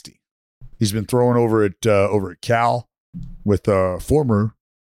nasty. He's been throwing over at Cal with former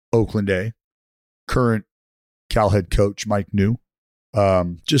Oakland A, current Cal head coach Mike New.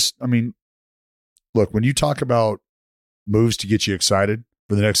 Look, when you talk about moves to get you excited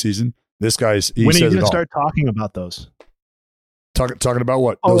for the next season, this guy's. When are you going to start talking about those? Talking about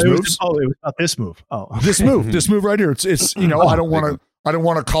what? Those moves? it was about this move. Oh, this move right here. It's I don't want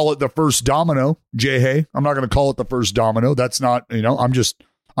to call it the first domino. Jayhay, I'm not going to call it the first domino. That's not.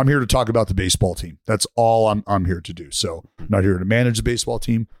 I'm here to talk about the baseball team. That's all I'm here to do. So I'm not here to manage the baseball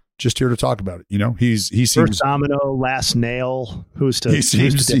team. Just here to talk about it. He seems first domino, last nail. He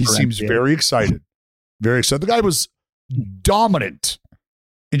seems very excited. Very excited. The guy was dominant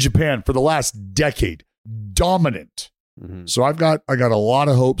in Japan for the last decade. Dominant. Mm-hmm. So I got a lot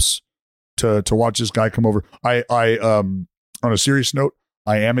of hopes to watch this guy come over. I on a serious note,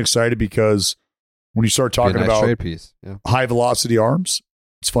 I am excited because when you start talking about trade piece. Yeah. High velocity arms,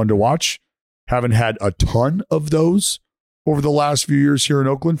 it's fun to watch. Haven't had a ton of those over the last few years here in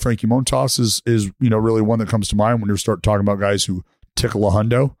Oakland. Frankie Montas is really one that comes to mind when you start talking about guys who tickle a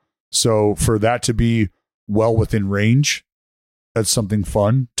hundo. So for that to be well within range, that's something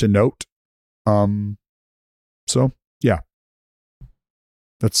fun to note. So yeah,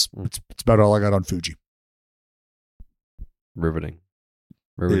 that's about all I got on Fuji. Riveting.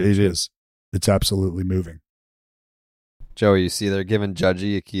 It is. It's absolutely moving. Joey, you see they're giving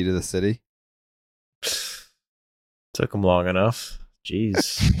Judgy a key to the city. Took him long enough.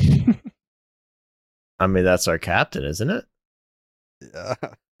 Jeez. I mean, that's our captain, isn't it? Yeah.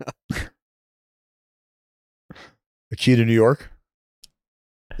 A key to New York?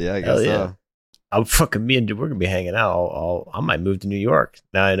 Yeah, I guess so. I'm fucking me and we're gonna be hanging out. I might move to New York.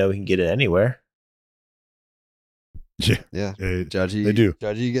 Now I know we can get it anywhere. Yeah. Yeah. Judgy, they do.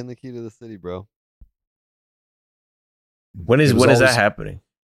 Judgy getting the key to the city, bro. When is that happening?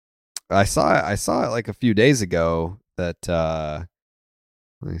 I saw it like a few days ago that let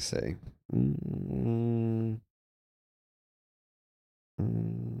me see.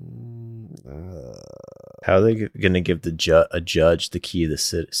 How are they going to give a judge the key of the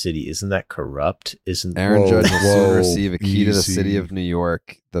city? Isn't that corrupt? Isn't Aaron Judge will soon receive a key to the city of New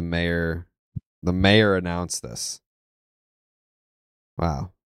York? The mayor announced this.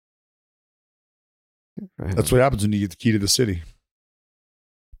 Wow. That's what happens when you get the key to the city.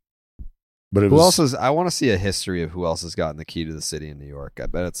 But who else is? I want to see a history of who else has gotten the key to the city in New York. I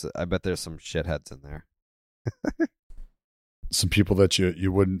bet there's some shitheads in there. Some people that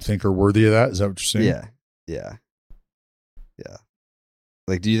you wouldn't think are worthy of that. Is that what you're saying? Yeah.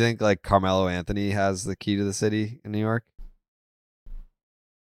 Like, do you think like Carmelo Anthony has the key to the city in New York?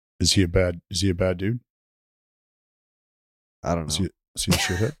 Is he a bad dude? I don't know. Is he a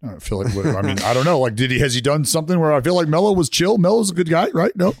shithead? I feel like. I mean, I don't know. Like, has he done something where I feel like Melo was chill? Melo's a good guy,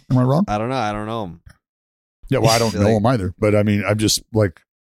 right? No, am I wrong? I don't know him. Yeah, well, I don't know him either. But I mean, I'm just like,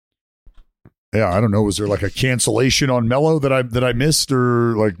 yeah, I don't know. Was there like a cancellation on Melo that I missed,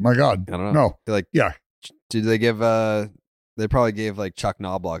 or like, my God, I don't know. No, like, yeah. Did they give? They probably gave like Chuck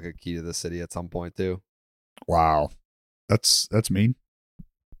Knobloch a key to the city at some point too. Wow, that's mean.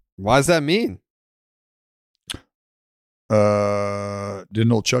 Why does that mean?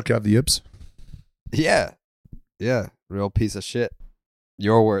 Didn't old Chuck have the yips? Yeah, real piece of shit.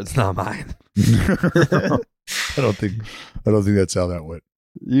 Your words, not mine. I don't think that's how that went.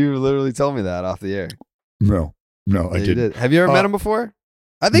 You literally told me that off the air. No, I didn't. Did. Have you ever met him before?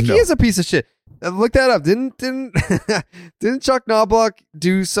 I think he is a piece of shit. Look that up. Didn't Chuck Knobloch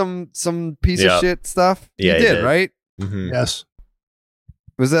do some piece of shit stuff? Yeah, he did, right? Mm-hmm. Yes.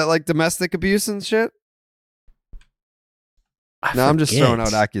 Was that like domestic abuse and shit? No, I'm just throwing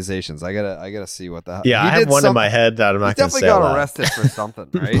out accusations. I gotta see what the hell. Yeah, I have one in my head that I'm not going to say. Definitely got arrested for something,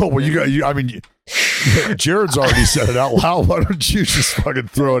 right? Oh, well, I mean, Jared's already said it out loud. Why don't you just fucking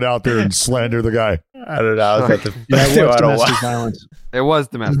throw it out there and slander the guy? I don't know. It was domestic violence. It was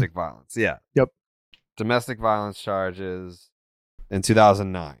domestic violence. Yeah. Yep. Domestic violence charges in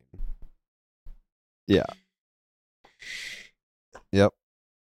 2009. Yeah. Yep.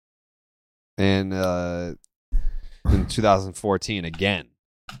 And in 2014 again.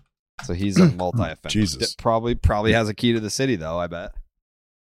 So he's a multi-offender. Jesus. Probably has a key to the city though, I bet.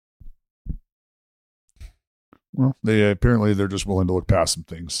 Well, they're just willing to look past some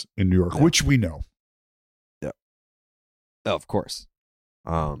things in New York, which we know. Yeah. Oh, of course.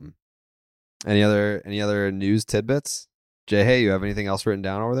 Any other news tidbits? Jayhay, you have anything else written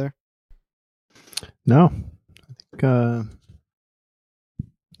down over there? No. I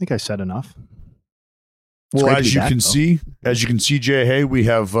think I said enough. Well, as you can see, Jayhay, we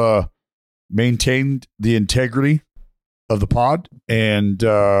have maintained the integrity of the pod, and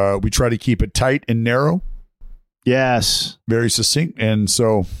we try to keep it tight and narrow. Yes. Very succinct. And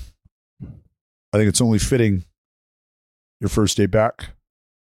so I think it's only fitting your first day back.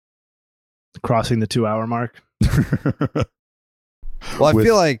 Crossing the 2-hour mark. Well, I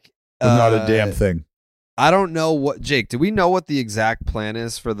feel like not a damn thing. I don't know what, Jake, do we know what the exact plan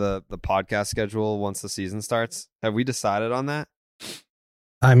is for the podcast schedule once the season starts? Have we decided on that?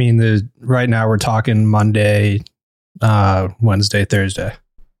 I mean, right now we're talking Monday, Wednesday, Thursday.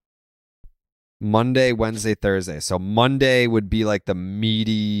 Monday, Wednesday, Thursday. So Monday would be like the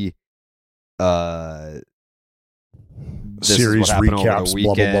meaty series recaps,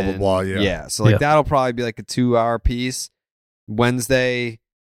 blah, blah, blah, blah, blah. Yeah. So like that'll probably be like a 2-hour piece. Wednesday,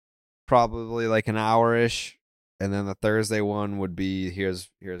 probably like an hour-ish. And then the Thursday one would be here's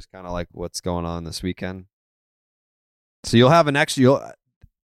kind of like what's going on this weekend. So you'll have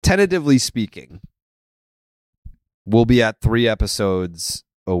tentatively speaking, we'll be at 3 episodes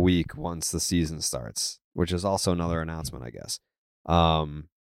a week once the season starts, which is also another announcement, I guess. But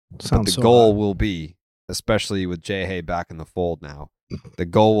the goal will be, especially with Jayhay back in the fold now, the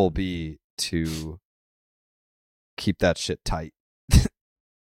goal will be to keep that shit tight.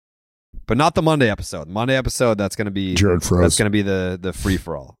 But not the Monday episode. Monday episode, that's going to be Jared froze. That's going to be the free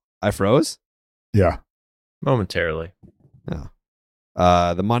for all. I froze? Yeah. Momentarily. Yeah.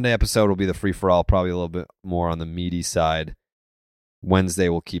 The Monday episode will be the free for all, probably a little bit more on the meaty side. Wednesday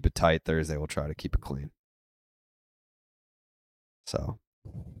we'll keep it tight. Thursday we'll try to keep it clean. So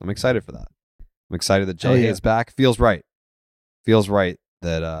I'm excited for that. I'm excited that Jayhay is back. Feels right. Feels right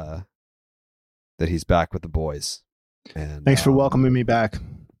that he's back with the boys. And thanks for welcoming me back.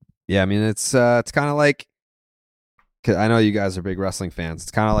 Yeah, I mean it's kind of like, 'cause I know you guys are big wrestling fans.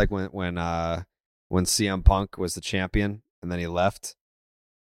 It's kind of like when CM Punk was the champion and then he left,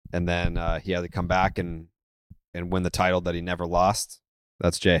 and then he had to come back and win the title that he never lost.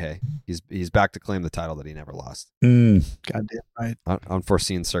 That's Jayhay. He's back to claim the title that he never lost. Goddamn right.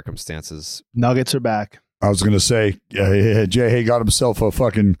 Unforeseen circumstances. Nuggets are back. I was going to say, Jayhay got himself a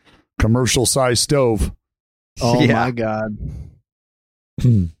fucking commercial-sized stove. Oh, my God.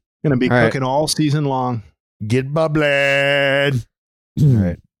 Going to be cooking all season long. Get bubbling. All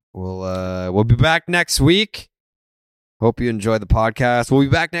right. We'll be back next week. Hope you enjoyed the podcast. We'll be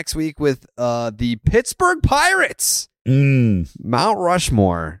back next week with the Pittsburgh Pirates. Mount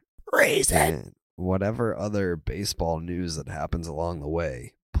Rushmore. Raise it. Whatever other baseball news that happens along the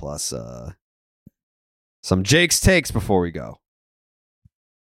way. Plus some Jake's takes before we go.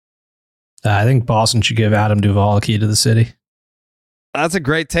 I think Boston should give Adam Duvall a key to the city. That's a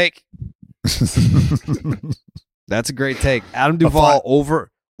great take. That's a great take. Adam Duvall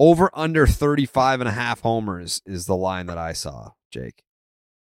over under 35 and a half homers is the line that I saw, Jake.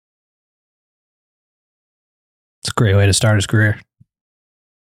 It's a great way to start his career.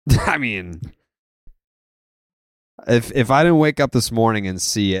 I mean, if I didn't wake up this morning and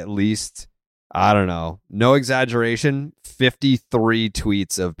see at least, I don't know, no exaggeration, 53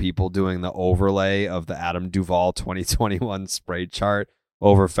 tweets of people doing the overlay of the Adam Duvall 2021 spray chart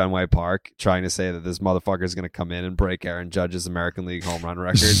over Fenway Park, trying to say that this motherfucker is going to come in and break Aaron Judge's American League home run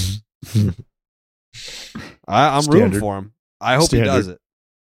record. I'm rooting for him. I hope he does it.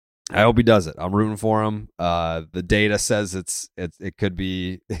 I'm rooting for him. The data says it could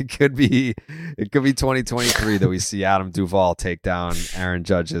be 2023 that we see Adam Duvall take down Aaron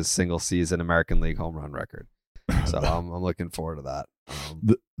Judge's single season American League home run record. So I'm looking forward to that.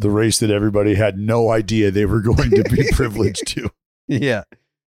 The race that everybody had no idea they were going to be privileged to. Yeah.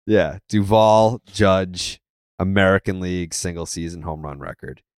 Duvall, Judge, American League single season home run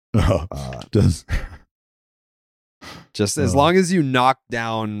record. Just as long as you knock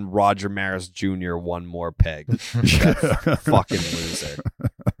down Roger Maris Jr. one more peg, that fucking loser.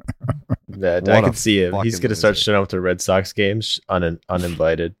 I can see him. He's going to start showing up to Red Sox games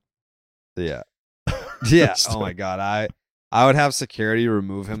uninvited. Yeah. Oh my God. I would have security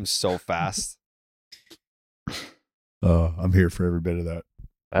remove him so fast. I'm here for every bit of that.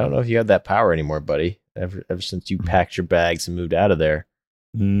 I don't know if you have that power anymore, buddy. Ever since you packed your bags and moved out of there.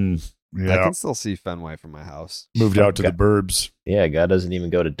 Yeah. I can still see Fenway from my house. Moved out to the burbs. Yeah, God doesn't even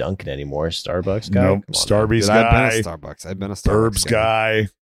go to Dunkin' anymore. Starbucks guy. Nope. Starbucks guy. I've been a Starbucks Burbs guy.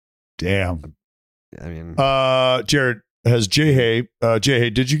 Damn. I mean, Jared, has Jayhay,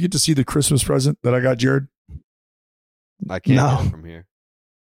 did you get to see the Christmas present that I got Jared? I can't get it from here.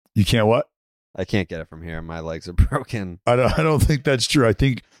 You can't what? I can't get it from here. My legs are broken. I don't think that's true. I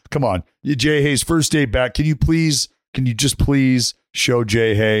think, come on, Jayhay's first day back. Can you just please show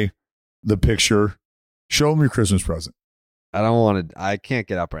Jayhay the picture? Show him your Christmas present. I can't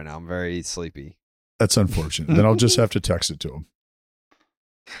get up right now. I'm very sleepy. That's unfortunate. Then I'll just have to text it to him.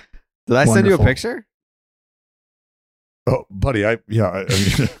 Did I send you a picture? Oh, buddy, I mean,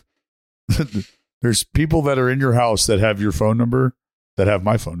 there's people that are in your house that have your phone number that have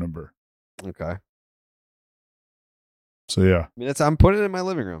my phone number. Okay. So yeah. I mean, I'm putting it in my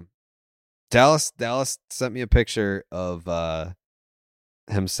living room. Dallas sent me a picture of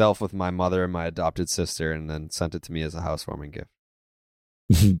himself with my mother and my adopted sister, and then sent it to me as a housewarming gift.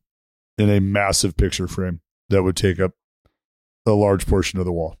 In a massive picture frame that would take up a large portion of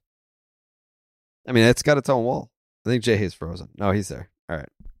the wall. I mean, it's got its own wall. I think Jayhay's frozen. No, he's there. All right.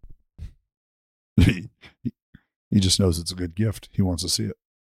 He just knows it's a good gift. He wants to see it.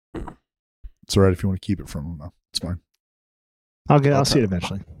 It's all right if you want to keep it from him, though. It's fine. I'll see it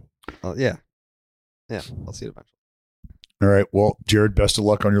eventually. Yeah, I'll see it eventually. All right. Well, Jared, best of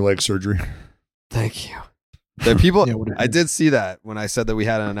luck on your leg surgery. Thank you. The people, I did see that when I said that we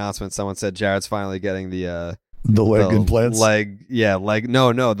had an announcement. Someone said Jared's finally getting the leg implants. The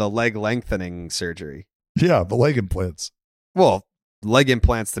leg lengthening surgery. Yeah, the leg implants. Well, leg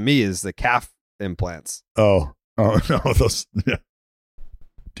implants to me is the calf implants. Oh no, those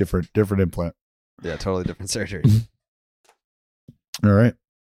different implant. Yeah, totally different surgery. All right.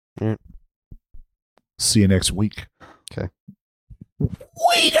 See you next week. Okay.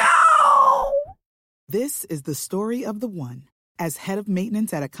 We go. This is the story of the one. As head of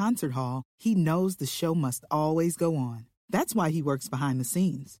maintenance at a concert hall, he knows the show must always go on. That's why he works behind the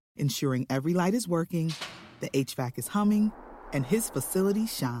scenes, ensuring every light is working, the HVAC is humming, and his facility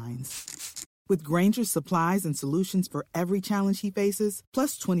shines. With Grainger's supplies and solutions for every challenge he faces,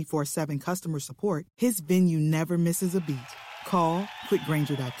 plus 24/7 customer support, his venue never misses a beat. Call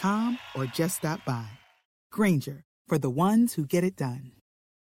quickgrainger.com or just stop by. Grainger, for the ones who get it done.